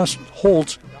over West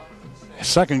Holt.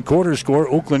 Second quarter score,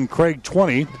 Oakland Craig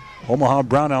 20. Omaha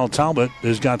Brownell Talbot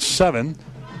has got 7.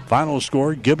 Final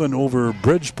score, Gibbon over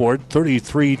Bridgeport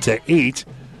 33-8.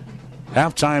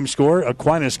 Halftime score,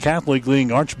 Aquinas Catholic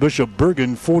leading Archbishop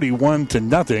Bergen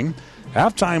 41-0.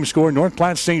 Halftime score, North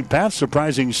Platte St. Pat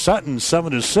surprising Sutton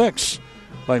 7-6.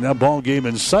 Like that ball game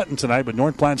in Sutton tonight, but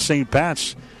North Platte St.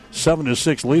 Pat's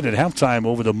 7-6 lead at halftime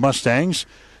over the Mustangs.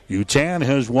 Utan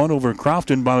has won over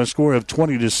Crofton by a score of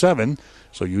 20-7.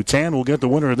 So Utan will get the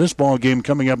winner of this ball game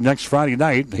coming up next Friday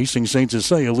night. Hastings St.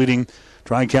 Cecilia leading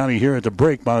Tri-County here at the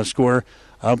break by a score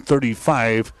of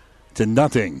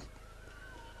 35-0.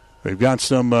 We've got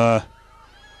some,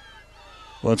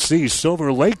 let's see,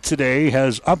 Silver Lake today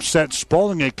has upset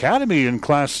Spalding Academy in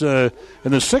class, in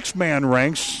the 6-man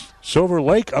ranks. Silver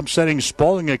Lake upsetting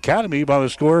Spalding Academy by the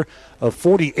score of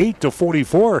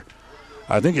 48-44.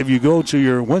 I think if you go to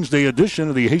your Wednesday edition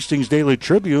of the Hastings Daily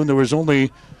Tribune, there was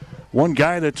only one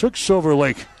guy that took Silver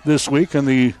Lake this week in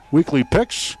the weekly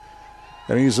picks,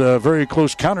 and he's a very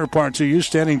close counterpart to you,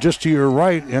 standing just to your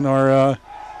right in our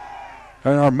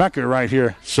Mecca right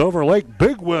here. Silver Lake,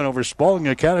 big win over Spalding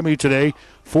Academy today,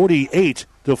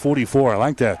 48-44. I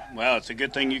like that. Well, it's a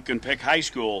good thing you can pick high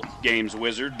school games,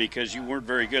 Wizard, because you weren't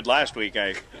very good last week,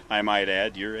 I might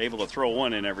add. You're able to throw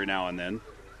one in every now and then.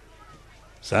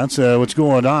 So that's what's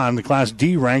going on. The Class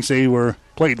D ranks, they were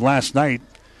played last night.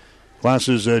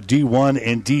 Classes D1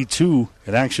 and D2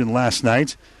 in action last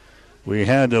night. We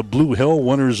had Blue Hill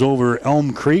winners over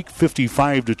Elm Creek,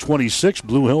 55-26.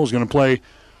 Blue Hill is going to play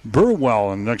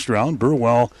Burwell in the next round.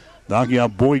 Burwell knocking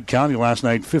out Boyd County last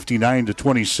night,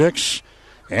 59-26.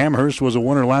 Amherst was a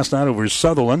winner last night over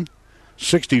Sutherland,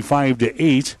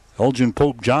 65-8. Elgin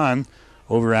Pope John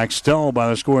over Axtell by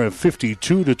the score of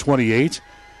 52-28.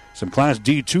 Some Class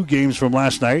D2 games from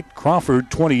last night. Crawford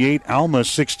 28, Alma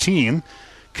 16.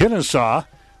 Kennesaw,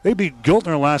 they beat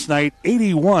Giltner last night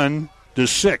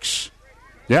 81-6.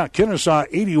 Yeah, Kennesaw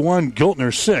 81,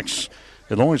 Giltner 6.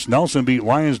 And Lawrence Nelson beat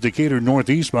Lyons Decatur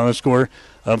Northeast by the score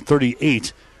of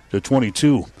 38-22.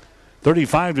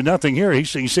 35-0 here.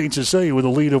 Hastings St. Cecilia with a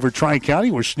lead over Tri-County.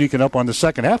 We're sneaking up on the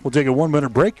second half. We'll take a 1-minute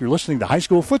break. You're listening to high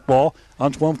school football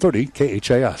on 1230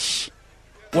 KHAS.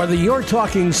 Whether you're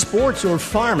talking sports or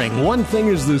farming, one thing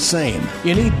is the same.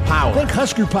 You need power. Think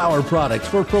Husker Power products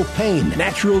for propane,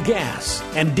 natural gas,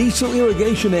 and diesel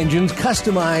irrigation engines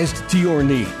customized to your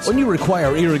needs. When you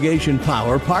require irrigation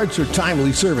power, parts, or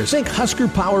timely service, think Husker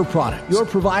Power product, your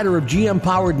provider of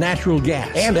GM-powered natural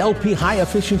gas and LP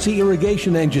high-efficiency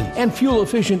irrigation engine and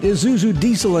fuel-efficient Isuzu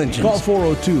diesel engines. Call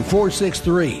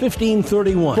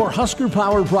 402-463-1531 for Husker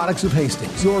Power Products of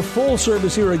Hastings, your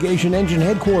full-service irrigation engine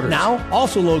headquarters. Now,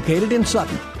 also located in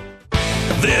Sutton.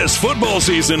 This football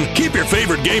season, keep your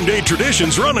favorite game day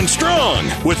traditions running strong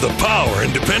with the power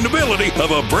and dependability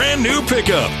of a brand new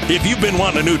pickup. If you've been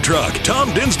wanting a new truck,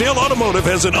 Tom Dinsdale Automotive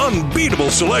has an unbeatable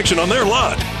selection on their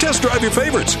lot. Test drive your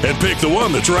favorites and pick the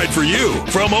one that's right for you.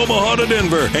 From Omaha to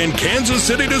Denver and Kansas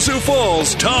City to Sioux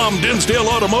Falls, Tom Dinsdale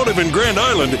Automotive in Grand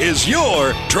Island is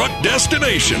your truck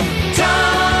destination.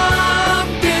 Tom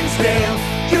Dinsdale,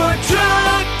 your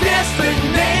truck destination.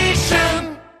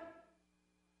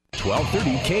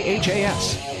 1230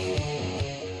 KHAS.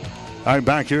 All right,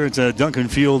 back here at Duncan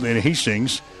Field in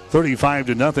Hastings.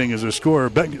 35-0 is the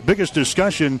score. Biggest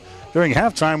discussion during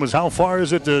halftime was how far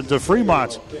is it to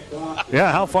Fremont?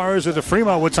 Yeah, how far is it to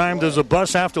Fremont? What time does the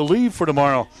bus have to leave for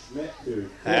tomorrow?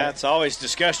 That's always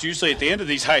discussed usually at the end of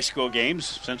these high school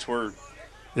games. Since we're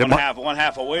one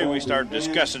half away, we start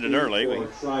discussing it early. We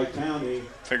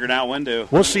figured out when to.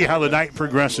 We'll see how the night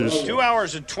progresses. 2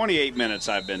 hours and 28 minutes,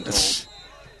 I've been told.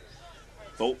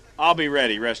 But I'll be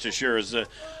ready, rest assured. As the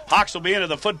Hawks will be into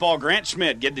the football. Grant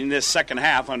Schmidt getting this second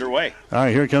half underway. All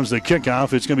right, here comes the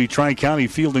kickoff. It's going to be Tri-County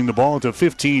fielding the ball at the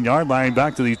 15-yard line,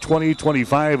 back to the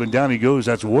 20-25, and down he goes.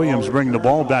 That's Williams bringing the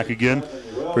ball back again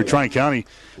for Tri-County.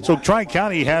 So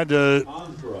Tri-County had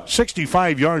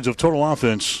 65 yards of total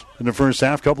offense in the first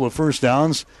half, couple of first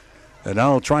downs. And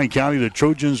now Tri-County, the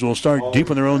Trojans, will start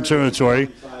deep in their own territory.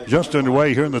 Just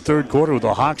underway here in the third quarter with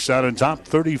the Hawks out on top,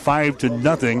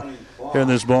 35-0 here in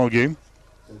this ball game.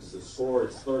 Since the score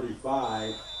is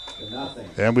 35-0.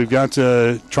 And we've got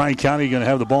Tri-County going to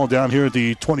have the ball down here at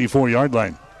the 24-yard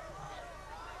line.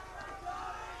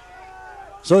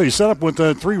 So he's set up with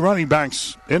three running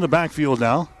backs in the backfield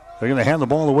now. They're going to hand the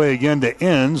ball away again to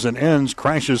Enns, and Enns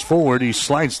crashes forward. He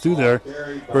slides through there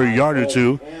for a yard or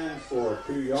two.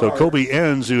 So Kobe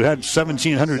Enns, who had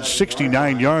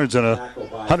 1,769 yards and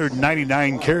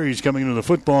 199 carries coming into the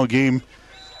football game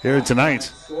here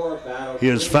tonight, he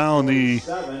has found the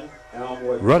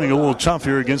running a little tough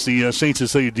here against the St.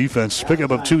 Cecilia defense.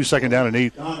 Pickup of 2, second down and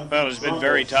 8. Well, it's been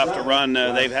very tough to run.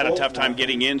 They've had a tough time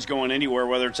getting ends going anywhere,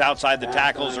 whether it's outside the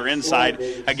tackles or inside.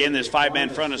 Again, this five-man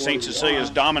front of St. Cecilia has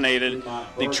dominated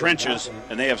the trenches,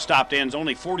 and they have stopped ends.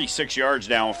 Only 46 yards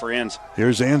down for ends.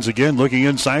 Here's Enns again, looking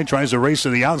inside, tries to race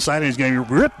to the outside, and he's going to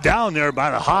be ripped down there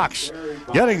by the Hawks.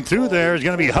 Getting through there is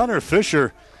going to be Hunter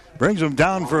Fisher. Brings him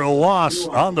down for a loss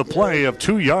on the play of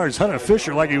 2 yards. Hunter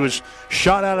Fisher, like he was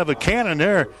shot out of a cannon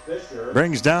there,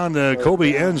 brings down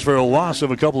Kobe Enns for a loss of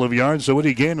a couple of yards. So what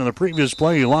he gained on the previous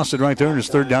play, he lost it right there in his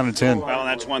third down and 10. Well,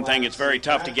 that's one thing. It's very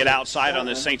tough to get outside on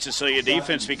this St. Cecilia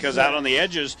defense because out on the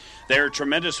edges, they're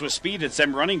tremendous with speed. It's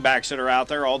them running backs that are out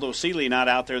there, although Seeley not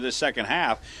out there this second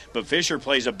half. But Fisher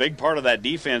plays a big part of that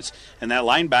defense and that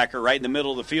linebacker right in the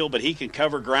middle of the field. But he can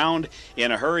cover ground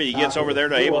in a hurry. He gets over there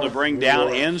to able to bring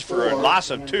down Enns for a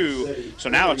loss of 2. So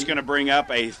now it's going to bring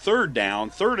up a third down,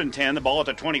 3rd and 10, the ball at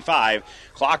the 25.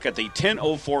 Clock at the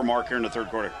 10:04 mark here in the third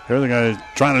quarter. Here they're going to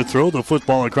try to throw the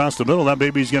football across the middle. That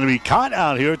baby's going to be caught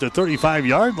out here at the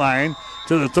 35-yard line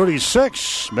to the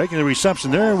 36. Making the reception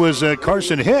there was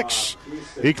Carson Hicks.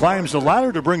 He climbs the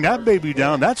ladder to bring that baby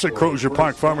down. That's a Crozier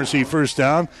Park Pharmacy first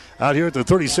down out here at the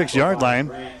 36-yard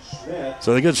line.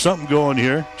 So they get something going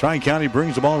here. Tri-County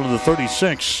brings the ball to the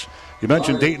 36. You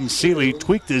mentioned Dayton Seeley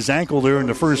tweaked his ankle there in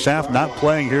the first half, not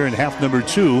playing here in half number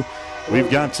 2. We've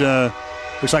got,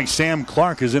 looks like Sam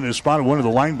Clark is in his spot at one of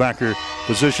the linebacker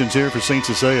positions here for St.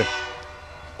 Cecilia.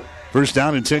 First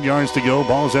down and 10 yards to go.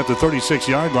 Ball's at the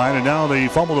 36-yard line, and now they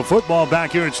fumble the football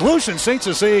back here. It's loose, and St.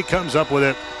 Cecilia comes up with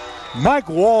it. Mike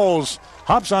Walls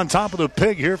hops on top of the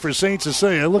pig here for St.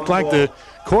 Cecilia. It looked like the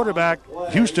quarterback,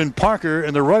 Houston Parker,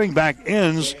 and the running back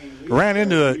Enns ran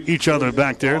into each other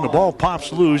back there, and the ball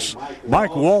pops loose.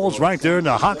 Mike Walls right there, and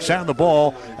the Hawks have the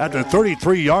ball at the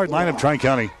 33-yard line of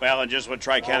Tri-County. Well, and just what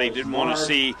Tri-County didn't want to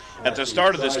see at the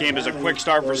start of this game is a quick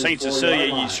start for St.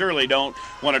 Cecilia. You surely don't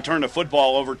want to turn the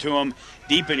football over to them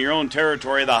deep in your own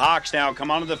territory. The Hawks now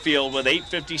come onto the field with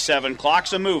 8:57.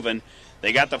 Clock's a-moving.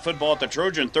 They got the football at the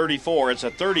Trojan 34. It's a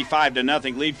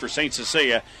 35-0 lead for St.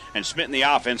 Cecilia, and Schmidt and the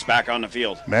offense back on the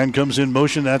field. Man comes in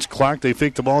motion. That's Clark. They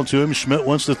fake the ball to him. Schmidt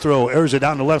wants to throw. Airs it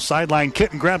down the left sideline.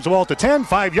 Kitten grabs the ball at the 10,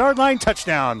 5-yard line.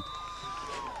 Touchdown.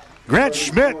 Grant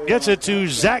Schmidt gets it to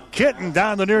Zach Kitten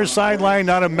down the near sideline.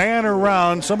 Not a man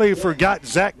around. Somebody forgot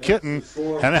Zach Kitten.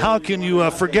 And how can you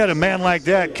forget a man like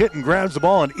that? Kitten grabs the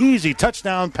ball. An easy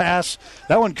touchdown pass.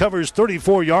 That one covers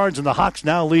 34 yards, and the Hawks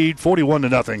now lead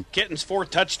 41-0. Kitten's fourth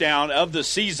touchdown of the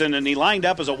season, and he lined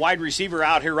up as a wide receiver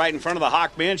out here right in front of the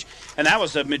Hawk bench. And that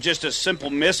was just a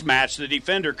simple mismatch. The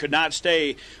defender could not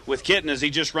stay with Kitten as he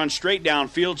just runs straight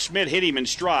downfield. Schmidt hit him in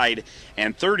stride,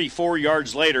 and 34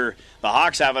 yards later, the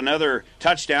Hawks have another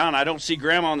touchdown. I don't see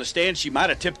Grandma on the stand. She might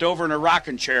have tipped over in a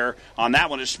rocking chair on that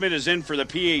one as Schmidt is in for the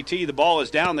PAT. The ball is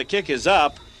down. The kick is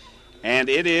up, and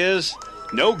it is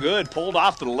no good. Pulled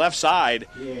off to the left side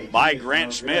by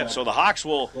Grant Schmidt. So the Hawks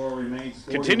will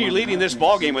continue leading this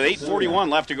ball game with 8:41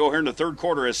 left to go here in the third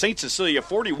quarter as St. Cecilia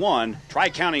 41,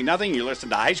 Tri-County nothing. You listen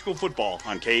to high school football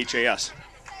on KHAS.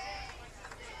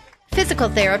 Physical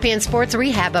Therapy and Sports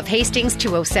Rehab of Hastings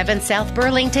 207 South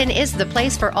Burlington is the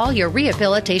place for all your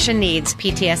rehabilitation needs.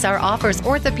 PTSR offers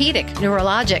orthopedic,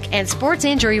 neurologic, and sports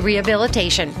injury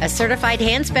rehabilitation. A certified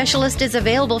hand specialist is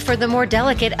available for the more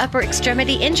delicate upper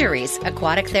extremity injuries.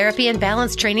 Aquatic therapy and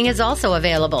balance training is also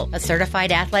available. A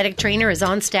certified athletic trainer is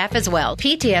on staff as well.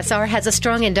 PTSR has a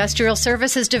strong industrial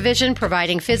services division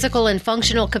providing physical and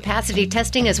functional capacity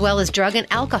testing as well as drug and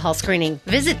alcohol screening.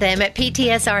 Visit them at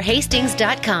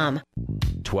ptsrhastings.com.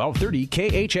 1230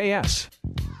 KHAS.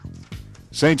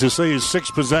 St. Cecilia's 6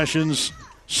 possessions,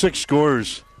 6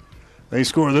 scores. They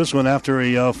score this one after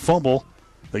a fumble.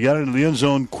 They got into the end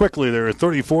zone quickly there. A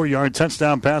 34-yard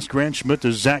touchdown pass, Grant Schmidt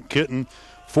to Zach Kitten,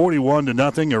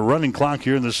 41-0. A running clock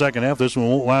here in the second half. This one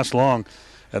won't last long.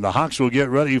 And the Hawks will get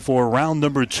ready for round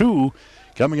number 2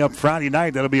 coming up Friday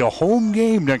night. That'll be a home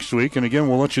game next week. And again,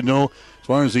 we'll let you know as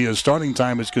far as the starting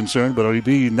time is concerned, but it'll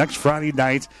be next Friday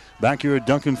night back here at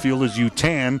Duncan Field as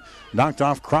UTAN knocked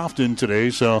off Crofton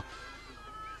today. So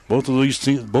both of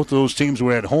those teams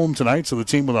were at home tonight, so the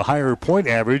team with a higher point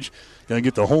average going to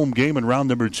get the home game in round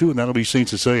number 2, and that'll be St.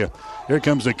 Cecilia. Here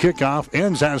comes the kickoff.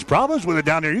 Enns has problems with it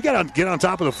down there. You got to get on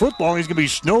top of the football. He's going to be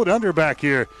snowed under back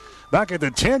here. Back at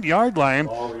the 10-yard line,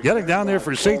 getting down there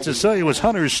for St. Cecilia was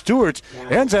Hunter Stewart.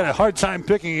 Enns had a hard time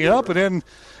picking it up, and then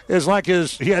it's like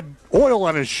he had oil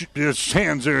on his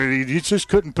hands there. He just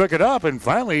couldn't pick it up, and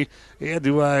finally he had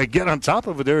to get on top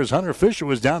of it there as Hunter Fisher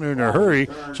was down there in a hurry.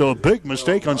 So a big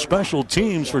mistake on special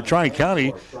teams for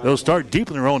Tri-County. They'll start deep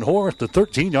in their own horse, the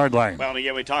 13-yard line. Well,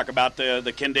 yeah, we talk about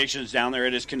the conditions down there.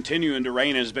 It is continuing to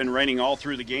rain. It has been raining all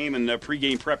through the game and the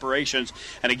pregame preparations.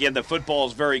 And again, the football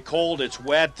is very cold. It's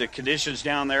wet. The conditions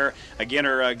down there, again,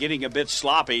 are getting a bit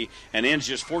sloppy. And Enns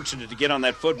just fortunate to get on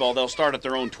that football. They'll start at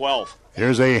their own 12.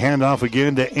 Here's a handoff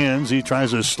again to Enns. He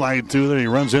tries to slide through there. He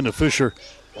runs into Fisher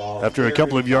after a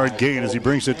couple of yard gain as he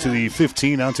brings it to the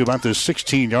 15 out to about the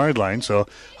 16-yard line. So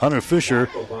Hunter Fisher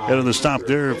head of the stop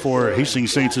there for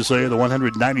Hastings St. Cecilia, the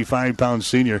 195-pound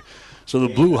senior. So the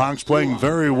Blue Hawks playing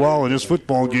very well in this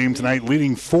football game tonight,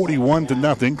 leading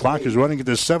 41-0. Clock is running at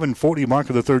the 7:40 mark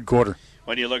of the third quarter.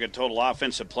 When you look at total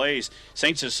offensive plays,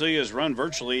 St. Cecilia's run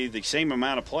virtually the same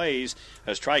amount of plays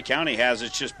as Tri-County has.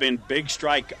 It's just been big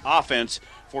strike offense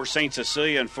for St.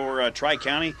 Cecilia, and for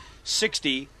Tri-County,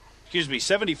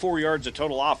 74 yards of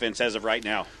total offense as of right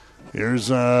now.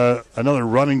 Here's another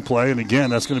running play, and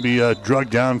again, that's going to be drugged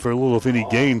down for a little, if any,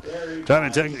 gain.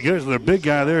 Trying to take, here's the big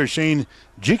guy there, Shane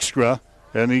Jikstra,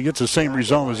 and he gets the same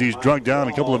result as he's drugged down.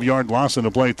 A couple of yard loss in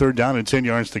the play, 3rd down and 10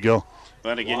 yards to go.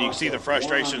 But again, you can see the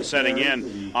frustration setting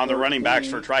in on the running backs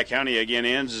for Tri-County. Again,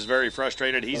 Enns is very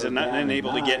frustrated. He's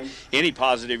unable to get any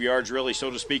positive yards, really, so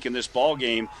to speak, in this ball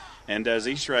game. And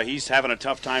Zistra, he's having a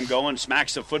tough time going,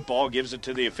 smacks the football, gives it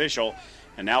to the official.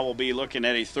 And now we'll be looking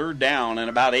at a 3rd down and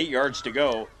about 8 yards to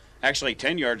go. Actually,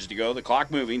 10 yards to go. The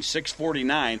clock moving,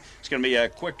 6:49. It's going to be a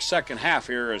quick second half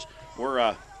here as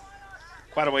we're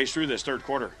quite a ways through this third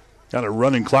quarter. Got a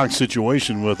running clock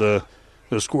situation with the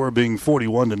score being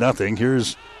 41-0.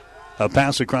 Here's a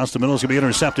pass across the middle. It's going to be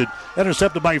intercepted.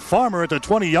 Intercepted by Farmer at the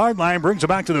 20-yard line. Brings it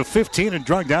back to the 15 and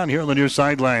drugged down here on the near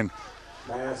sideline.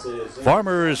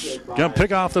 Farmer is going to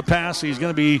pick off the pass. He's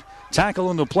going to be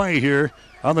tackling the play here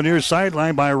on the near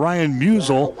sideline by Ryan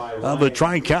Musel of the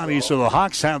Tri-County. So the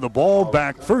Hawks have the ball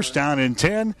back, first down and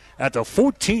 10 at the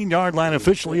 14-yard line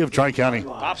officially of Tri-County.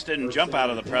 Pops didn't jump out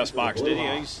of the press box, did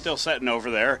he? He's still sitting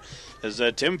over there. As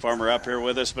Tim Farmer up here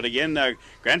with us. But again,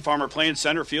 Grant Farmer playing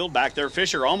center field back there.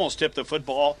 Fisher almost tipped the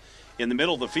football in the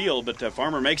middle of the field, but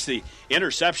Farmer makes the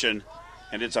interception.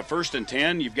 And it's a 1st and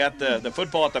 10. You've got the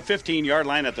football at the 15-yard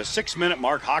line at the 6-minute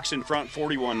mark. Hawks in front,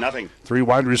 41-0. 3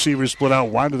 wide receivers split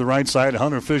out wide to the right side.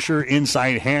 Hunter Fisher,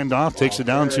 inside handoff, takes it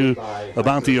down to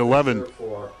about the 11.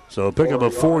 So pick up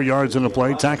of 4 yards in the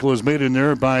play. Tackle is made in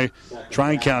there by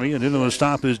Tri-County. And into the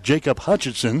stop is Jacob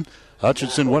Hutchinson.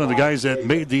 Hutchinson, one of the guys that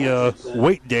made the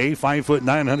weight day, 5'9",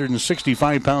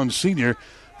 165-pound senior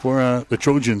for the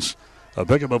Trojans. A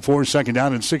pick up of 4, second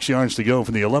down and 6 yards to go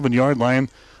from the 11-yard line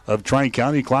of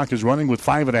Tri-County. Clock is running with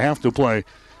 5.5 to play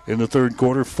in the third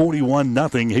quarter.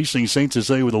 41-0. Hastings St.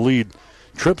 Cecilia with a lead.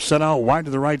 Tripp set out wide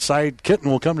to the right side. Kitten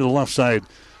will come to the left side.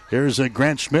 Here's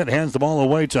Grant Schmidt, hands the ball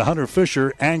away to Hunter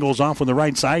Fisher. Angles off on the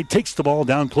right side. Takes the ball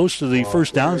down close to the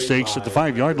first down stakes at the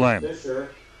 5-yard line.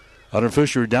 Hunter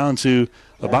Fisher down to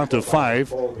about the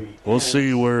 5. We'll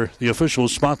see where the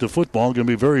officials spot the football. Going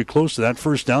to be very close to that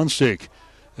first down stake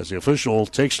as the official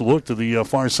takes a look to the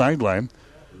far sideline.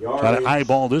 Try to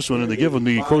eyeball this one, and they give him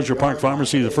the Crozier Park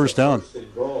Pharmacy the first down.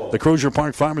 The Crozier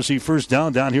Park Pharmacy first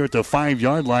down here at the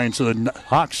 5-yard line. So the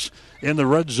Hawks in the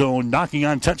red zone, knocking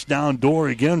on touchdown door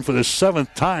again for the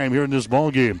 7th time here in this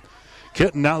ball game.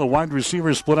 Kitten now the wide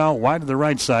receiver split out wide to the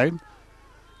right side.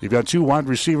 You've got 2 wide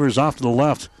receivers off to the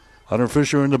left. Hunter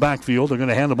Fisher in the backfield. They're going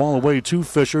to hand the ball away to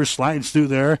Fisher. Slides through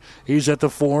there. He's at the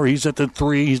 4. He's at the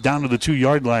 3. He's down to the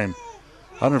 2-yard line.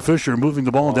 Hunter Fisher moving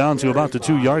the ball down to about the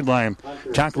 2-yard line.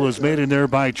 Tackle is made in there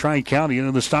by Tri-County, and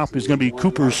then the stop is going to be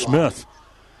Cooper Smith.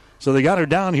 So they got her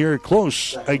down here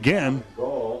close again.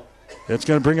 It's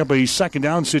going to bring up a second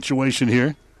down situation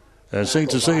here. As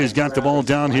St. Cecilia's got the ball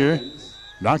down here,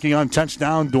 knocking on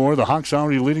touchdown door. The Hawks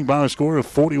already leading by a score of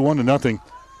 41-0.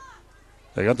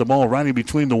 They got the ball right in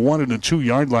between the 1 and the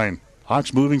 2-yard line.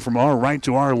 Hawks moving from our right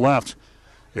to our left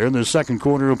here in the second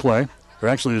quarter of play. Or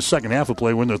actually the second half of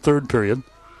play. We're in the third period.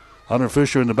 Hunter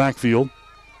Fisher in the backfield.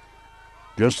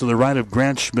 Just to the right of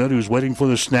Grant Schmidt, who's waiting for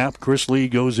the snap. Chris Lee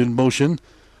goes in motion.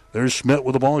 There's Schmidt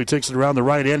with the ball. He takes it around the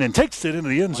right end and takes it into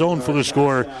the end zone for the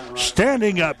score.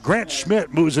 Standing up, Grant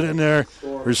Schmidt moves it in there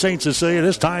for St. Cecilia.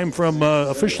 This time from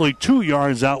officially 2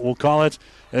 yards out, we'll call it.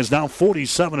 It's now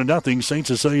 47-0. St.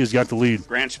 Cecilia's got the lead.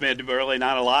 Grant Schmidt really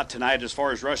not a lot tonight as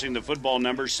far as rushing the football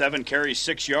numbers. 7 carries,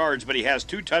 6 yards, but he has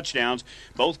 2 touchdowns,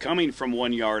 both coming from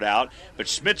 1 yard out. But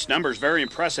Schmidt's numbers very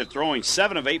impressive, throwing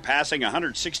 7 of 8 passing,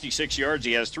 166 yards.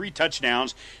 He has 3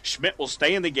 touchdowns. Schmidt will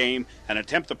stay in the game and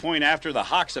attempt the point after. The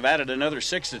Hawks have added another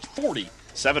 6. It's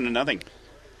 47-0.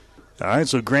 All right,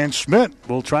 so Grant Schmidt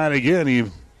will try it again.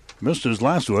 He missed his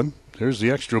last one. Here's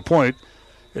the extra point.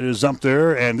 It is up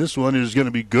there, and this one is going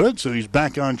to be good, so he's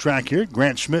back on track here.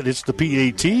 Grant Schmidt hits the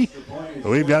PAT.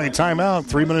 We've got a timeout,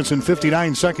 3 minutes and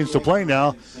 59 seconds to play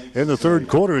now. In the third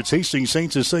quarter, it's Hastings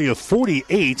St. Cecilia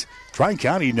 48,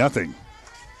 Tri-County nothing.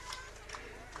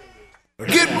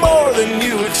 Get more than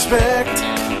you expect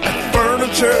at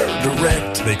Furniture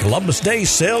Direct. The Columbus Day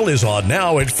sale is on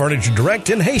now at Furniture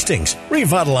Direct in Hastings.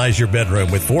 Revitalize your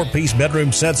bedroom with 4-piece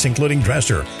bedroom sets including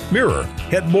dresser, mirror,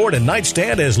 headboard, and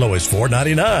nightstand as low as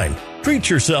 $4.99. Treat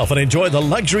yourself and enjoy the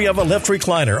luxury of a lift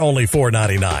recliner, only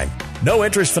 $4.99. No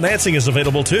interest financing is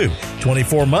available too.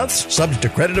 24 months, subject to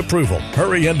credit approval.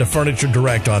 Hurry into Furniture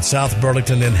Direct on South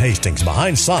Burlington in Hastings,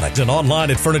 behind Sonics, and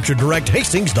online at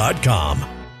FurnitureDirectHastings.com.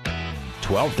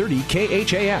 1230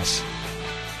 KHAS.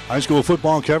 High school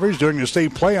football coverage during the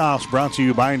state playoffs brought to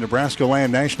you by Nebraska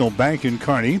Land National Bank in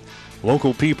Kearney.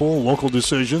 Local people, local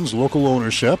decisions, local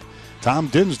ownership. Tom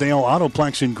Dinsdale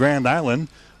Autoplex in Grand Island.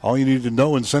 All you need to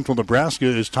know in central Nebraska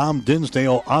is Tom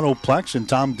Dinsdale Autoplex and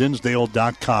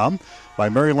TomDinsdale.com. By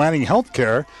Mary Lanning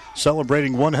Healthcare,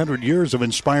 celebrating 100 years of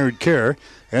inspired care.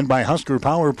 And by Husker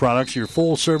Power Products, your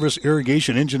full-service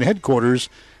irrigation engine headquarters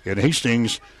in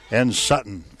Hastings and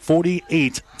Sutton.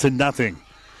 48-0.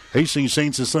 Hastings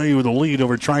St. Cecilia with a lead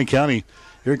over Tri-County.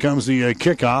 Here comes the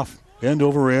kickoff. End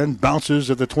over end. Bounces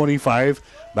at the 25.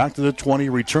 Back to the 20.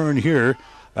 Return here.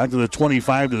 Back to the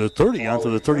 25 to the 30. Out to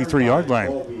the 33-yard line.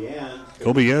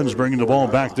 Kobe Ends bringing the ball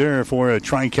back there for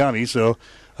Tri-County. So,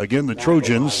 again, the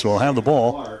Trojans will have the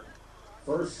ball.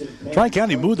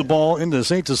 Tri-County moved the ball into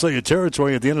St. Cecilia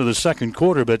territory at the end of the second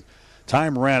quarter, but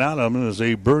time ran out of them as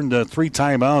they burned 3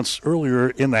 timeouts earlier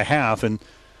in the half, and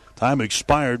time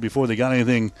expired before they got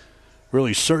anything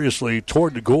really seriously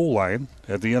toward the goal line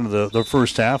at the end of the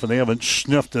first half, and they haven't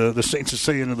sniffed the St.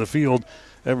 Cecilia into the field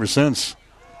ever since.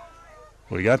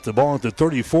 We got the ball at the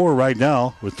 34 right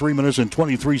now with 3 minutes and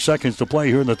 23 seconds to play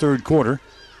here in the third quarter.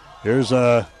 There's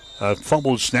a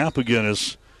fumbled snap again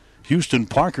as Houston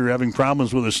Parker having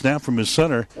problems with a snap from his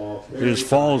center. He just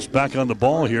falls back on the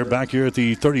ball here, back here at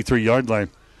the 33-yard line.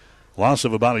 Loss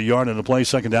of about a yard in the play,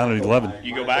 second down and 11.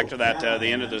 You go back to that, the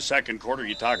end of the second quarter,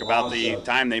 you talk about the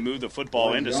time they moved the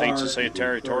football into St. Cecilia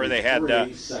territory. They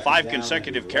had 5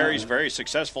 consecutive carries, very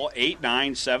successful, 8,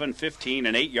 9, 7, 15,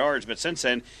 and 8 yards. But since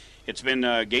then, it's been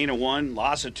gain of 1,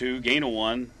 loss of 2, gain of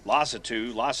 1, loss of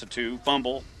 2, loss of 2,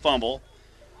 fumble, fumble.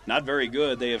 Not very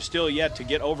good. They have still yet to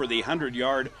get over the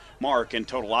 100-yard mark in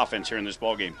total offense here in this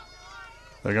ballgame.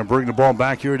 They're going to bring the ball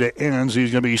back here to Enns.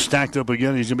 He's going to be stacked up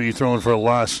again. He's going to be throwing for a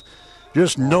loss.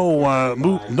 Just no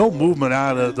movement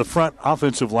out of the front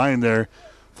offensive line there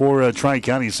for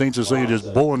Tri-County. St. Cecilia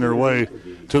just bowling their way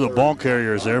to the ball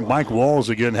carriers there. Mike Walls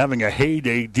again having a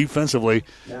heyday defensively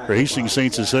for Hastings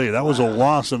St. Cecilia. That was a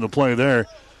loss in the play there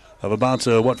of about,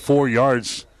 4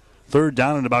 yards. Third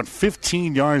down and about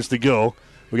 15 yards to go.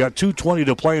 We got 2:20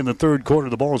 to play in the third quarter.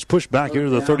 The ball is pushed back here to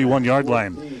the 31-yard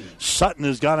line. Sutton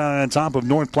has got on top of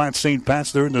North Platte St.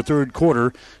 Pat's there in the third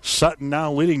quarter. Sutton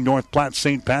now leading North Platte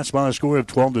St. Pat's by a score of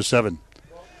 12-7.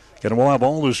 And we'll have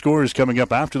all the scores coming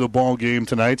up after the ball game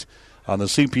tonight on the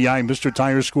CPI Mr.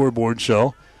 Tire Scoreboard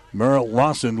Show. Merritt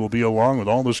Lawson will be along with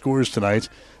all the scores tonight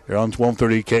here on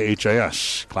 1230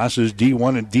 KHAS. Classes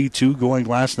D1 and D2 going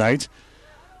last night.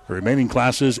 The remaining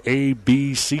classes A,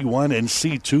 B, C1, and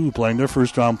C2 playing their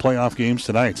first-round playoff games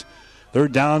tonight.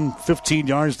 Third down, 15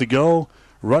 yards to go.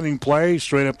 Running play,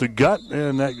 straight up the gut,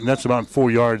 and that's about 4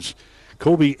 yards.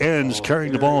 Kobe Enns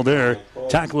carrying the ball there.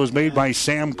 Tackle is made by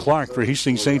Sam Clark for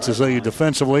Hastings St. Cecilia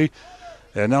defensively.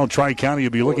 And now Tri-County will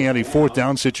be looking at a fourth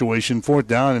down situation. Fourth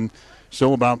down and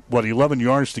still about, 11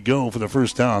 yards to go for the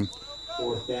first down.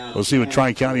 We'll see what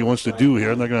Tri-County wants to do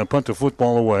here. They're going to punt the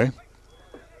football away.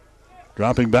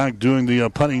 Dropping back, doing the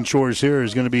punting chores here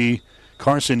is going to be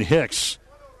Carson Hicks.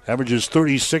 Averages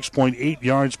 36.8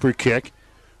 yards per kick.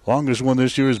 Longest one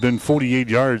this year has been 48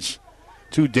 yards.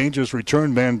 Two dangerous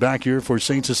return men back here for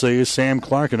St. Cecilia, Sam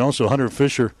Clark and also Hunter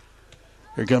Fisher.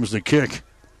 Here comes the kick.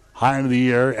 High into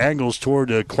the air, angles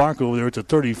toward Clark over there at the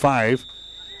 35.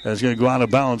 And it's going to go out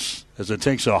of bounds as it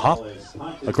takes a hop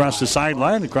across the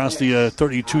sideline, across the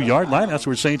 32-yard line. That's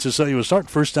where St. Cecilia will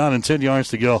start. First down and 10 yards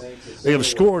to go. They have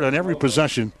scored on every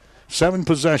possession. 7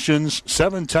 possessions,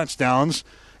 7 touchdowns.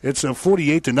 It's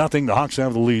 48-0. The Hawks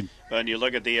have the lead. And you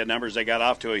look at the numbers, they got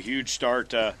off to a huge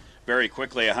start very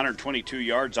quickly, 122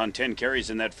 yards on 10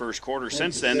 carries in that first quarter.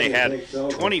 Since then, they had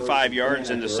 25 yards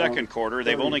in the second quarter.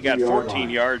 They've only got 14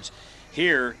 yards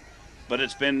here. But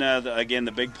it's been, again,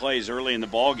 the big plays early in the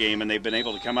ball game, and they've been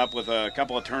able to come up with a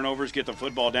couple of turnovers, get the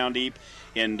football down deep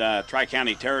in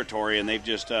Tri-County territory, and they've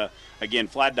just, again,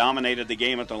 flat dominated the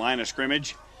game at the line of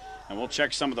scrimmage. And we'll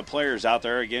check some of the players out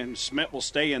there. Again, Smith will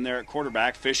stay in there at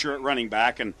quarterback, Fisher at running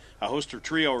back, and a host of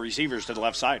trio receivers to the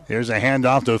left side. Here's a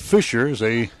handoff to Fisher as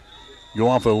they go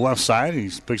off the left side. He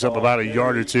picks up about a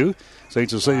yard or two. St.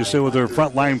 Cecilia still with their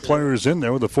frontline players in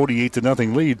there with a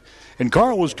 48-0 lead. And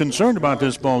Carl was concerned about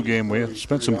this ball game. We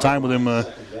spent some time with him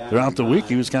throughout the week.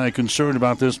 He was kind of concerned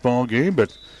about this ball game,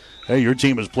 but hey, your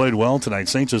team has played well tonight.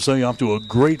 St. Cecilia off to a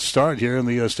great start here in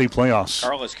the state playoffs.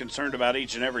 Carl is concerned about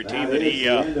each and every team that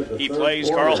he plays.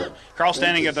 Carl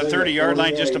standing at the 30-yard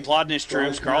line just applauding his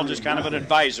troops. Carl just kind of an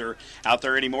advisor out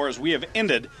there anymore as we have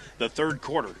ended the third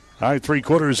quarter. All right, 3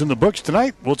 quarters in the books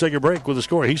tonight. We'll take a break with the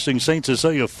score. Hastings St.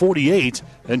 Cecilia 48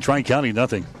 and Tri-County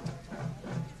nothing.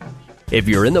 If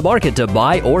you're in the market to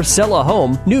buy or sell a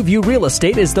home, New View Real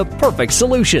Estate is the perfect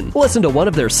solution. Listen to one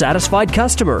of their satisfied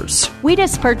customers. We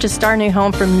just purchased our new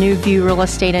home from New View Real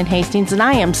Estate in Hastings, and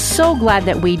I am so glad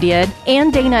that we did.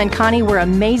 Ann, Dana, and Connie were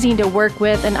amazing to work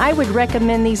with, and I would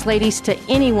recommend these ladies to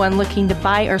anyone looking to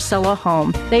buy or sell a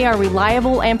home. They are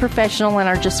reliable and professional and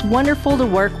are just wonderful to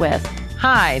work with.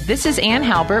 Hi, this is Ann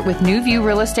Halbert with New View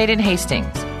Real Estate in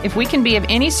Hastings. If we can be of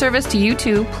any service to you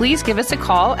too, please give us a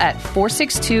call at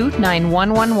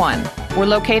 462-9111. We're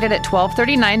located at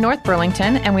 1239 North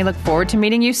Burlington, and we look forward to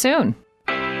meeting you soon.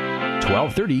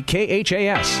 1230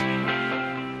 KHAS.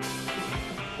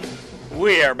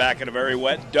 We are back at a very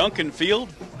wet Duncan Field.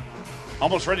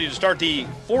 Almost ready to start the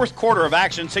fourth quarter of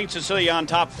action. St. Cecilia on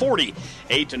top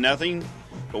 48-0.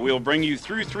 But we'll bring you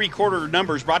through three-quarter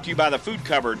numbers brought to you by the Food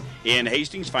Cupboard in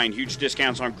Hastings. Find huge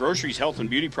discounts on groceries, health and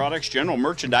beauty products, general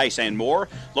merchandise, and more.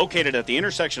 Located at the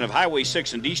intersection of Highway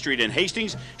 6 and D Street in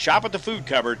Hastings, shop at the Food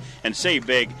Cupboard and save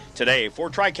big today. For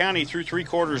Tri-County through three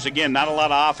quarters, again, not a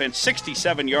lot of offense.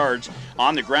 67 yards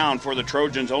on the ground for the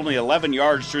Trojans, only 11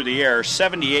 yards through the air,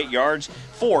 78 yards,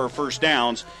 4 first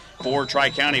downs. For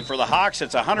Tri-County. For the Hawks,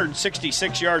 it's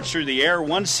 166 yards through the air,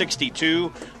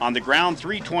 162 on the ground,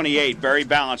 328. Very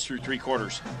balanced through three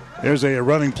quarters. There's a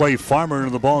running play. Farmer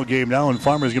into the ball game now, and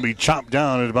Farmer's going to be chopped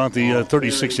down at about the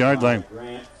 36-yard line.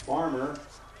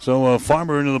 So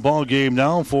Farmer into the ball game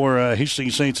now for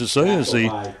Hastings St. Cecilia as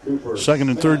the second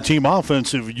and third team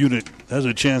offensive unit has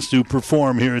a chance to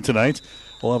perform here tonight.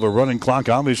 We'll have a running clock,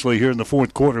 obviously, here in the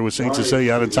fourth quarter with St.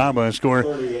 Cecilia out of time by a score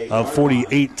of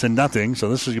 48-0. So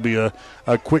this is going to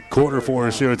be a quick quarter for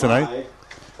us here tonight.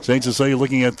 St. Cecilia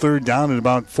looking at third down and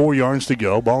about 4 yards to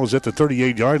go. Ball is at the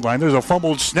 38-yard line. There's a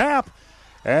fumbled snap.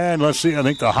 And let's see, I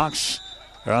think the Hawks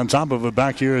are on top of it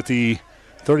back here at the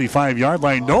 35-yard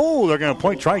line. No, they're going to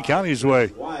point Tri-County's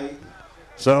way.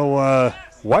 So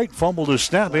White fumbled his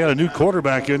snap. They had a new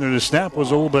quarterback in there. The snap was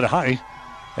a little bit high.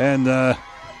 And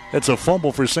it's a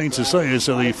fumble for St. Cecilia.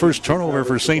 So the first turnover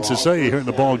for St. Cecilia here in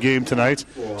the ball game tonight.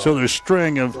 So their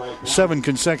string of 7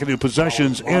 consecutive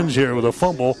possessions ends here with a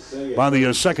fumble by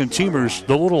the second teamers,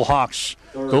 the Little Hawks.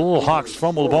 The Little Hawks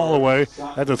fumble the ball away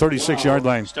at the 36-yard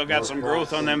line. Still got some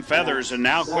growth on them feathers, and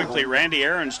now quickly Randy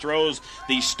Aarons throws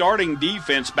the starting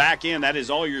defense back in. That is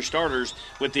all your starters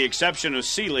with the exception of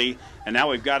Seeley. And now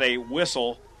we've got a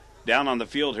whistle down on the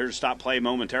field here to stop play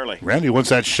momentarily. Randy wants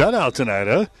that shutout tonight,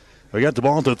 huh? We got the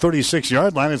ball at the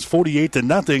 36-yard line. It's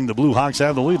 48-0. The Blue Hawks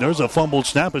have the lead. There's a fumbled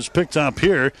snap. It's picked up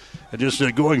here. And just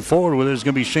going forward with it is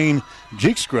going to be Shane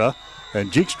Jeekstra.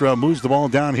 And Jeekstra moves the ball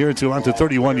down here to about the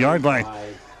 31-yard line.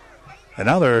 And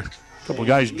now there are a couple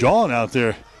guys jawing out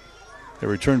there. They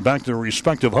return back to their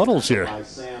respective huddles here.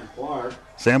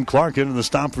 Sam Clark into the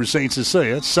stop for St.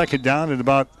 Cecilia. It's second down and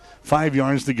about 5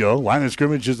 yards to go. Line of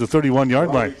scrimmage is the 31-yard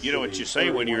line. You know what you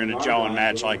say when you're in a jawing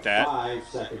match like that,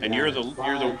 and you're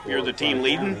the team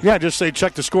leading. Yeah, just say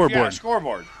check the scoreboard. Yeah,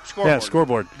 scoreboard. Yeah,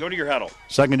 scoreboard. Go to your huddle.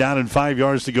 Second down and 5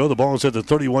 yards to go. The ball is at the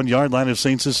 31-yard line of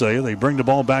St. Cecilia. They bring the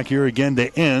ball back here again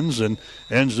to Enns, and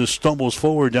Enns just stumbles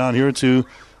forward down here to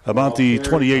about the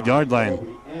 28-yard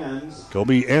line.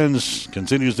 Kobe Enns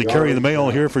continues to carry the mail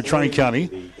here for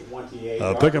Tri-County.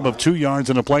 Pickup of 2 yards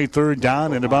in a play, third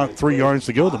down, and about 3 yards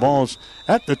to go. The ball's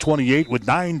at the 28 with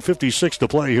 9:56 to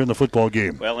play here in the football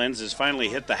game. Well, Enns has finally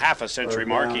hit the half-a-century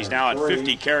mark. He's now at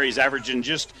 50 carries, averaging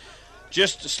just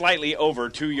slightly over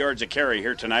 2 yards a carry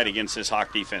here tonight against this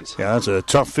Hawk defense. Yeah, that's a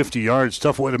tough 50 yards,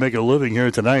 tough way to make a living here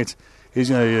tonight. He's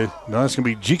going to, that's going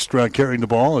to be Jeekstra carrying the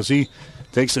ball as he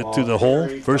takes it to the hole.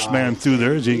 First man through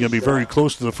there. He's going to be very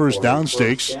close to the first down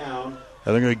stakes.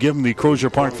 And they're going to give him the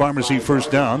Crozier Park Pharmacy first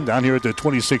down here at the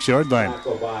 26-yard line.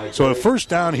 So a first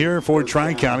down here for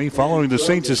Tri-County following the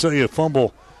St. Cecilia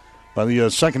fumble by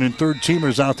the second and third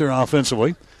teamers out there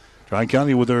offensively.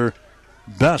 Tri-County with their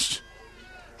best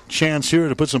chance here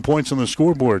to put some points on the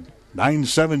scoreboard.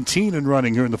 9:17 and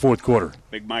running here in the fourth quarter.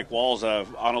 Big Mike Walls on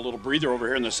a little breather over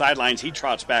here in the sidelines. He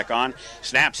trots back on,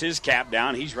 snaps his cap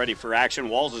down. He's ready for action.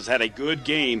 Walls has had a good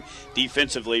game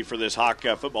defensively for this Hawk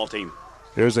football team.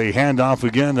 There's a handoff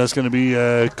again. That's going to be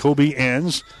Kobe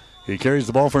Enns. He carries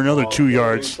the ball for another 2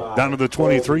 yards down to the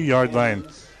 23-yard line.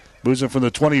 Moves it from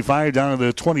the 25 down to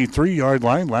the 23-yard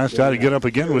line. Last guy to get up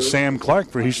again was Sam Clark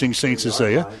for Hastings St.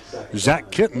 Cecilia.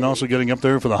 Zach Kitten also getting up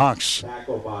there for the Hawks.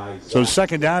 So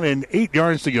second down and 8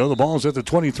 yards to go. The ball is at the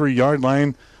 23-yard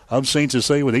line of St.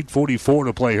 Cecilia with 8:44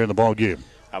 to play here in the ball game.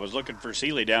 I was looking for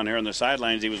Seeley down here on the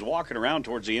sidelines. He was walking around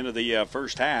towards the end of the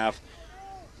first half.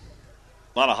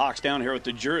 A lot of Hawks down here with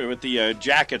the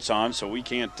jackets on, so we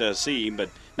can't see, but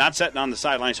not sitting on the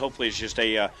sidelines. Hopefully it's just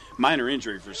a minor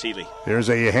injury for Seeley. There's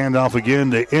a handoff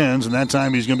again to Enns, and that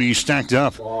time he's going to be stacked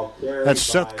up. That's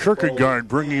Seth Kierkegaard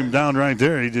bringing him down right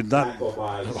there. He did not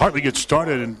hardly get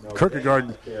started, and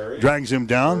Kierkegaard drags him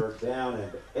down.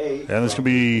 And it's going to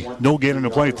be no gain in the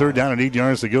play. Third down and 8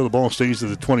 yards to go. The ball stays to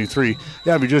the 23.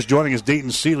 Yeah, if you're just joining us,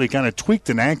 Dayton Seeley kind of tweaked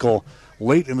an ankle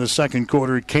late in the second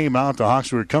quarter. It came out. The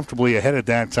Hawks were comfortably ahead at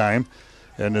that time.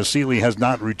 And Seeley has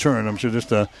not returned. I'm sure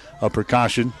just a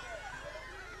precaution.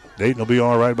 Dayton will be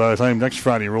all right by the time next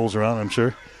Friday rolls around, I'm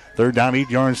sure. Third down, 8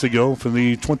 yards to go from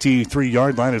the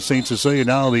 23-yard line of St. Cecilia.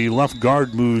 Now the left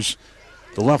guard moves.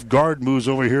 The left guard moves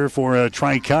over here for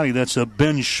Tri-County. That's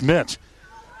Ben Schmidt.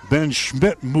 Ben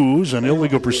Schmidt moves, an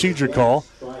illegal procedure call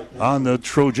on the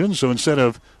Trojans. So instead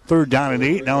of third down and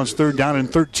 8, now it's third down and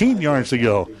 13 yards to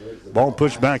go. Ball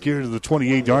pushed back here to the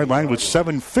 28-yard line with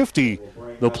 7:50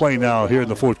 the play now here in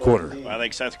the fourth quarter. I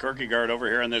think Seth Kierkegaard over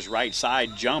here on this right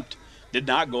side jumped, did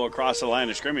not go across the line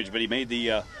of scrimmage, but he made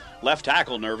the left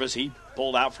tackle nervous. He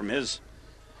pulled out from his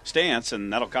stance,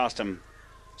 and that'll cost him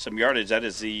some yardage. That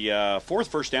is the fourth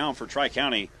first down for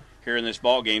Tri-County here in this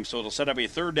ball game, so it'll set up a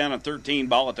 3rd down and 13,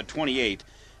 ball at the 28.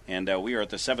 And we are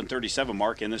at the 7:37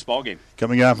 mark in this ball game.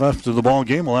 Coming up after the ball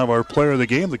game, we'll have our player of the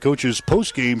game, the coach's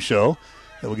post-game show.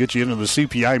 That will get you into the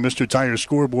CPI Mr. Tire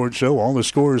scoreboard show. All the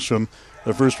scores from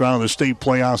the first round of the state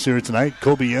playoffs here tonight.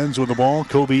 Kobe ends with the ball.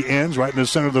 Kobe ends right in the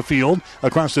center of the field,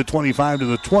 across the 25 to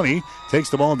the 20. Takes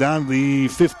the ball down the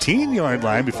 15-yard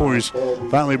line before he's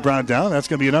finally brought down. That's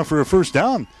going to be enough for a first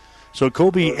down. So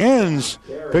Kobe ends,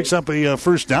 picks up a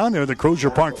first down there, the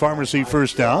Crozier Park Pharmacy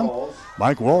first down.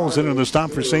 Mike Walls into the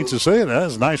stop for St. Cecilia.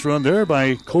 That's a nice run there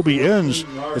by Kobe Enns. It's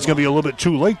going to be a little bit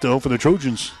too late, though, for the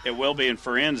Trojans. It will be, and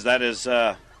for Enns, that is,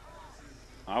 I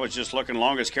was just looking,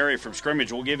 longest carry from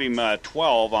scrimmage. We'll give him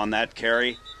 12 on that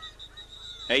carry.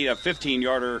 A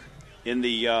 15-yarder in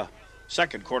the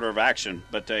second quarter of action.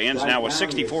 But Enns now with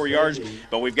 64 yards.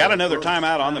 But we've got another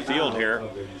timeout on the field here.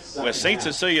 With St.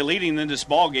 Cecilia leading in this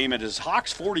ball game, it is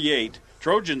Hawks 48,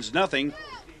 Trojans nothing.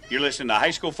 You're listening to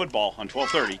high school football on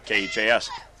 1230 KHAS.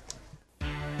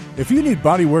 If you need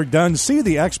body work done, see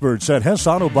the experts at Hess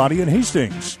Auto Body in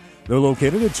Hastings. They're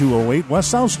located at 208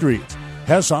 West South Street.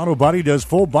 Hess Auto Body does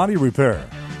full body repair,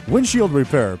 windshield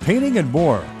repair, painting, and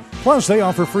more. Plus, they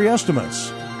offer free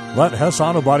estimates. Let Hess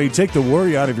Auto Body take the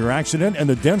worry out of your accident and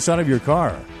the dents out of your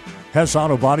car. Hess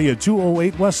Auto Body at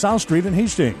 208 West South Street in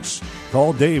Hastings.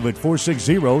 Call Dave at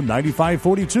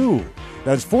 460-9542.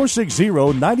 That's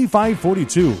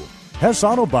 460-9542. Hess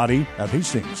Auto Body at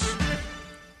Hastings.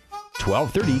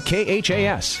 1230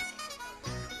 KHAS.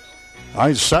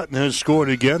 Sutton has scored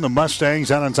again. The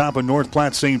Mustangs out on top of North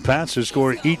Platte St. Pat's has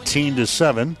scored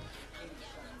 18-7.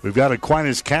 We've got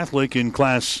Aquinas Catholic in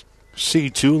Class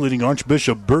C2 leading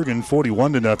Archbishop Bergen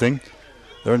 41-0.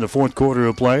 They're in the fourth quarter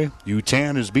of play.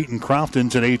 UTAN has beaten Crofton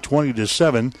today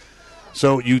 20-7.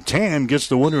 So UTAN gets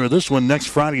the winner of this one next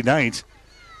Friday night.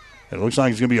 It looks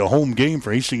like it's going to be a home game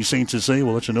for Hastings St. Cecilia.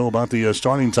 We'll let you know about the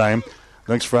starting time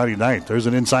next Friday night. There's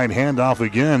an inside handoff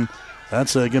again.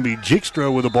 That's going to be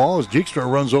Jikstra with the ball as Jikstra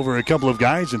runs over a couple of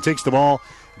guys and takes the ball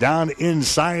down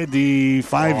inside the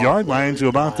 5-yard line to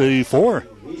about the 4.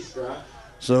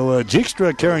 So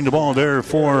Jikstra carrying the ball there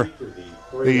for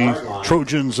the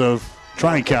Trojans of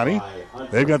Tri-County.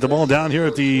 They've got the ball down here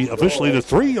at officially the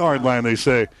 3-yard line, they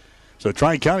say. So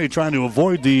Tri-County trying to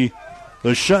avoid the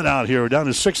shutout here. We're down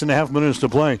to 6.5 minutes to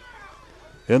play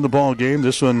in the ball game.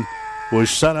 This one was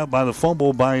set up by the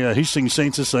fumble by Hastings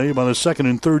St. Cecilia by the second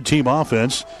and third team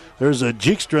offense. There's a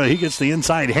Jikstra. He gets the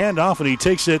inside handoff, and he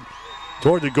takes it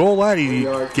toward the goal line. Did he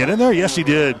get in there? Yes, he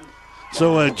did.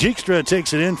 So Jikstra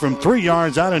takes it in from 3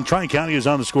 yards out, and Tri-County is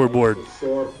on the scoreboard.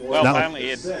 Well, finally,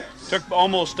 it took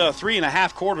almost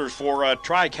 3.5 quarters for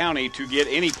Tri-County to get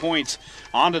any points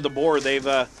onto the board. They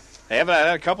have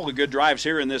had a couple of good drives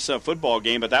here in this football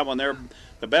game, but that one they're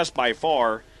the best by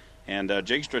far. And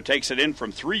Jikstra takes it in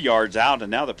from 3 yards out,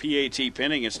 and now the PAT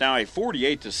pinning. It's now a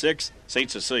 48-6 St.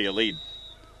 Cecilia lead.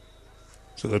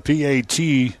 So the PAT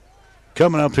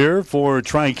coming up here for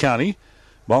Tri-County.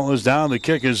 Ball is down, the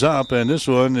kick is up, and this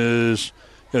one is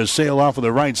going to sail off of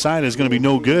the right side. It's going to be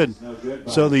no good.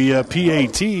 So the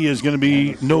PAT is going to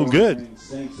be no good.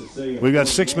 We've got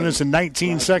 6 minutes and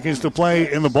 19 seconds to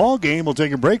play in the ball game. We'll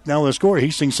take a break now. The score,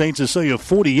 Hastings St. Cecilia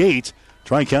 48,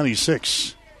 Tri-County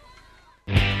 6.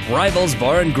 Rivals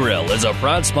Bar and Grill is a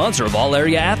proud sponsor of all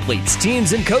area athletes,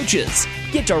 teams, and coaches.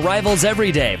 Get to Rivals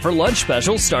every day for lunch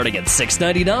specials starting at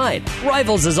 $6.99.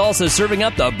 Rivals is also serving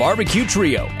up the barbecue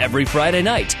trio every Friday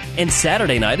night, and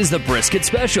Saturday night is the brisket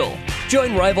special.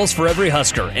 Join Rivals for every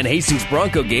Husker and Hastings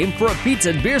Bronco game for a pizza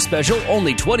and beer special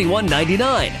only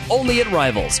 $21.99. Only at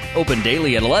Rivals. Open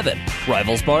daily at 11.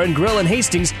 Rivals Bar and Grill in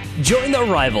Hastings. Join the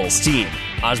Rivals team.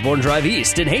 Osborne Drive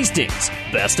East in Hastings.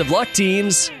 Best of luck,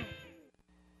 teams.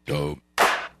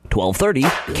 1230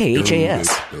 KHAS.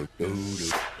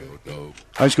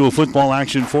 High school football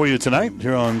action for you tonight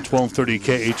here on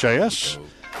 1230 KHAS.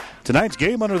 Tonight's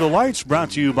game under the lights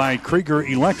brought to you by Krieger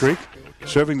Electric,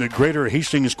 serving the greater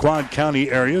Hastings Quad County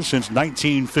area since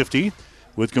 1950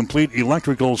 with complete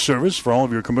electrical service for all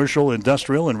of your commercial,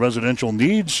 industrial, and residential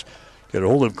needs. Get a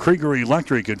hold of Krieger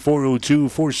Electric at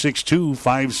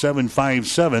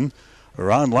 402-462-5757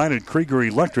 or online at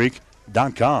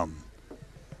KriegerElectric.com.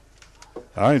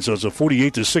 All right, so it's a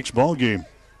 48-6 ball game.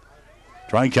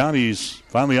 Tri-County's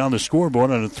finally on the scoreboard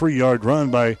on a 3-yard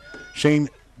run by Shane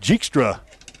Jikstra,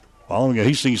 following a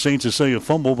Hastings St. Cecilia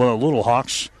fumble by the Little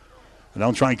Hawks. And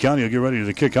now Tri-County will get ready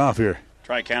to kick off here.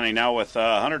 Tri-County now with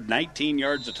 119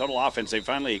 yards of total offense. They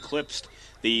finally eclipsed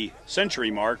the century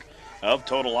mark of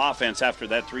total offense after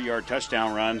that 3-yard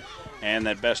touchdown run and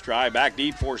that best drive. Back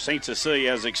deep for St.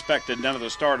 Cecilia as expected. None of the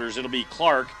starters. It'll be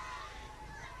Clark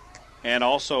and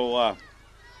also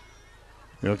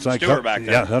looks like Stewart back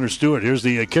there. Yeah, Hunter Stewart. Here's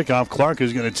the kickoff. Clark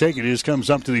is going to take it. He just comes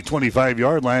up to the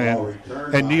 25-yard line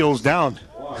and kneels down.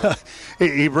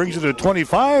 He brings it to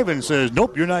 25 and says,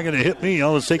 nope, you're not going to hit me.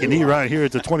 I'll just take a knee right here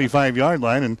at the 25-yard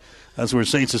line. And that's where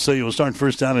St. Cecilia will start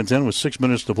first down and 10 with 6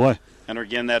 minutes to play. And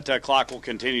again, that clock will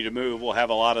continue to move. We'll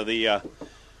have a lot of the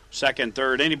second,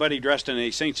 third. Anybody dressed in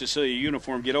a St. Cecilia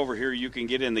uniform, get over here. You can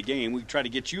get in the game. We try to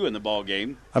get you in the ball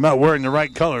game. I'm not wearing the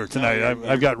right color tonight.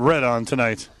 I've got red on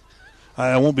tonight.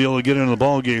 I won't be able to get into the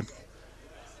ball game.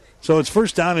 So it's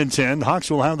first down and 10.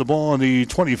 Hawks will have the ball on the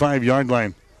 25-yard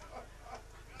line.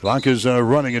 Clock is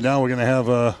running, and now we're going to have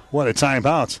a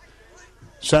timeout.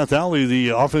 Seth Alley, the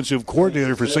offensive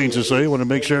coordinator for St. Cecilia, want to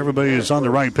make sure everybody is on the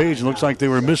right page. It looks like they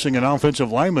were missing an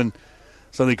offensive lineman,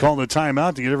 so they called a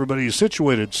timeout to get everybody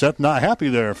situated. Seth not happy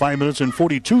there. 5 minutes and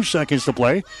 42 seconds to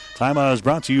play. Timeout is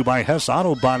brought to you by Hess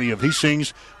Auto Body of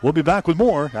Hastings. We'll be back with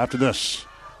more after this.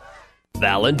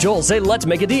 Val and Joel say let's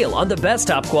make a deal on the best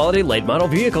top-quality late-model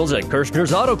vehicles at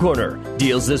Kirshner's Auto Corner.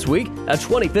 Deals this week, a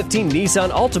 2015 Nissan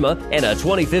Altima and a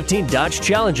 2015 Dodge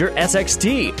Challenger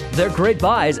SXT. They're great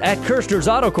buys at Kirshner's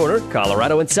Auto Corner,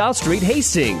 Colorado and South Street,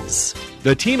 Hastings.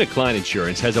 The team at Klein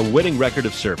Insurance has a winning record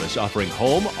of service, offering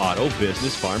home, auto,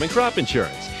 business, farm, and crop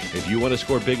insurance. If you want to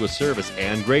score big with service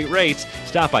and great rates,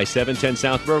 stop by 710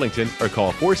 South Burlington or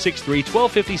call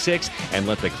 463-1256 and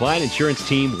let the Klein Insurance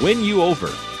team win you over.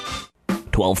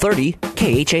 1230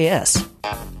 KHAS.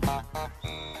 All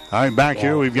right, back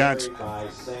here we've got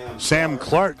Sam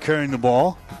Clark carrying the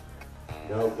ball.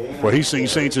 For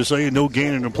Hastings St. Cecilia, no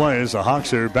gain in the play as the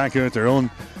Hawks are back here at their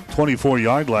own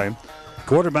 24-yard line.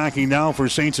 Quarterbacking now for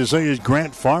St. Cecilia's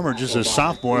Grant Farmer, just a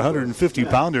sophomore,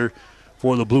 150-pounder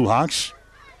for the Blue Hawks.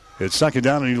 It's second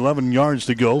down and 11 yards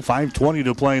to go, 5:20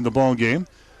 to play in the ball game.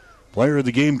 Player of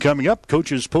the game coming up,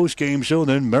 coach's post-game show,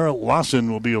 then Merritt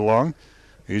Lawson will be along.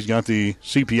 He's got the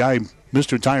CPI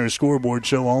Mr. Tire scoreboard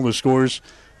show, all the scores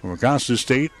from across the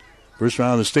state. First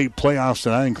round of the state playoffs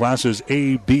tonight in classes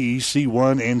A, B,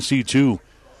 C1, and C2.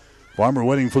 Farmer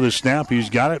waiting for the snap. He's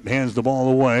got it, hands the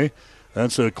ball away.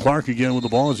 That's Clark again with the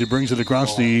ball as he brings it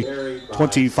across the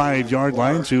 25-yard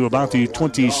line to about the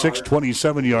 26,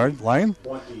 27-yard line.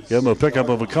 Give him a pickup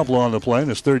of a couple on the play,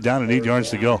 and it's third down and 8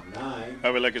 yards to go.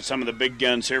 We look at some of the big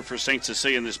guns here for St.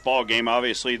 Cecilia in this ball game.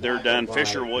 Obviously, they're done.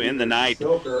 Fisher will end the night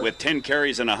with 10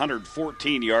 carries and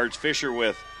 114 yards. Fisher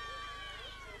with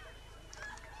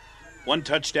one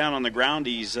touchdown on the ground.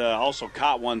 He's also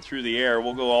caught one through the air.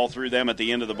 We'll go all through them at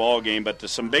the end of the ball game. But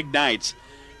some big nights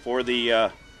for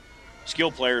the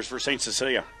skill players for St.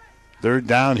 Cecilia. Third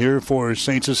down here for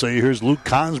St. Cecilia. Here's Luke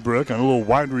Consbrook on a little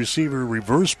wide receiver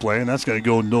reverse play, and that's going to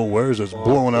go nowhere as it's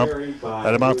blowing up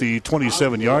at about the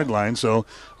 27-yard line. So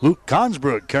Luke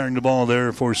Consbrook carrying the ball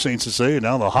there for St. Cecilia.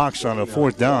 Now the Hawks on a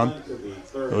fourth down.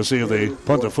 We'll see if they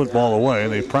punt the football away,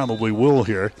 and they probably will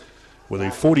here with a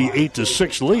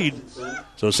 48-6 lead.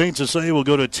 So St. Cecilia will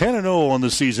go to 10-0 on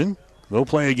the season. They'll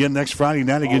play again next Friday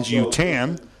night against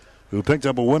UTAN, who picked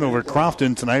up a win over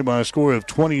Crofton tonight by a score of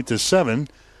 20-7.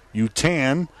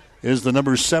 UTAN is the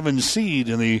number 7 seed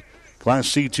in the Class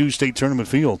C2 state tournament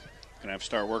field. Going to have to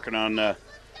start working on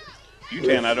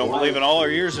UTAN. I don't believe in all our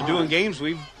years of doing games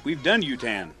we've done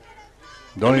UTAN.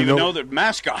 Don't even know the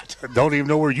mascot. Don't even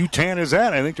know where UTAN is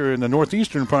at. I think they're in the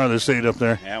northeastern part of the state up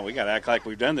there. Yeah, we got to act like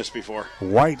we've done this before.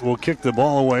 White will kick the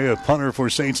ball away. A punter for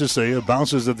St. Cecilia.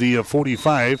 Bounces at the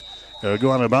 45.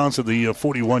 Go on a bounce at the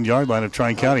 41-yard line of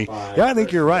Tri-County. Yeah, I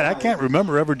think you're right. I can't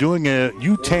remember ever doing a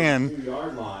UTAN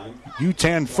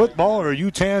football or a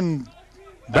UTAN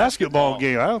basketball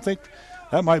game. I don't think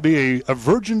that might be a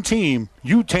virgin team,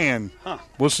 UTAN. Huh.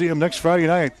 We'll see them next Friday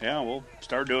night. Yeah, we'll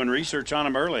start doing research on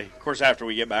them early. Of course, after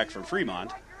we get back from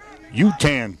Fremont.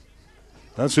 UTAN.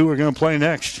 That's who we're going to play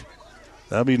next.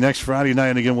 That'll be next Friday night.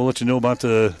 And again, we'll let you know about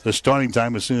the starting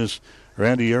time as soon as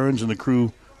Randy Aarons and the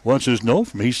crew lets us know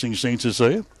from Hastings St.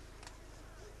 Cecilia.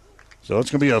 So it's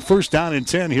going to be a first down and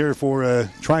 10 here for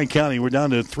Tri-County. We're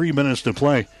down to 3 minutes to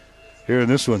play here in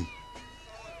this one.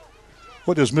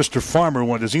 What does Mr. Farmer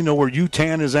want? Does he know where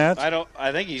UTAN is at?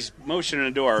 I think he's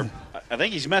motioning to I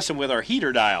think he's messing with our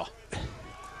heater dial.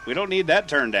 We don't need that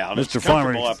turned down. Mr. It's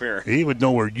Farmer, up here. He would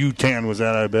know where UTAN was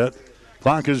at, I bet.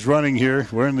 Clock is running here.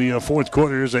 We're in the fourth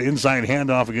quarter. There's an inside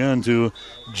handoff again to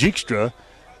Jeekstra.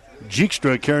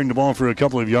 Jeekstra carrying the ball for a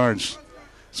couple of yards.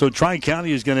 So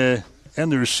Tri-County is going to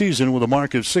end their season with a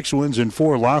mark of 6 wins and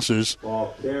 4 losses.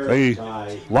 They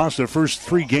lost their first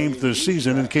 3 games this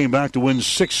season and came back to win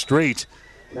 6 straight.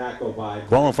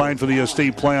 Qualified for the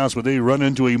state playoffs, but they run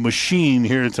into a machine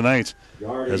here tonight.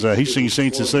 As Hastings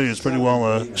St. Cecilia has pretty well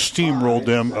steamrolled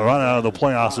them right out of the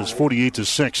playoffs. It's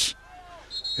 48-6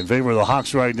 in favor of the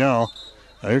Hawks right now.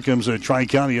 Here comes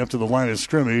Tri-County up to the line of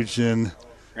scrimmage, and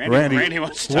Randy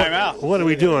wants to time out. What are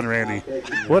we doing, Randy?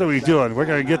 What are we doing? We're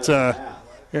going to get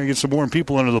some more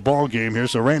people into the ball game here.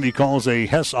 So Randy calls a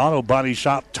Hess Auto Body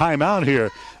Shop timeout here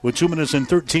with 2 minutes and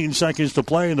 13 seconds to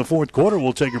play in the fourth quarter.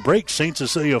 We'll take a break. St.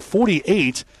 Cecilia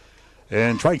 48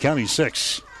 and Tri-County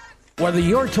 6. Whether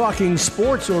you're talking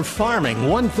sports or farming,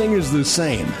 one thing is the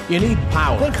same. You need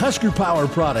power. Think Husker Power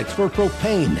products for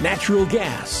propane, natural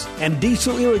gas, and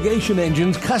diesel irrigation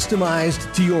engines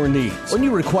customized to your needs. When you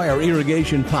require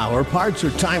irrigation power, parts, or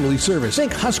timely service,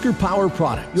 think Husker Power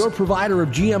products, your provider of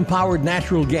GM-powered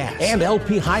natural gas and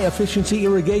LP high-efficiency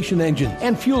irrigation engines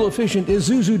and fuel-efficient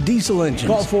Isuzu diesel engines.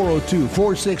 Call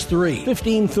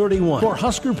 402-463-1531 for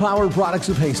Husker Power products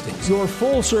of Hastings, your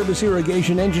full-service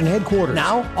irrigation engine headquarters.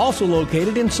 Now, also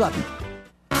located in Sutton.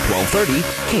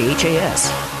 1230 KHAS.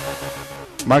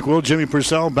 Mike Will, Jimmy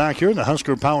Purcell back here in the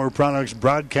Husker Power Products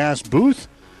broadcast booth,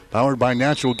 powered by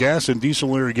natural gas and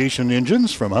diesel irrigation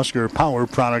engines from Husker Power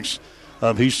Products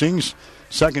of Hastings.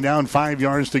 Second down, 5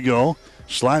 yards to go.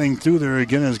 Sliding through there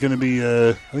again is going to be,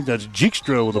 I think that's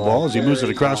Jeekstra with the ball as he moves it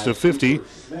across the 50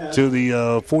 to the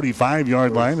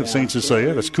 45-yard line of St.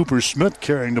 Cecilia. That's Cooper Smith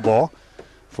carrying the ball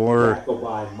for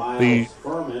the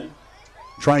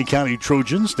Tri-County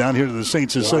Trojans down here to the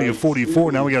St. Cecilia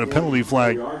 44. Now we got a penalty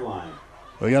flag.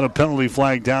 We got a penalty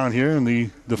flag down here in the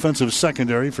defensive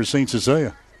secondary for St.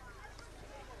 Cecilia.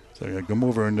 So I come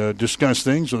over and discuss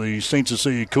things with the St.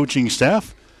 Cecilia coaching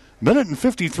staff. Minute and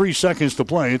 53 seconds to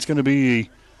play. It's going to be a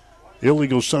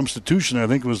illegal substitution, I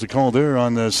think was the call there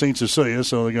on St. Cecilia.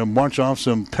 So they're going to march off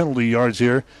some penalty yards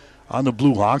here on the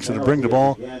Blue Hawks and to bring the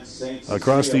ball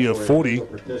across the 40.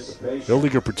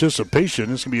 Illegal participation.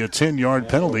 This can be a 10-yard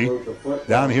penalty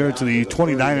down here to the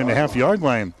 29.5-yard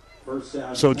line.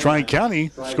 So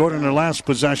Tri-County scored in their last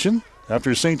possession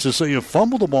after St. Cecilia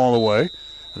fumbled the ball away.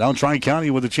 Now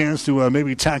Tri-County with a chance to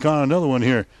maybe tack on another one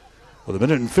here. With a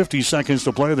minute and 50 seconds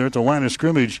to play there at the line of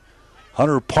scrimmage.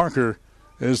 Hunter Parker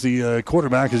is the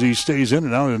quarterback as he stays in.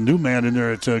 And now a new man in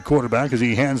there at quarterback as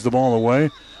he hands the ball away.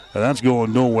 And that's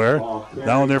going nowhere.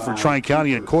 Down there for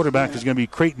Tri-County at quarterback is going to be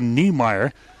Creighton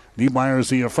Niemeyer. Niemeyer is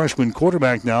the freshman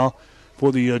quarterback now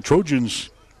for the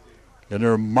Trojans. And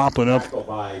they're mopping up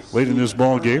late in this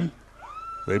ball game.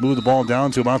 They move the ball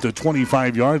down to about the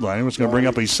 25-yard line. It's going to bring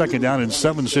up a 2nd down and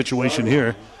 7 situation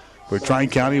here for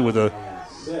Tri-County with a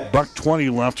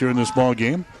 $1:20 left here in this ball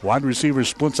game. Wide receiver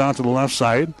splits out to the left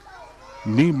side.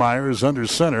 Niemeyer is under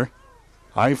center.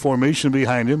 High formation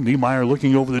behind him. Niemeyer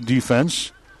looking over the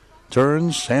defense.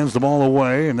 Turns, hands the ball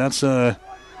away, and that's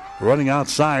running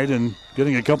outside and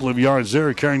getting a couple of yards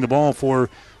there, carrying the ball for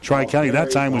Tri-County.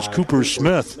 That time was Cooper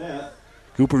Smith.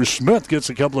 Cooper Smith gets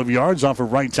a couple of yards off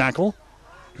of right tackle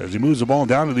as he moves the ball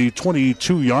down to the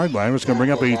 22-yard line. It's going to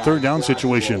bring up a 3rd down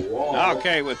situation.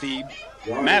 Okay, with the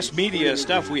mass media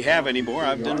stuff we have anymore,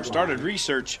 I've started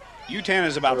research. Utan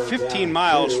is about 15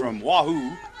 miles from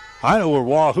Wahoo. I know where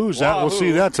Wahoo's at. We'll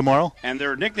see that tomorrow. And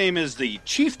their nickname is the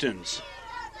Chieftains.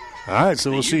 All right, so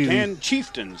we'll see the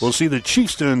Chieftains. We'll see the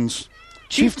Chieftains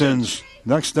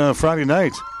next Friday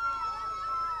night.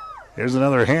 Here's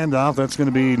another handoff. That's going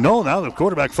to be now the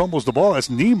quarterback fumbles the ball. That's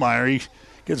Niemeyer. He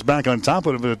gets back on top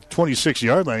of it at the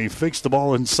 26-yard line. He fakes the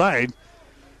ball inside.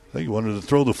 I think he wanted to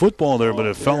throw the football there, but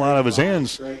it fell out of his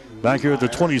hands back here at the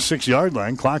 26-yard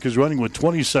line. Clock is running with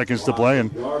 20 seconds to play, and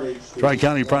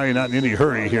Tri-County probably not in any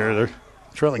hurry here. They're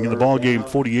trailing in the ball game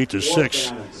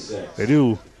 48-6. They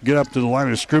do get up to the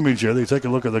line of scrimmage here. They take a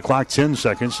look at the clock, 10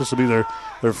 seconds. This will be their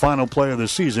final play of the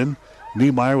season.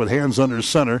 Niemeyer with hands under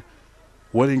center,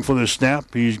 waiting for the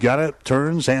snap. He's got it,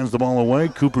 turns, hands the ball away.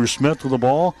 Cooper Smith with the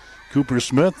ball. Cooper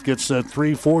Smith gets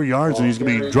 3-4 yards, and he's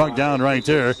going to be drugged down right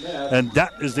there. And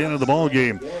that is the end of the ball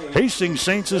game. Hastings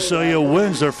St. Cecilia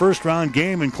wins their first-round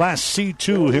game in Class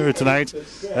C2 here tonight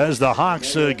as the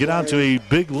Hawks get out to a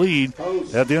big lead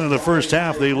at the end of the first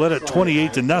half. They led it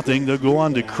 28-0. They'll go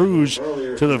on to cruise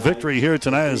to the victory here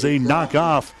tonight as they knock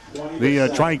off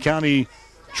the Tri-County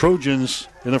Trojans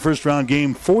in the first-round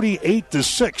game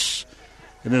 48-6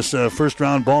 in this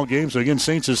first-round ball game. So, again,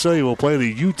 St. Cecilia will play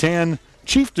the Utan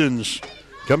Chieftains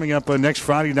coming up next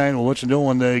Friday night. We'll let you know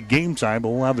on the game time, but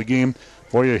we'll have the game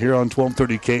for you here on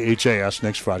 1230 KHAS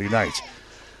next Friday night.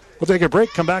 We'll take a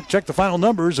break, come back, check the final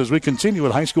numbers as we continue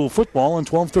with high school football on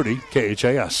 1230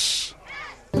 KHAS.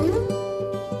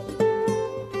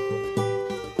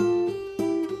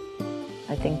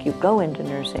 go into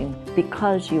nursing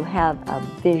because you have a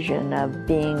vision of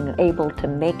being able to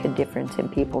make a difference in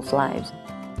people's lives.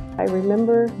 I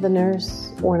remember the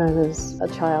nurse when I was a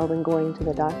child and going to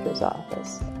the doctor's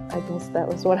office. That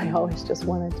was what I always just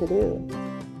wanted to do.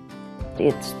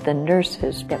 It's the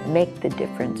nurses that make the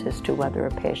difference as to whether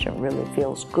a patient really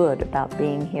feels good about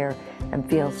being here and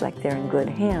feels like they're in good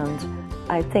hands.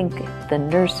 I think the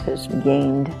nurses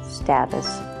gained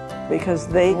status. Because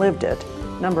they lived it,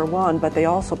 number one, but they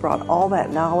also brought all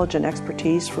that knowledge and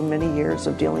expertise from many years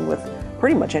of dealing with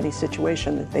pretty much any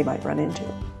situation that they might run into.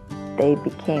 They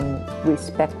became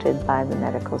respected by the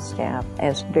medical staff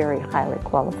as very highly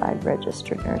qualified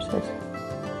registered nurses.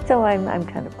 So I'm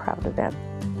kind of proud of that.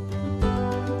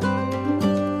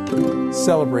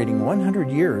 Celebrating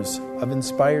 100 years of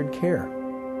inspired care.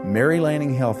 Mary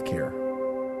Lanning Healthcare.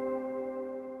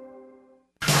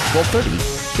 1230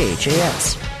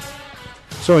 KHAS.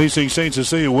 So Hastings St.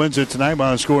 Cecilia wins it tonight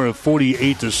by a score of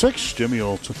 48-6. Jimmy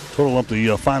will total up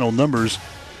the final numbers.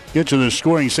 Get to the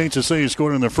scoring. St. Cecilia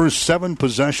scored in their first 7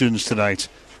 possessions tonight.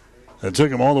 It took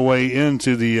them all the way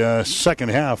into the second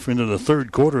half, into the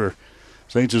third quarter.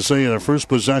 St. Cecilia, their first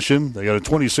possession, they got a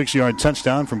 26-yard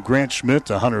touchdown from Grant Schmidt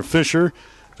to Hunter Fisher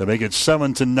to make it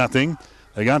 7-0.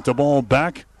 They got the ball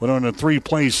back, went on a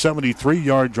 3-play,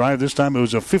 73-yard drive. This time it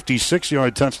was a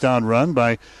 56-yard touchdown run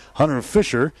by Hunter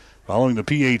Fisher. Following the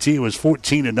PAT, it was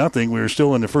 14-0. We were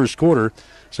still in the first quarter.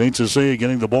 St. Cecilia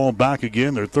getting the ball back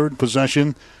again. Their third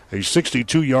possession, a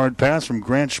 62-yard pass from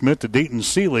Grant Schmidt to Dayton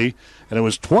Seeley, and it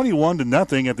was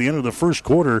 21-0 at the end of the first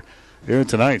quarter here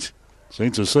tonight.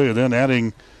 St. Cecilia then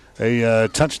adding a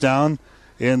touchdown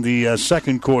in the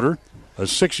second quarter, a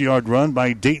 6-yard run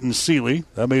by Dayton Seeley.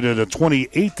 That made it a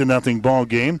 28-0 ball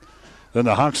game. Then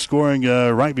the Hawks scoring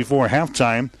right before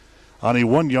halftime on a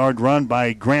 1-yard run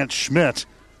by Grant Schmidt.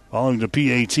 Following the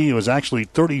PAT, it was actually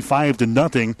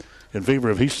 35-0 in favor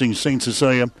of Hastings St.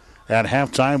 Cecilia at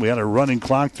halftime. We had a running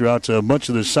clock throughout much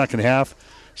of the second half.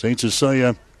 St.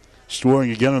 Cecilia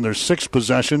scoring again on their 6th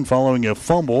possession following a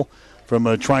fumble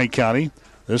from Tri-County.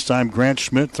 This time Grant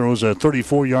Schmidt throws a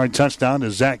 34-yard touchdown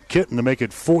to Zach Kitten to make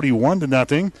it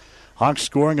 41-0. Hawks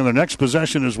scoring on their next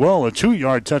possession as well, a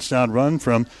 2-yard touchdown run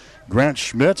from Grant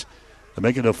Schmidt to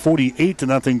make it a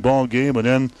 48-0 ball game. And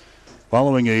then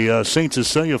following a St.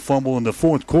 Cecilia fumble in the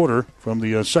fourth quarter from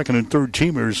the second and third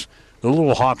teamers, the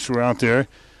Little Hawks were out there.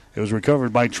 It was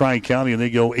recovered by Tri-County, and they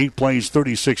go 8 plays,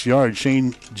 36 yards.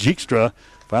 Shane Jeekstra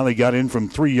finally got in from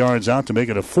 3 yards out to make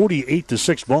it a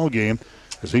 48-6 ball game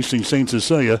as Hastings St.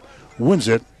 Cecilia wins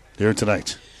it there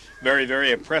tonight. Very,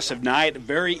 very impressive night.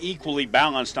 Very equally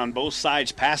balanced on both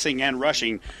sides, passing and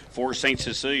rushing for St.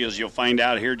 Cecilia, as you'll find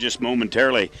out here just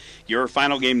momentarily. Your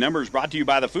final game numbers brought to you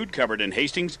by the Food Cupboard in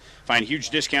Hastings. Find huge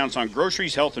discounts on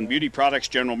groceries, health and beauty products,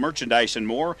 general merchandise, and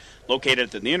more.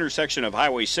 Located at the intersection of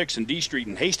Highway 6 and D Street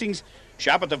in Hastings.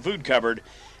 Shop at the Food Cupboard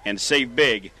and save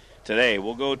big today.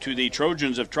 We'll go to the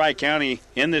Trojans of Tri-County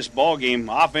in this ball game.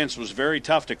 Offense was very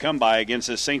tough to come by against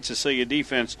the St. Cecilia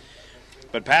defense.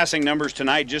 But passing numbers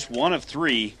tonight, just 1 of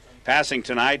 3 passing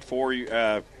tonight for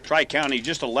Tri-County,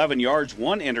 just 11 yards,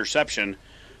 1 interception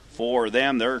for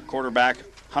them. Their quarterback,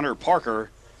 Hunter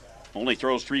Parker, only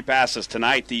throws 3 passes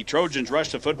tonight. The Trojans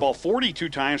rushed the football 42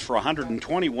 times for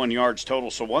 121 yards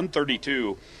total, so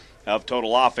 132 of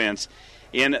total offense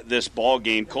in this ball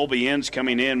game. Colby Inns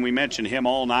coming in, we mentioned him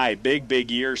all night. Big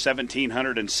year,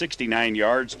 1,769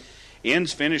 yards.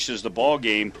 Inns finishes the ball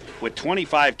game with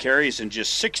 25 carries and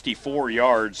just 64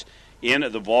 yards in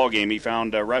the ball game. He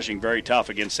found rushing very tough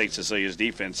against St. Cecilia's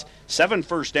defense. 7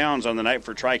 first downs on the night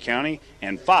for Tri-County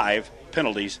and 5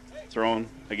 penalties thrown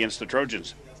against the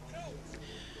Trojans.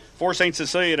 For St.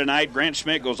 Cecilia tonight, Grant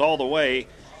Schmidt goes all the way.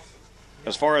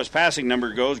 As far as passing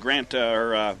number goes, Grant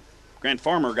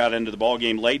Farmer got into the ball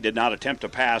game late, did not attempt to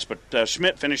pass, but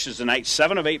Schmidt finishes the night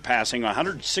 7 of 8 passing,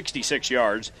 166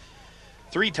 yards.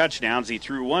 3 touchdowns. He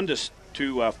threw 1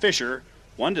 to Fisher,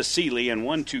 1 to Seeley, and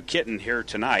 1 to Kitten here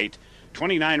tonight.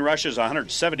 29 rushes,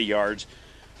 170 yards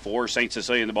for St.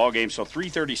 Cecilia in the ballgame, so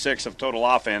 336 of total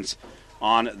offense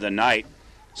on the night.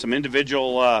 Some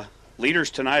individual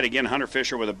leaders tonight. Again, Hunter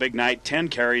Fisher with a big night, 10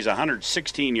 carries,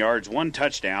 116 yards, 1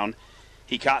 touchdown.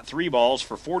 He caught 3 balls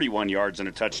for 41 yards and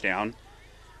a touchdown.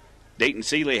 Dayton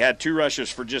Seeley had 2 rushes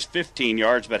for just 15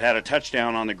 yards, but had a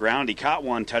touchdown on the ground. He caught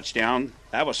 1 touchdown.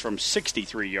 That was from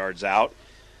 63 yards out.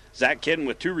 Zach Kitten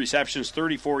with 2 receptions,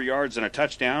 34 yards and a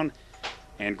touchdown.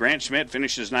 And Grant Schmidt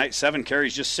finishes night 7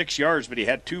 carries, just 6 yards, but he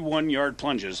had 2 one-yard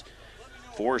plunges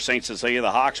for St. Cecilia.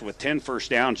 The Hawks with 10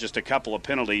 first downs, just a couple of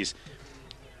penalties.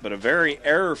 But a very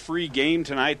error-free game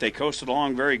tonight. They coasted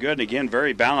along very good. And again,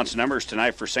 very balanced numbers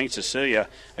tonight for St. Cecilia.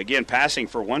 Again, passing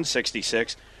for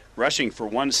 166. rushing for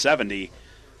 170.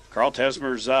 Carl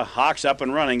Tesmer's Hawks up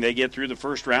and running. They get through the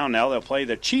first round now. They'll play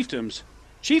the Chieftains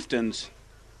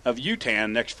of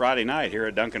Utan next Friday night here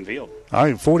at Duncan Field. All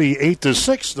right,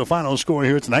 48-6, the final score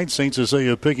here tonight. St.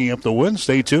 Cecilia picking up the win.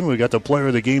 Stay tuned. We got the player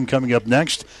of the game coming up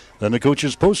next. Then the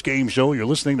coach's post-game show. You're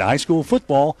listening to high school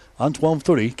football on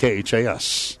 1230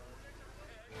 KHAS.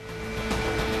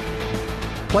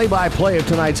 Play-by-play of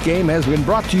tonight's game has been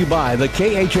brought to you by the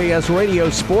KHAS Radio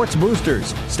Sports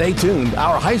Boosters. Stay tuned.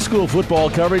 Our high school football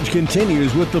coverage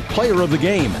continues with the player of the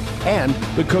game and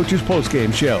the coach's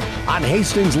postgame show on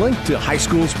Hastings' link to high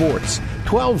school sports.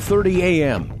 1230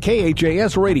 a.m.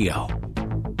 KHAS Radio.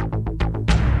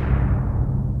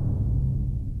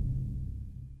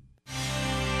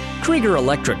 Krieger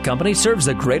Electric Company serves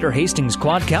the greater Hastings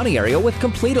Quad County area with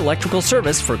complete electrical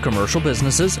service for commercial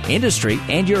businesses, industry,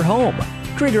 and your home.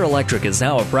 Krieger Electric is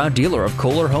now a proud dealer of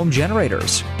Kohler Home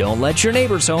Generators. Don't let your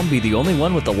neighbor's home be the only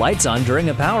one with the lights on during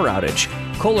a power outage.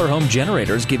 Kohler Home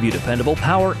Generators give you dependable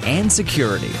power and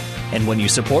security. And when you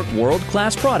support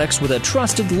world-class products with a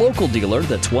trusted local dealer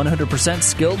that's 100%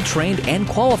 skilled, trained, and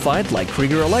qualified like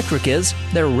Krieger Electric is,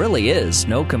 there really is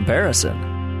no comparison.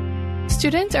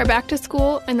 Students are back to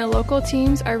school and the local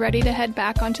teams are ready to head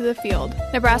back onto the field.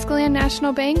 Nebraska Land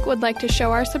National Bank would like to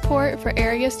show our support for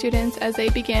area students as they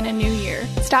begin a new year.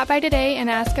 Stop by today and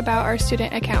ask about our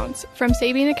student accounts. From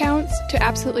saving accounts to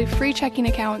absolutely free checking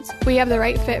accounts, we have the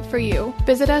right fit for you.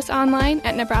 Visit us online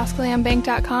at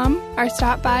nebraskalandbank.com or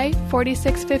stop by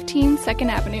 4615 2nd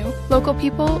Avenue. Local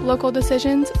people, local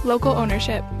decisions, local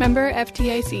ownership. Member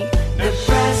FDIC.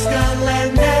 Nebraska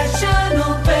Land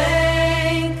National Bank.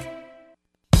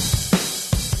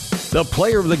 The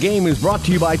player of the game is brought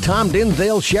to you by Tom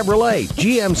Dinsdale Chevrolet,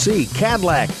 GMC,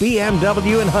 Cadillac,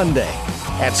 BMW, and Hyundai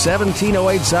at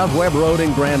 1708 South Webb Road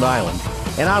in Grand Island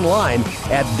and online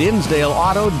at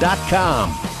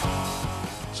dinsdaleauto.com.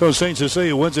 So St.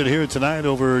 Cecilia wins it here tonight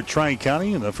over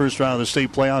Tri-County in the first round of the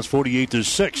state playoffs,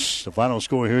 48-6. The final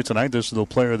score here tonight. This is the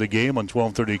player of the game on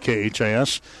 1230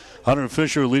 KHAS. Hunter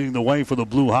Fisher leading the way for the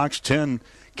Blue Hawks. 10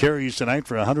 carries tonight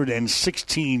for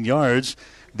 116 yards.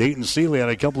 Dayton Seeley had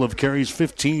a couple of carries,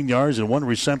 15 yards, and one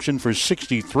reception for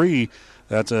 63.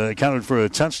 That accounted for a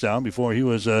touchdown before he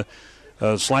was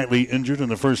slightly injured in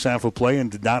the first half of play and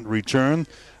did not return.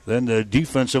 Then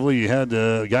defensively, you had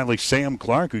a guy like Sam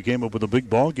Clark, who came up with a big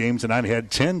ball game tonight. He had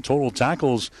 10 total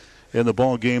tackles in the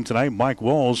ball game tonight. Mike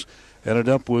Walls ended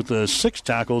up with 6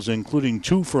 tackles, including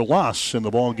 2 for loss in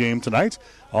the ball game tonight.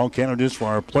 All candidates for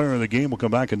our player of the game will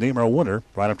come back and name our winner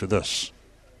right after this.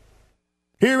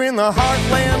 Here in the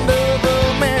heartland of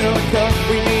America,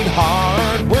 we need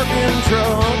hard-working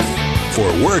trucks.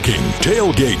 For working,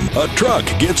 tailgating, a truck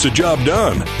gets the job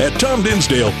done. At Tom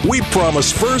Dinsdale, we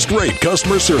promise first-rate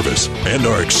customer service, and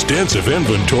our extensive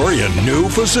inventory and new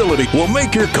facility will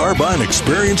make your car buying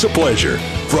experience a pleasure.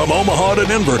 From Omaha to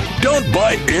Denver, don't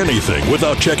buy anything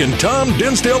without checking Tom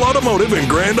Dinsdale Automotive in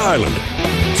Grand Island.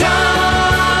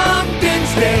 Tom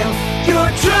Dinsdale, your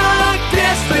truck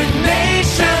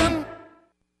destination.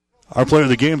 Our player of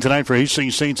the game tonight for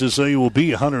Hastings St. Cecilia will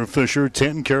be Hunter Fisher.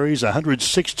 10 carries,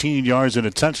 116 yards, and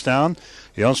a touchdown.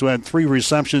 He also had 3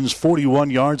 receptions, 41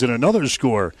 yards, and another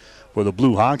score for the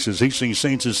Blue Hawks as Hastings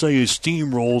St. Cecilia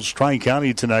steamrolls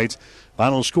Tri-County tonight.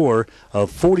 Final score of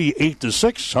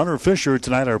 48-6. Hunter Fisher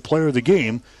tonight, our player of the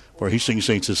game for Hastings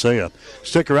St. Cecilia.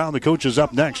 Stick around. The coach is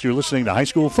up next. You're listening to high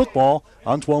school football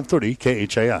on 1230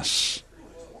 KHAS.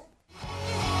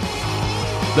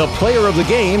 The player of the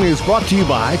game is brought to you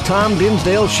by Tom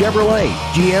Dinsdale Chevrolet,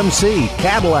 GMC,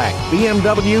 Cadillac,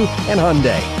 BMW, and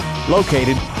Hyundai.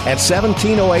 Located at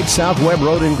 1708 South Webb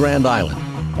Road in Grand Island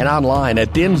and online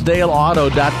at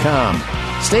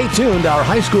dinsdaleauto.com. Stay tuned. Our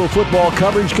high school football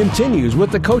coverage continues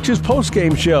with the coach's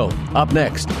postgame show. Up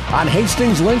next on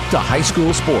Hastings' link to high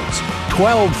school sports,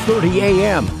 1230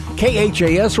 a.m.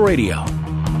 KHAS Radio.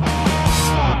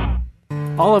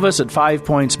 All of us at 5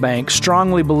 Points Bank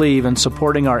strongly believe in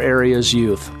supporting our area's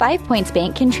youth. 5 Points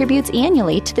Bank contributes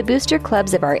annually to the booster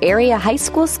clubs of our area high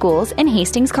school schools and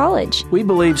Hastings College. We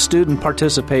believe student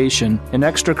participation in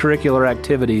extracurricular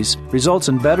activities results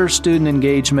in better student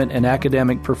engagement and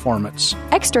academic performance.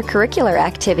 Extracurricular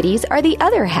activities are the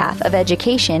other half of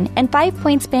education, and 5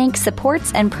 Points Bank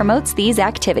supports and promotes these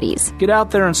activities. Get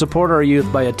out there and support our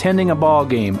youth by attending a ball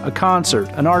game, a concert,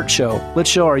 an art show. Let's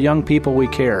show our young people we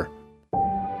care.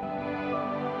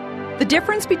 The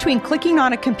difference between clicking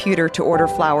on a computer to order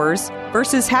flowers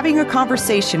versus having a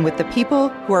conversation with the people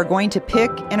who are going to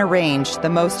pick and arrange the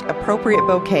most appropriate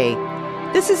bouquet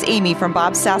This is Amy from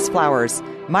Bob Sass Flowers.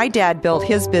 My dad built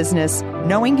his business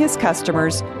knowing his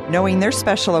customers, knowing their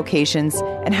special occasions,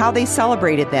 and how they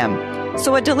celebrated them.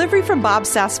 So a delivery from Bob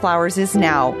Sass Flowers is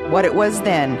now what it was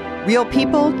then. Real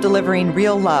people delivering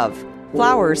real love.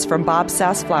 Flowers from Bob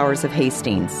Sass Flowers of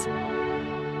Hastings.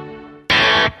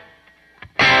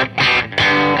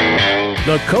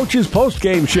 The Coach's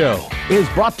Postgame Show is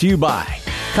brought to you by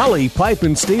Cully Pipe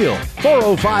and Steel,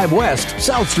 405 West,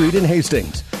 South Street in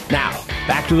Hastings. Now,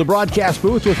 back to the broadcast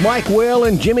booth with Mike Will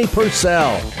and Jimmy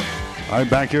Purcell. All right,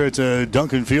 back here at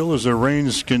Duncan Field as the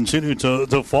rains continue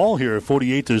to fall here,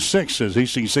 48-6, as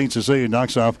Hastings St. Cecilia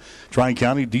knocks off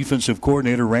Tri-County. Defensive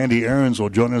coordinator Randy Aarons will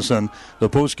join us on the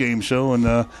postgame show.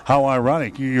 And how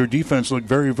ironic, your defense looked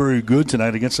very, very good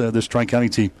tonight against this Tri-County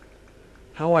team.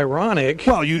 How ironic.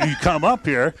 Well, you come up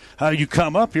here,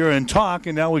 and talk,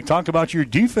 and now we talk about your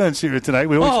defense here tonight.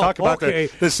 We always talk about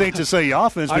the St. Cecilia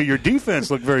offense, but your defense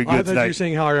looked very good tonight. I thought tonight. you were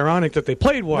saying how ironic that they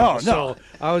played well. No. So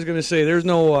I was going to say there's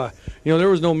no, there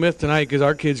was no myth tonight because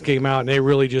our kids came out and they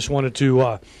really just wanted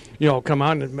to, come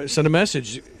out and send a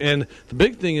message. And the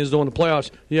big thing is, though, in the playoffs,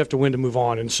 you have to win to move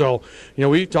on. And so,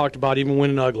 we talked about even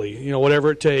winning ugly.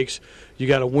 Whatever it takes, you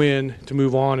got to win to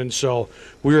move on. And so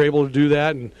we were able to do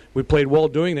that, and we played well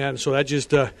doing that. And so that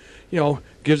just,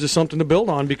 gives us something to build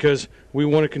on because we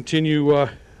want to continue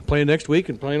playing next week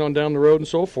and playing on down the road and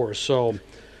so forth. So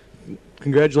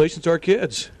congratulations to our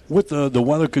kids. With the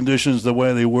weather conditions the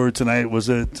way they were tonight, was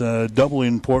it doubly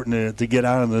important to get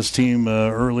out of this team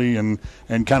early and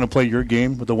kind of play your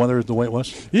game with the weather the way it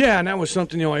was? Yeah, and that was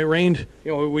something, it rained.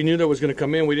 We knew that was going to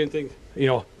come in. We didn't think,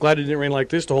 glad it didn't rain like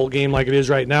this the whole game like it is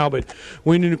right now, but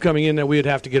we knew coming in that we'd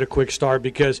have to get a quick start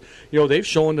because, they've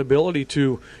shown the ability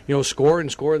to, score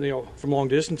from long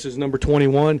distances. Number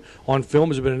 21 on film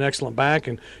has been an excellent back,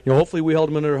 and, hopefully we held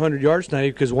him under 100 yards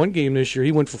tonight because one game this year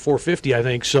he went for 450, I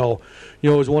think. So, it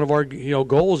was one of our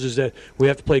goals is that we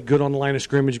have to play good on the line of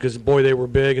scrimmage because, boy, they were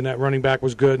big and that running back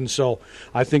was good. And so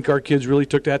I think our kids really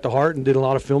took that to heart and did a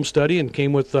lot of film study and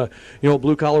came with,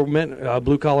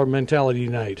 blue-collar mentality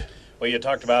tonight. Well, you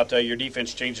talked about your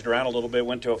defense changed it around a little bit,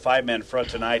 went to a 5-man front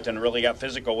tonight and really got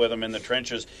physical with them in the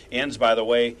trenches. Ends, by the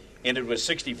way, ended with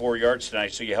 64 yards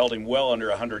tonight, so you held him well under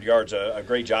 100 yards. A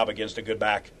great job against a good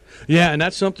back. Yeah, and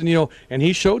that's something, and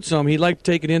he showed some. He liked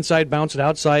to take it inside, bounce it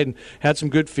outside, and had some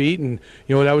good feet. And,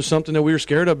 that was something that we were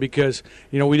scared of because,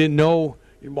 we didn't know.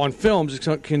 On films,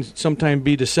 it can sometimes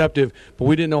be deceptive, but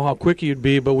we didn't know how quick he would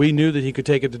be, but we knew that he could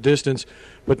take it the distance.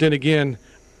 But then again,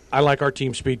 I like our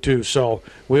team speed too, so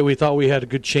we thought we had a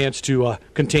good chance to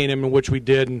contain him, in which we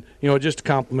did, and just a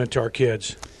compliment to our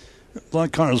kids.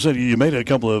 Like Carl said, you made a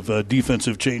couple of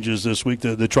defensive changes this week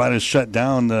to try to shut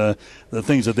down the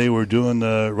things that they were doing,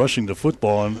 rushing the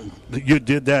football, and you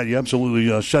did that. You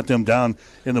absolutely shut them down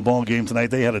in the ball game tonight.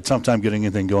 They had a tough time getting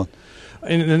anything going.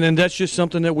 And that's just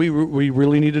something that we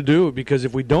really need to do because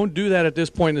if we don't do that at this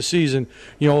point in the season,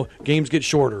 games get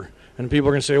shorter. And people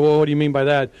are going to say, well, what do you mean by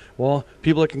that? Well,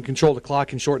 people that can control the clock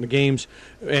can shorten the games.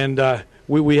 And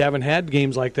we haven't had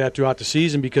games like that throughout the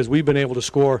season because we've been able to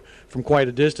score from quite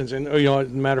a distance. And, as a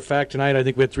matter of fact, tonight I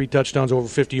think we had 3 touchdowns over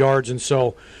 50 yards. And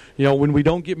so, when we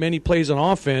don't get many plays on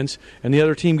offense and the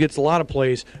other team gets a lot of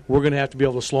plays, we're going to have to be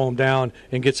able to slow them down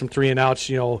and get some 3-and-outs,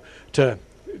 to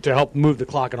help move the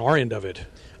clock on our end of it.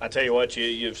 I tell you what,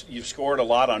 you've scored a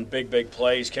lot on big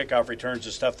plays, kickoff returns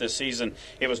and stuff this season.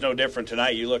 It was no different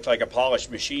tonight. You looked like a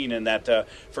polished machine in that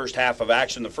first half of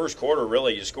action. The first quarter,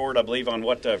 really, you scored, I believe, on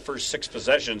first 6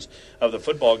 possessions of the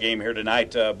football game here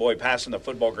tonight. Passing the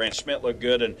football. Grant Schmidt looked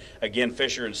good, and again,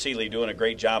 Fisher and Seeley doing a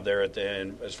great job there at the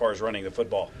end as far as running the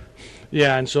football.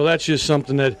 Yeah, and so that's just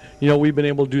something that, we've been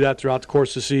able to do that throughout the course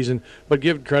of the season. But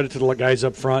give credit to the guys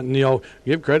up front and,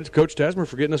 give credit to Coach Tesmer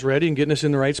for getting us ready and getting us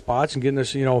in the right spots and getting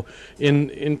us,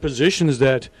 in positions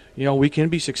that, we can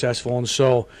be successful. And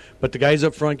so, but the guys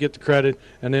up front get the credit.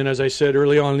 And then, as I said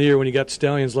early on in the year, when you got the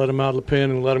Stallions, let them out of the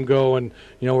pen and let them go. And,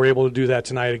 we're able to do that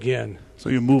tonight again. So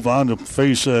you move on to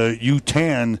face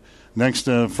UTAN next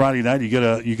Friday night.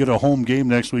 You get a home game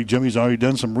next week. Jimmy's already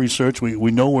done some research.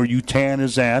 We know where UTAN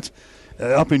is at.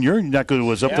 Up in your neck of the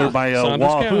woods, up there by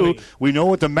Wahoo. We know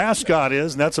what the mascot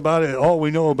is, and that's about it. All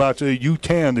we know about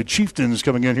UTAN, the Chieftains,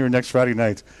 coming in here next Friday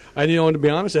night. And, and to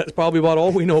be honest, that's probably about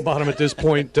all we know about them at this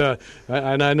point.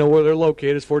 And I know where they're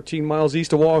located. It's 14 miles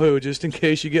east of Wahoo, just in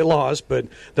case you get lost. But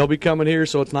they'll be coming here,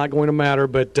 so it's not going to matter.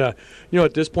 But,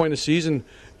 at this point in the season,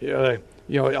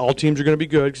 all teams are going to be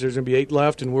good because there's going to be 8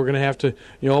 left, and we're going to have to,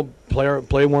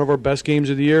 play one of our best games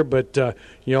of the year. But,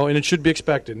 and it should be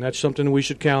expected, and that's something that we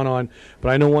should count on. But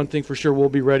I know one thing for sure: we'll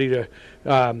be ready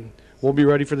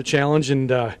for the challenge, and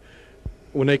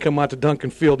when they come out to Duncan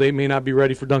Field, they may not be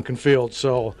ready for Duncan Field.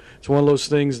 So it's one of those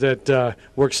things that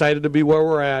we're excited to be where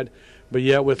we're at, but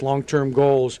yet with long-term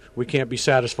goals, we can't be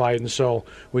satisfied, and so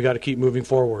we got to keep moving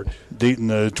forward.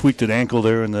 Dayton tweaked an ankle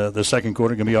there in the second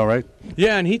quarter. Going to be all right?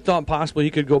 Yeah, and he thought possibly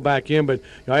he could go back in, but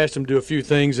I asked him to do a few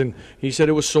things, and he said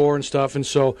it was sore and stuff, and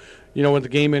so with the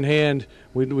game in hand,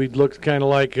 we looked kind of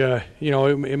like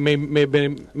it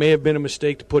may have been a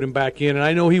mistake to put him back in, and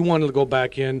I know he wanted to go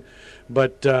back in,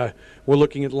 but we're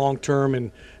looking at long term,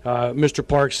 and Mr.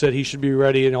 Parks said he should be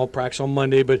ready and practice on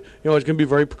Monday, but it's going to be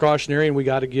very precautionary, and we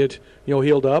got to get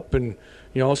healed up and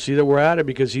see that we're at it,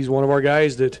 because he's one of our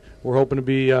guys that we're hoping to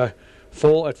be at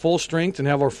full strength and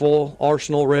have our full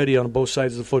arsenal ready on both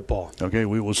sides of the football. Okay,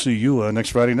 we will see you next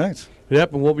Friday night.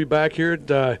 Yep, and we'll be back here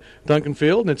at Duncan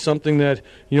Field, and it's something that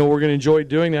we're going to enjoy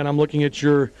doing. That I'm looking at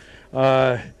your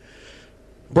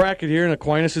bracket here, and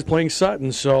Aquinas is playing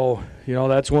Sutton, so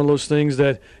that's one of those things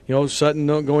that Sutton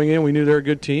going in, we knew they're a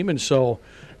good team, and so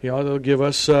they'll give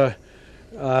us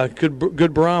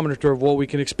good barometer of what we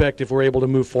can expect if we're able to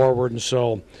move forward, and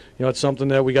so it's something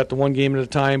that we got the one game at a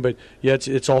time, but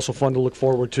it's also fun to look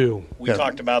forward to. We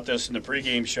talked about this in the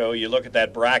pregame show. You look at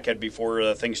that bracket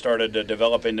before things started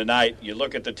developing tonight. You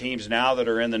look at the teams now that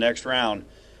are in the next round.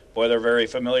 Boy, they're very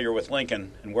familiar with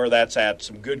Lincoln and where that's at.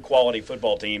 Some good quality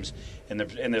football teams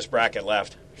in this bracket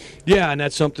left. Yeah, and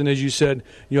that's something, as you said,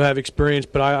 have experience,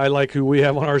 but I like who we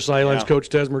have on our sidelines. Yeah. Coach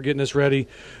Tesmer getting us ready,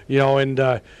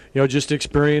 and just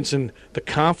experience and the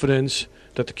confidence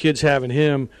that the kids have in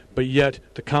him, but yet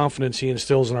the confidence he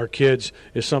instills in our kids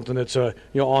is something that's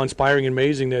awe-inspiring and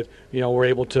amazing that we're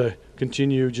able to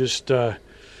continue just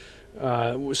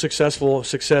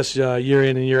success year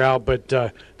in and year out, but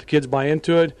the kids buy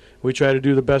into it. We try to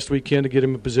do the best we can to get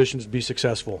them in positions to be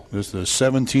successful. This is the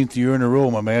 17th year in a row,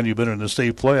 my man. You've been in the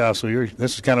state playoffs, so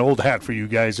this is kind of old hat for you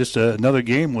guys. Just another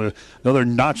game with another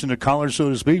notch in the collar, so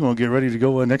to speak. We'll get ready to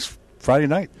go next Friday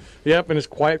night. Yep, and it's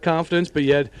quiet confidence, but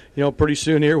yet, pretty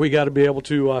soon here we got to be able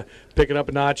to pick it up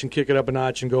a notch and kick it up a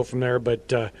notch and go from there.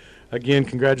 But again,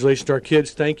 congratulations to our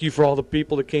kids. Thank you for all the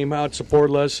people that came out and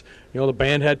supported us. The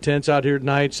band had tents out here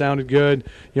tonight, sounded good.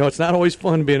 It's not always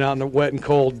fun being out in the wet and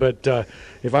cold, but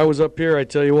if I was up here, I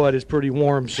tell you what, it's pretty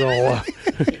warm. So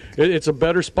it's a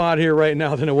better spot here right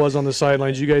now than it was on the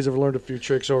sidelines. You guys have learned a few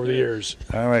tricks over the years.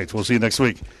 All right, we'll see you next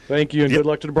week. Thank you, and good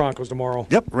luck to the Broncos tomorrow.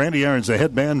 Yep, Randy Aaron's the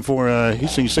head man for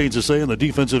Hastings St. Cecilia on the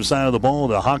defensive side of the ball.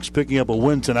 The Hawks picking up a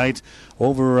win tonight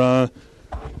over a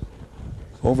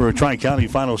Tri-County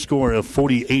final score of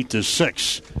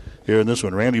 48-6. Here in this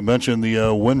one, Randy mentioned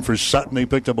the win for Sutton. They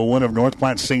picked up a win of North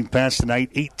Platte St. Pat's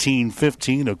tonight,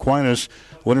 18-15. Aquinas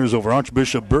winners over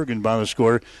Archbishop Bergen by the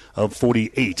score of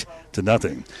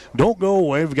 48-0. Don't go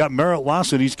away. We've got Merritt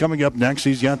Lawson. He's coming up next.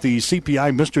 He's got the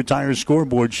CPI Mr. Tire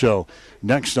scoreboard show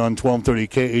next on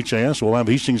 1230 KHAS. We'll have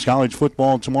Hastings College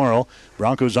football tomorrow.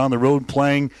 Broncos on the road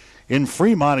playing in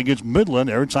Fremont against Midland.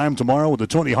 Airtime tomorrow with the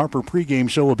Tony Harper pregame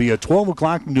show will be at 12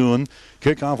 o'clock noon.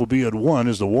 Kickoff will be at 1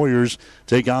 as the Warriors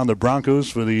take on the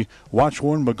Broncos for the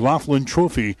Watchhorn McLaughlin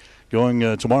Trophy going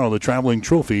tomorrow, the traveling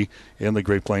trophy in the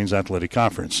Great Plains Athletic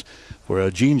Conference. For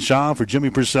Gene Shaw, for Jimmy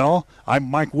Purcell, I'm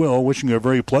Mike Will, wishing you a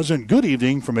very pleasant good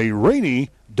evening from a rainy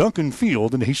Duncan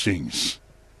Field in Hastings.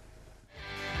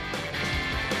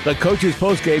 The Coach's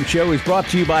Postgame Show is brought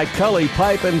to you by Cully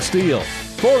Pipe and Steel,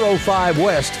 405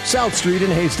 West South Street in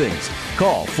Hastings.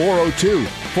 Call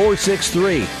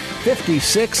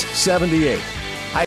 402-463-5678.